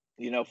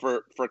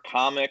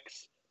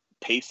comics,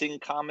 pacing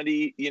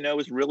comedy,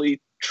 is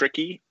really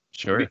tricky.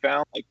 Sure. We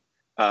found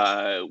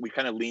we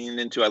kind of lean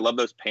into. I love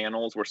those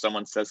panels where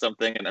someone says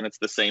something and then it's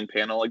the same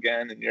panel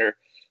again, and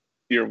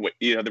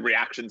the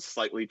reactions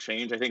slightly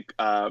change. I think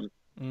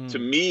to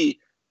me,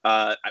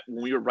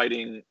 when we were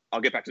writing,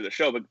 I'll get back to the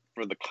show, but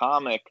for the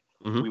comic,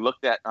 we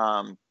looked at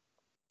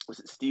was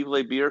it Steve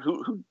LeBeer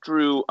who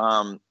drew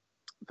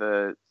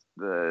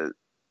the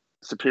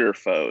Superior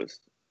Foes?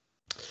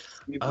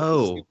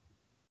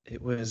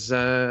 It was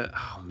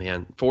oh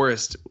man,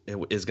 Forrest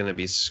is going to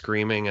be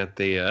screaming at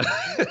the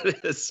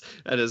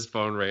at his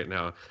phone right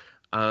now.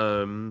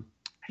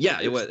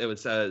 It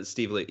was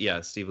Steve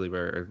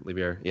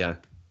LeBeer, yeah.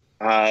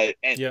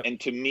 And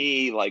to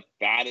me, like,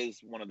 that is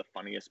one of the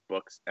funniest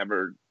books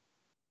ever.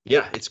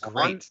 Yeah, it's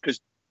great because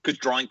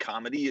drawing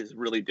comedy is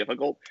really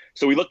difficult.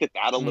 So we looked at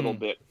that a little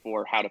bit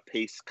for how to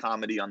pace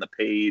comedy on the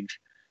page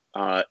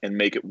and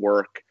make it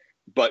work.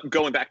 But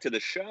going back to the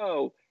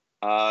show,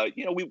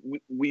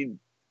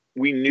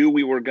 we knew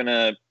we were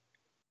gonna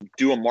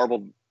do a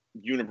Marvel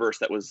universe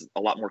that was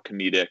a lot more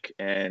comedic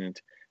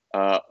and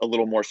a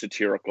little more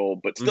satirical,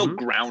 but still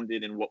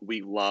grounded in what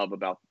we love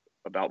about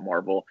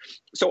Marvel.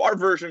 So our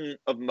version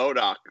of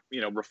MODOK,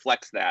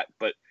 reflects that.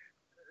 But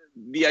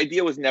the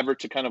idea was never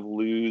to kind of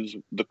lose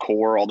the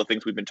core, all the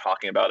things we've been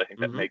talking about. I think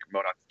that make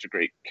MODOK such a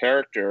great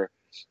character,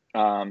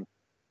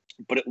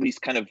 but at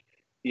least kind of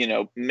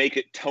make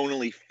it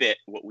tonally fit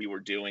what we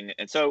were doing.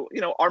 And so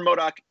our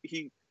MODOK,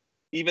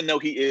 even though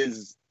he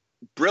is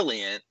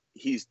brilliant,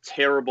 he's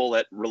terrible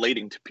at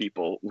relating to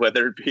people,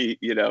 whether it be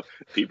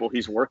people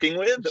he's working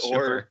with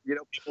or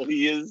people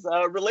he is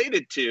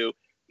related to.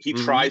 He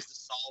tries to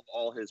solve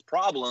all his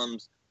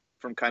problems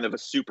from kind of a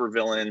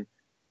supervillain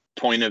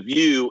point of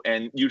view,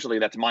 and usually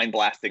that's mind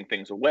blasting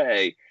things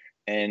away.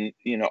 And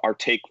our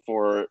take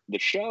for the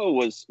show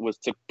was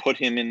to put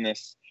him in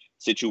this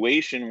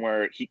situation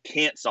where he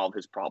can't solve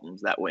his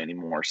problems that way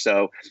anymore.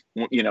 So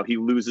he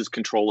loses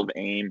control of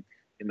AIM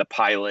in the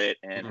pilot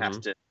and has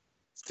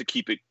to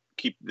keep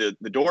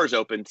the doors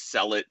open,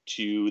 sell it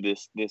to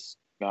this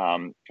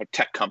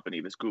tech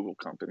company, this Google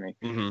company,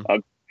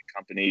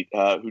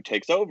 who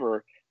takes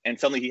over, and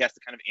suddenly he has to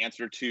kind of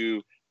answer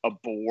to a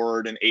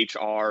board and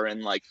HR,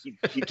 and like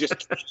he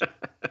just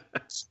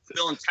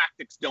villain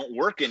tactics don't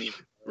work anymore.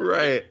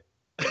 Right.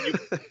 And you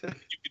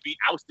could be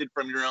ousted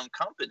from your own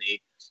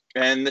company.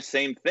 And the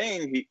same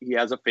thing, he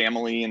has a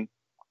family, and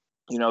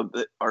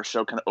our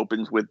show kind of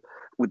opens with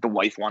the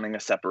wife wanting a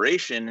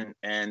separation,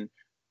 and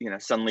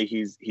suddenly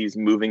he's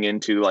moving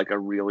into like a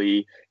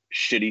really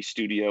shitty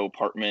studio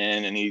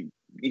apartment, and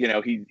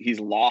he's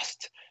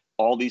lost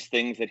all these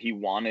things that he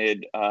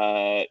wanted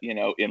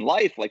in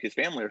life, like his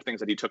family, or things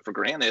that he took for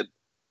granted,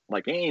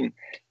 like AIM.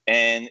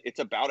 And it's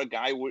about a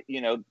guy,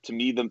 to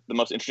me, the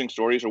most interesting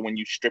stories are when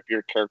you strip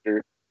your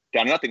character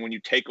down to nothing, when you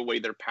take away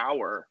their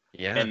power.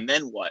 Yeah. And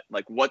then what?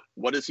 Like what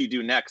does he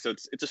do next? So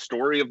it's a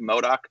story of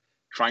MODOK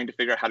trying to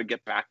figure out how to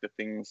get back the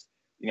things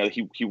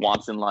he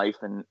wants in life,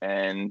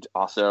 and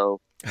also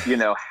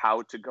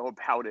how to go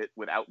about it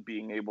without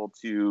being able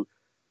to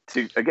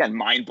again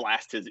mind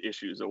blast his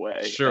issues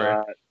away.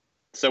 Sure.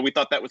 So we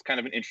thought that was kind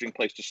of an interesting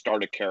place to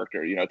start a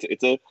character.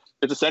 It's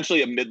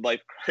essentially a midlife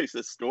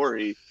crisis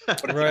story,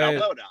 but it's about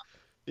MODOK.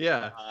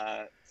 Yeah.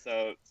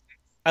 So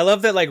I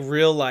love that, like,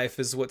 real life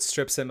is what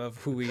strips him of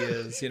who he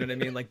is. You know what I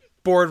mean? Like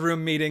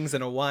boardroom meetings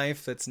and a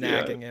wife that's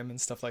nagging him and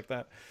stuff like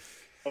that.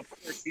 Of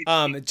course.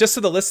 Just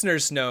so the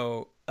listeners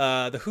know,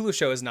 the Hulu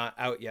show is not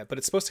out yet, but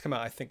it's supposed to come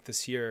out, I think,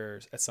 this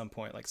year at some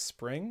point, like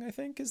spring, I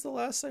think is the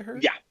last I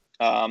heard. Yeah.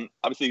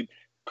 Obviously,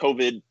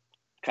 COVID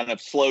kind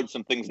of slowed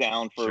some things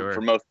down for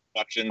most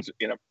productions.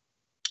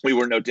 We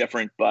were no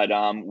different, but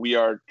we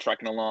are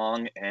trekking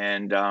along,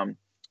 and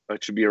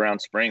it should be around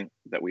spring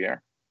that we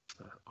are.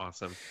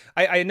 Awesome.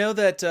 I know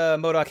that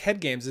MODOK Head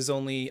Games is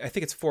only, I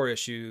think it's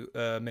 4-issue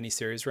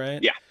miniseries,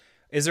 right? Yeah.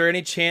 Is there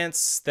any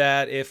chance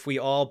that if we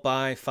all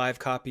buy 5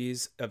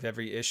 copies of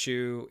every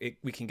issue,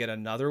 we can get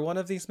another one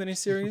of these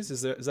miniseries?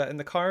 Is that in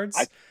the cards?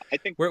 I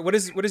think. What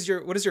is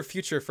your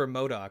future for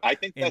MODOK? I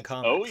think that's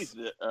comics? always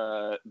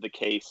the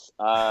case.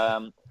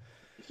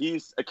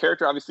 He's a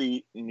character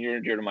obviously near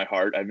and dear to my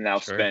heart. I've now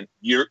spent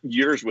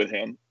years with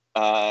him.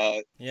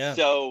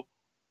 So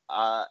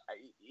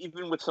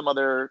even with some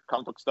other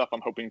comic book stuff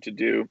I'm hoping to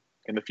do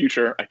in the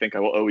future, I think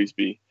he'll always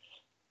be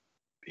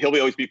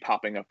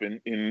popping up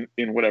in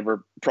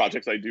whatever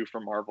projects I do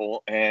for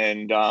Marvel.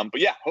 And but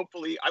yeah,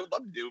 hopefully I would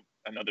love to do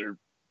another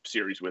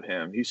series with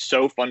him. He's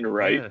so fun to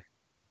write.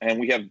 And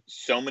we have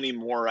so many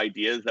more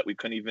ideas that we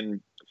couldn't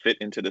even fit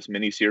into this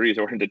mini series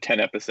or into 10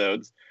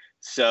 episodes.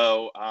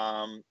 So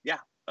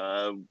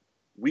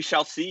we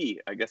shall see.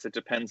 I guess it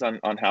depends on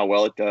how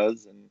well it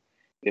does and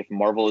if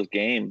Marvel is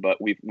game. But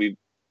we've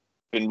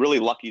been really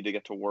lucky to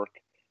get to work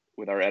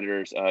with our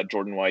editors,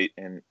 Jordan White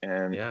and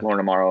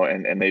Lauren Amaro,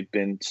 and they've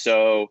been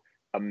so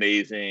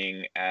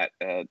amazing at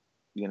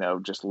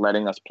just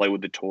letting us play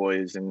with the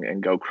toys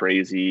and go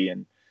crazy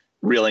and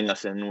reeling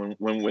us in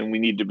when we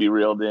need to be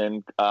reeled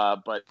in.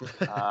 But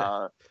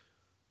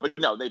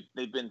no,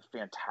 they've been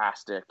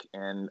fantastic,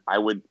 and I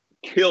would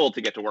kill to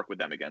get to work with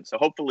them again. So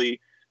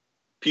hopefully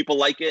people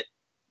like it.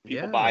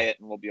 people Yeah. buy it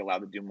and we'll be allowed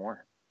to do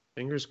more.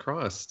 Fingers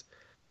crossed.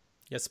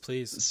 Yes,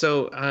 please.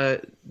 So,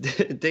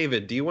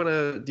 David, do you want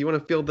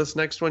to field this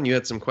next one? You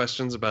had some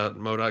questions about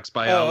MODOK's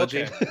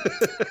biology.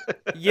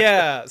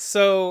 Yeah.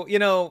 So,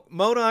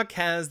 MODOK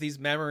has these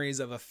memories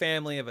of a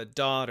family, of a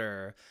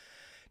daughter.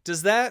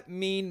 Does that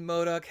mean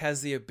MODOK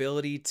has the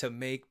ability to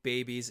make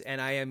babies? And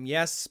I am,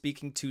 yes,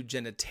 speaking to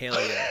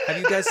genitalia. Have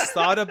you guys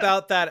thought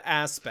about that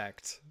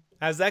aspect?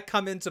 Has that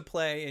come into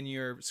play in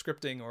your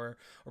scripting or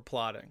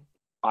plotting?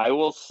 I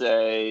will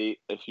say,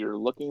 if you're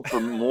looking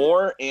for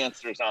more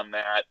answers on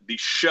that, the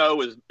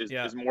show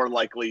is more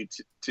likely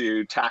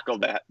to tackle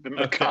that than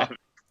the comic.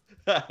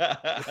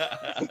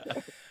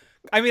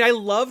 I mean, I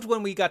loved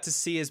when we got to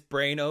see his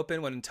brain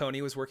open when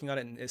Tony was working on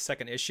it in his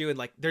second issue, and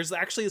like, there's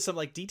actually some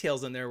like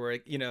details in there where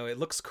it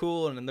looks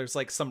cool, and then there's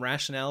like some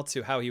rationale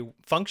to how he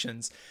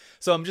functions.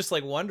 So I'm just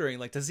like wondering,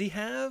 like, does he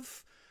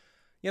have,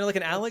 like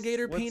an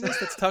alligator penis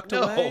that's tucked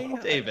away?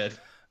 No, David.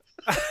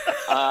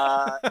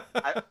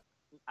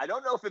 I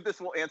don't know if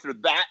this will answer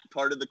that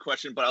part of the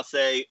question, but I'll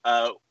say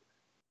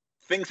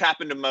things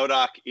happen to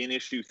MODOK in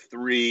issue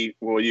 3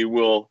 where you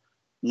will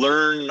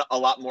learn a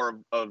lot more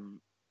of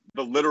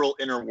the literal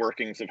inner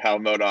workings of how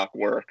MODOK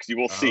works. You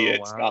will see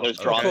it. Wow. Scholars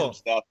drawing some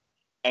stuff.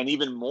 And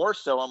even more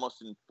so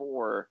almost in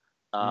 4,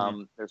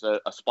 there's a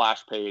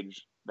splash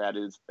page that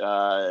is,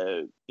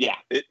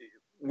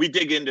 we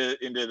dig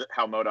into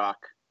how MODOK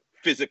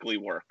physically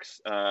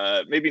works.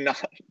 Maybe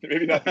not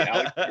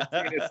the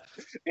alligator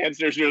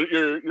answers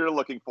you're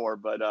looking for,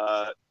 but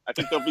I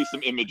think there'll be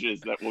some images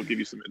that will give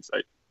you some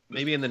insight.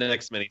 Maybe in the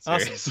next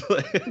miniseries.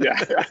 Awesome.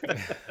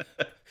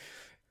 Yeah.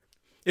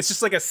 It's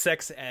just like a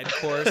sex ed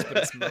course, but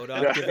it's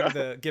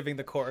MODOK giving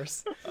the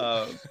course.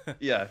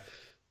 Yeah.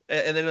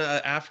 And then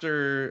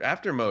after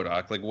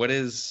MODOK, like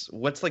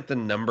what's like the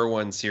number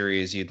one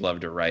series you'd love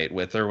to write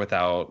with or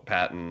without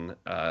Patton?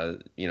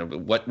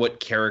 What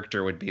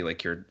character would be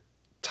like your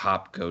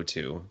top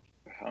go-to?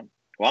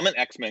 Well, I'm an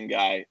X-Men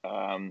guy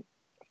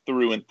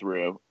through and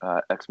through.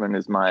 X-Men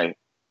is my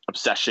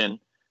obsession.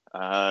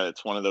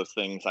 It's one of those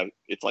things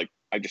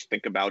I just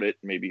think about it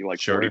maybe like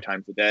 40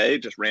 times a day,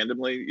 just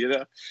randomly,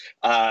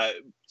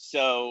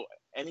 so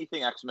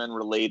anything X-Men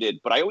related,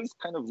 but I always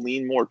kind of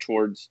lean more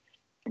towards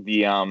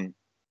the I don't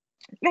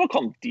want to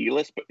call him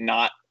D-list, but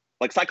not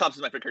like Cyclops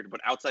is my favorite character,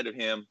 but outside of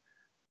him,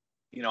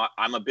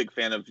 I'm a big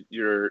fan of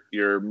your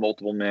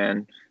Multiple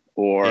Men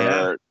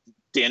or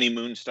Danny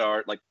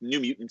Moonstar. Like New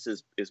Mutants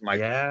is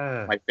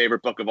my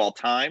favorite book of all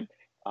time.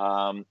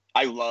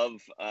 I love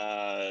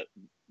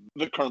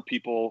the current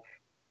people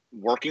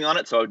working on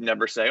it, so I would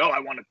never say, I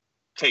want to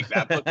take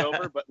that book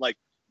over, but like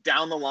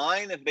down the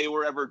line, if they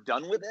were ever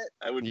done with it,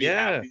 I would be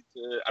happy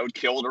I would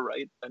kill to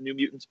write a New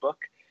Mutants book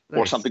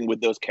or something with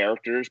those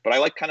characters. But I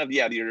like kind of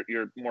your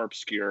more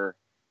obscure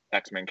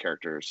X-Men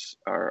characters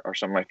are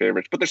some of my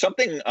favorites. But there's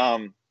something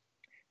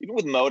even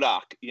with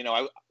MODOK,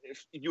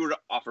 if you were to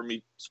offer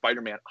me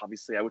Spider-Man,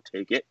 obviously I would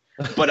take it.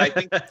 But I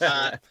think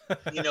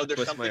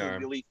there's something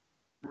really,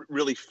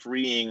 really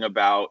freeing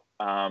about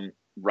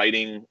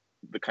writing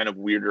the kind of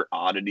weirder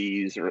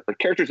oddities or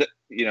characters that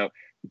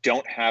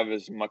don't have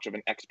as much of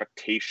an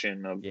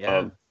expectation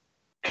of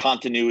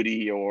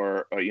continuity,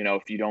 or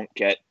if you don't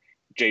get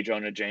J.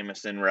 Jonah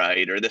Jameson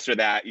right or this or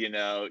that,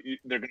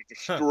 they're going to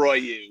destroy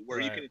you. Where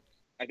you can,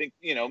 I think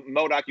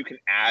MODOK you can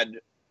add,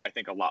 I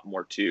think, a lot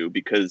more to,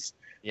 because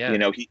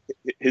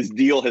his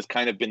deal has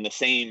kind of been the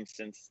same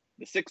since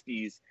the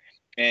 60s,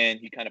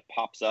 and he kind of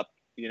pops up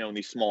in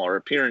these smaller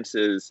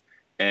appearances.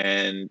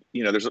 And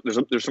there's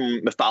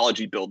some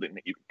mythology building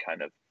that you can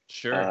kind of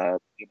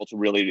be able to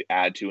really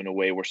add to in a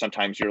way where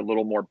sometimes you're a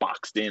little more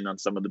boxed in on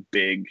some of the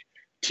big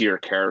tier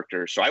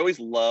characters. So I always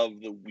love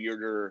the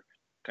weirder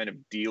kind of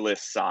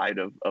D-list side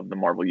of the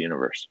Marvel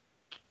universe.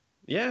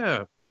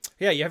 Yeah,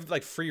 you have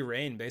like free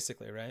reign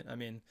basically, right? I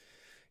mean,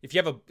 if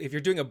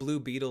you're doing a Blue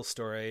Beetle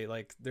story,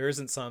 like there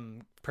isn't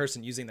some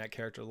person using that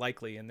character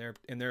likely in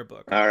their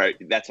book. All right,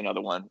 that's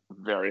another one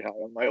very high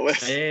on my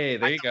list. Hey,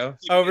 there you go.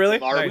 Oh, really?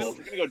 Marvel. Nice. If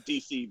we're gonna go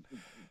DC,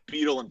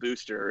 Beetle and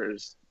Booster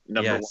is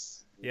number one.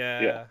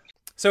 Yeah.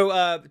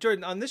 So,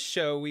 Jordan, on this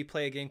show, we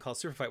play a game called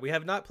Super Fight. We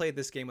have not played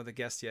this game with a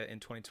guest yet in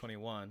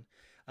 2021.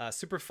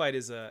 Super Fight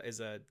is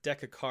a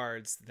deck of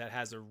cards that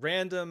has a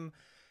random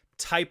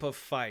type of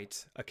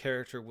fight a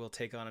character will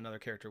take on another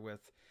character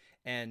with.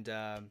 And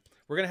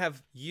we're going to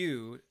have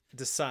you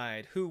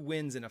decide who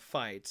wins in a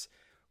fight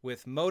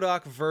with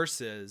MODOK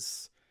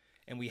versus,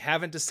 and we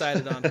haven't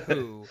decided on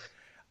who.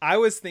 I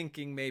was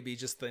thinking maybe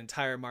just the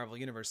entire Marvel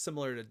Universe,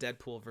 similar to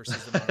Deadpool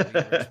versus the Marvel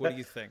Universe. What do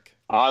you think?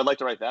 I'd like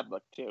to write that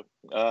book too.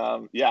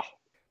 Yeah.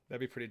 That'd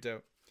be pretty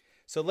dope.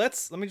 So let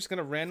me just going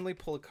to randomly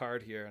pull a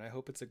card here, and I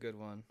hope it's a good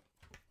one.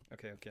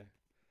 Okay.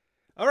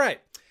 All right.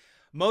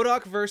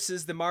 MODOK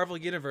versus the Marvel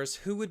Universe.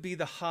 Who would be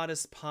the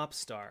hottest pop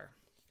star?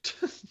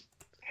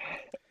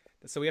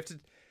 So we have to.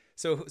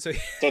 So it's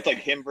like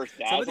him versus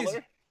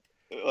Dazzler.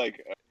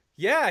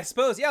 Yeah, I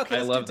suppose. Yeah, okay.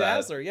 Let's do love that.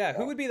 Dazzler. Yeah,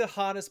 who would be the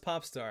hottest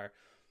pop star?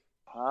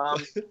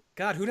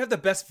 God, who'd have the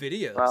best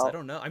videos? Well- I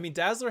don't know. I mean,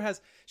 Dazzler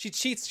she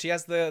cheats. She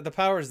has the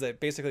powers that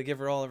basically give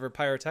her all of her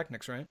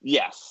pyrotechnics, right?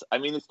 Yes, I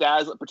mean it's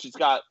Dazzler, but she's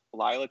got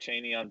Lila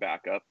Cheney on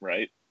backup,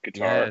 right?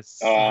 Guitar.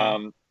 Yes.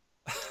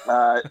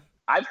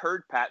 I've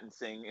heard Patton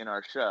sing in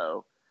our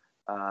show,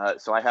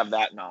 so I have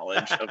that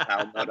knowledge of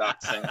how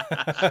MODOK sings.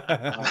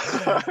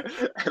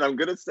 And I'm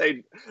gonna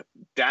say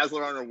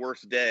Dazzler on her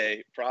worst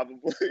day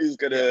probably is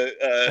gonna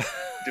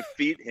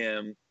defeat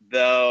him,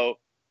 though.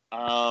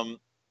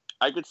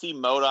 I could see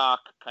MODOK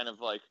kind of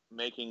like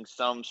making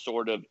some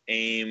sort of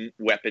AIM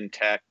weapon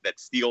tech that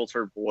steals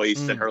her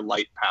voice and her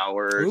light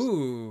powers.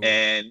 Ooh.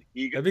 And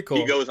That'd be cool.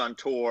 he goes on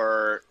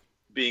tour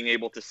being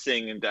able to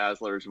sing in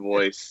Dazzler's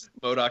voice.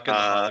 MODOK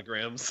and the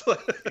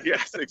holograms.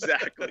 Yes,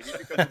 exactly. He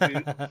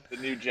becomes the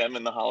new gem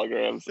in the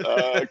holograms.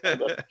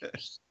 Kind of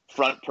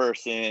front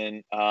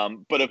person.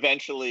 But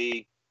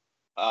eventually,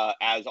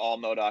 as all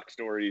MODOK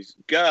stories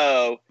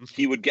go,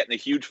 he would get in a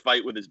huge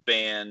fight with his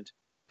band,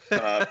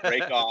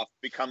 break off,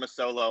 become a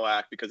solo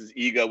act because his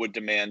ego would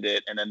demand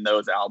it, and then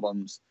those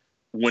albums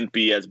wouldn't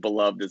be as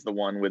beloved as the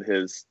one with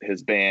his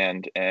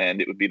band,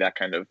 and it would be that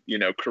kind of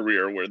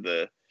career where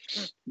the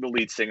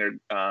lead singer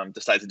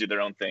decides to do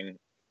their own thing,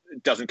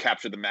 doesn't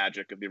capture the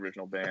magic of the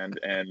original band,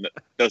 and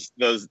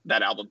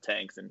that album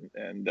tanks,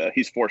 and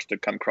he's forced to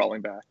come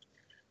crawling back.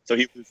 So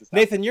he loses that.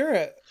 Nathan, you're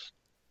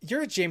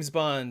a James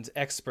Bond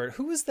expert.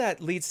 Who was that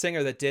lead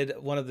singer that did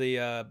one of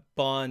the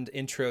Bond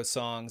intro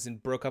songs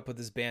and broke up with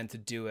his band to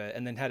do it,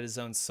 and then had his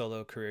own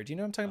solo career? Do you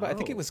know what I'm talking about? I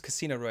think it was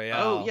Casino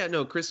Royale. Oh yeah,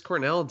 no, Chris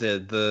Cornell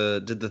did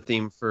the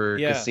theme for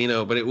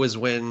Casino, but it was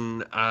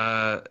when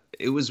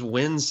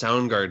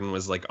Soundgarden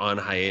was like on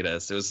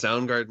hiatus. It was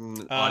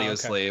Soundgarden,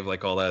 Audioslave,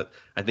 like all that.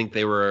 I think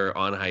they were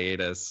on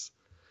hiatus.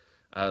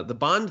 The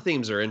Bond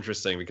themes are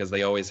interesting because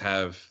they always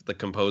have the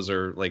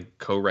composer like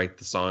co-write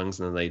the songs,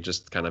 and then they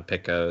just kind of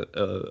pick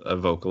a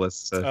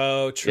vocalist.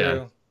 Oh,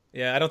 true.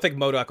 Yeah, I don't think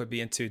MODOK would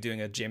be into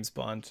doing a James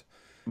Bond.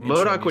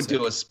 MODOK would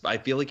do I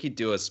feel like he'd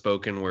do a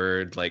spoken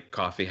word like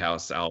coffee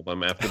house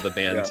album after the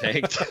band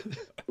tanked.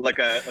 like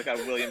a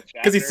William Shatner.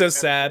 Because he's so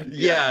sad.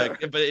 Yeah,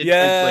 but it's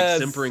like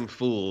Simpering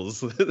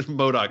Fools,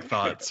 MODOK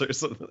thoughts or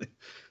something.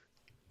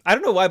 I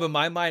don't know why, but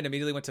my mind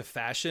immediately went to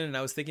fashion, and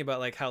I was thinking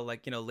about like how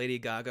Lady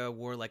Gaga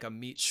wore like a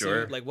meat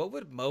suit. Like, what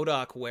would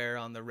MODOK wear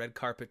on the red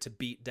carpet to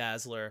beat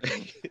Dazzler?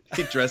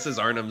 He dresses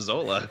Arnim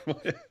Zola.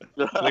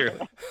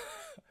 Clearly.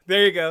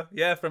 There you go.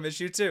 Yeah, from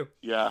issue 2.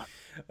 Yeah.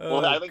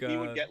 Well, I think he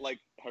would get like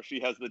how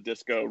she has the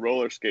disco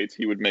roller skates.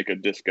 He would make a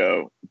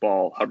disco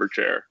ball hover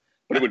chair,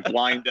 but it would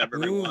blind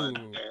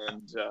everyone.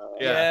 And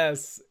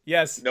yes,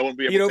 no one would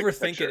be able to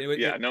overthink take a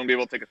picture. No one would be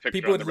able to take a picture.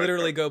 People would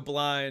literally go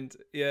blind.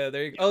 Yeah,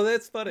 there you go. Oh,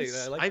 that's funny.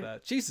 I like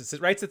that. Jesus,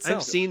 it writes itself.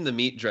 I've seen the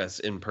meat dress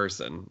in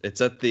person.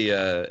 It's at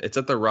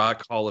the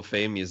Rock Hall of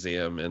Fame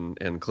Museum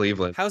in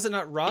Cleveland. How's it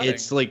not rotting?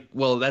 It's like,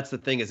 well, that's the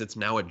thing, is it's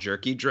now a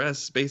jerky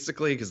dress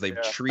basically because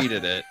they've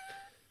treated it.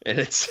 And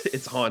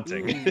it's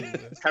haunting.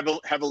 It's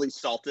heavily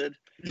salted.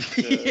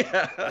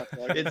 Yeah,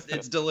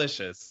 it's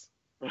delicious.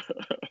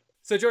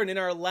 So Jordan, in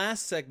our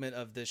last segment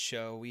of this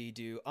show, we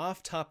do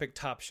off-topic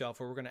top shelf,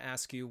 where we're going to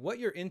ask you what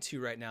you're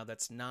into right now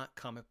that's not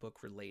comic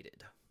book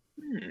related.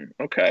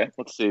 Okay,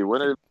 let's see.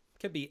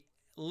 Could be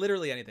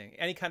literally anything,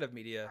 any kind of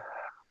media,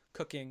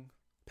 cooking,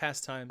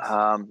 pastimes.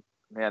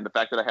 Man, the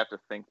fact that I have to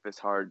think this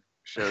hard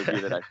shows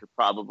you that I should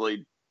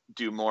probably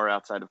do more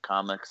outside of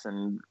comics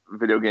and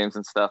video games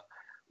and stuff.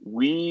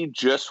 We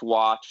just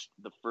watched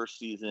the first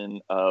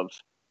season of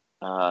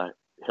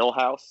Hill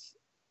House,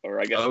 or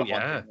I guess Hill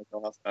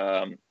House.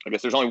 I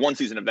guess there's only one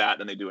season of that,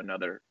 then they do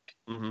another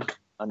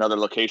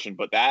location.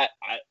 But that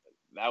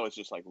was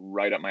just like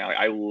right up my alley.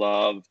 I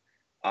love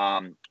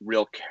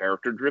real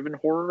character-driven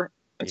horror,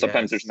 and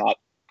sometimes there's not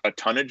a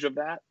tonnage of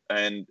that.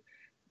 And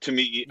to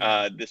me,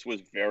 this was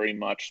very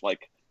much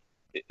like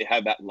it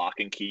had that Lock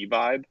and Key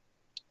vibe.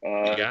 So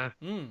I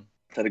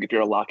think if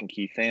you're a Lock and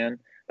Key fan,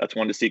 that's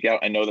one to seek out.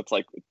 I know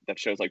that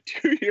show's like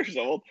 2 years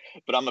old,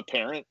 but I'm a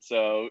parent,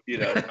 so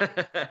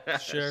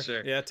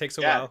Sure. Yeah, it takes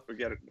a while.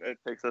 It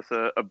takes us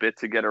a bit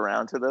to get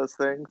around to those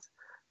things.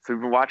 So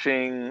we've been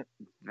watching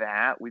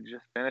that. We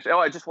just finished.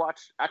 I just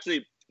watched.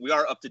 Actually, we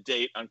are up to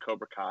date on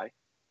Cobra Kai.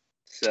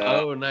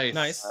 So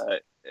nice.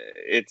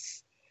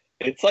 It's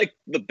like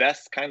the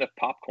best kind of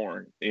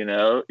popcorn.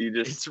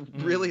 It's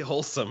really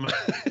wholesome.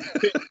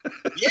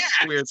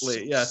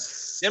 Weirdly,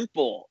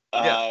 simple.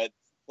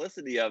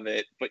 Simplicity of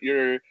it, but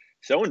you're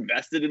so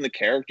invested in the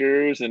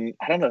characters, and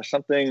I don't know, it's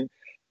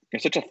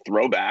such a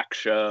throwback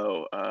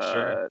show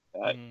that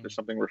there's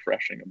something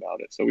refreshing about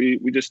it. So we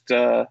just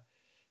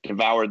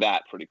devoured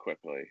that pretty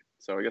quickly.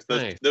 So I guess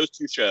those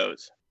two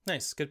shows.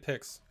 Nice, good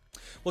picks.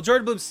 Well,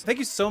 Jordan Blooms, thank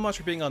you so much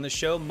for being on the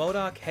show.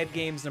 MODOK Head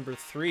Games number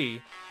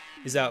 3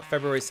 is out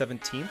February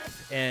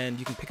 17th, and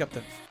you can pick up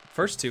the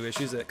first 2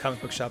 issues at comic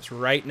book shops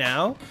right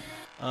now.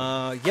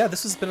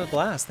 This has been a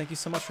blast. Thank you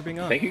so much for being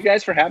on. Thank you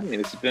guys for having me.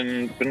 This has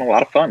been a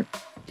lot of fun.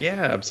 Yeah,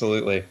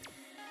 absolutely.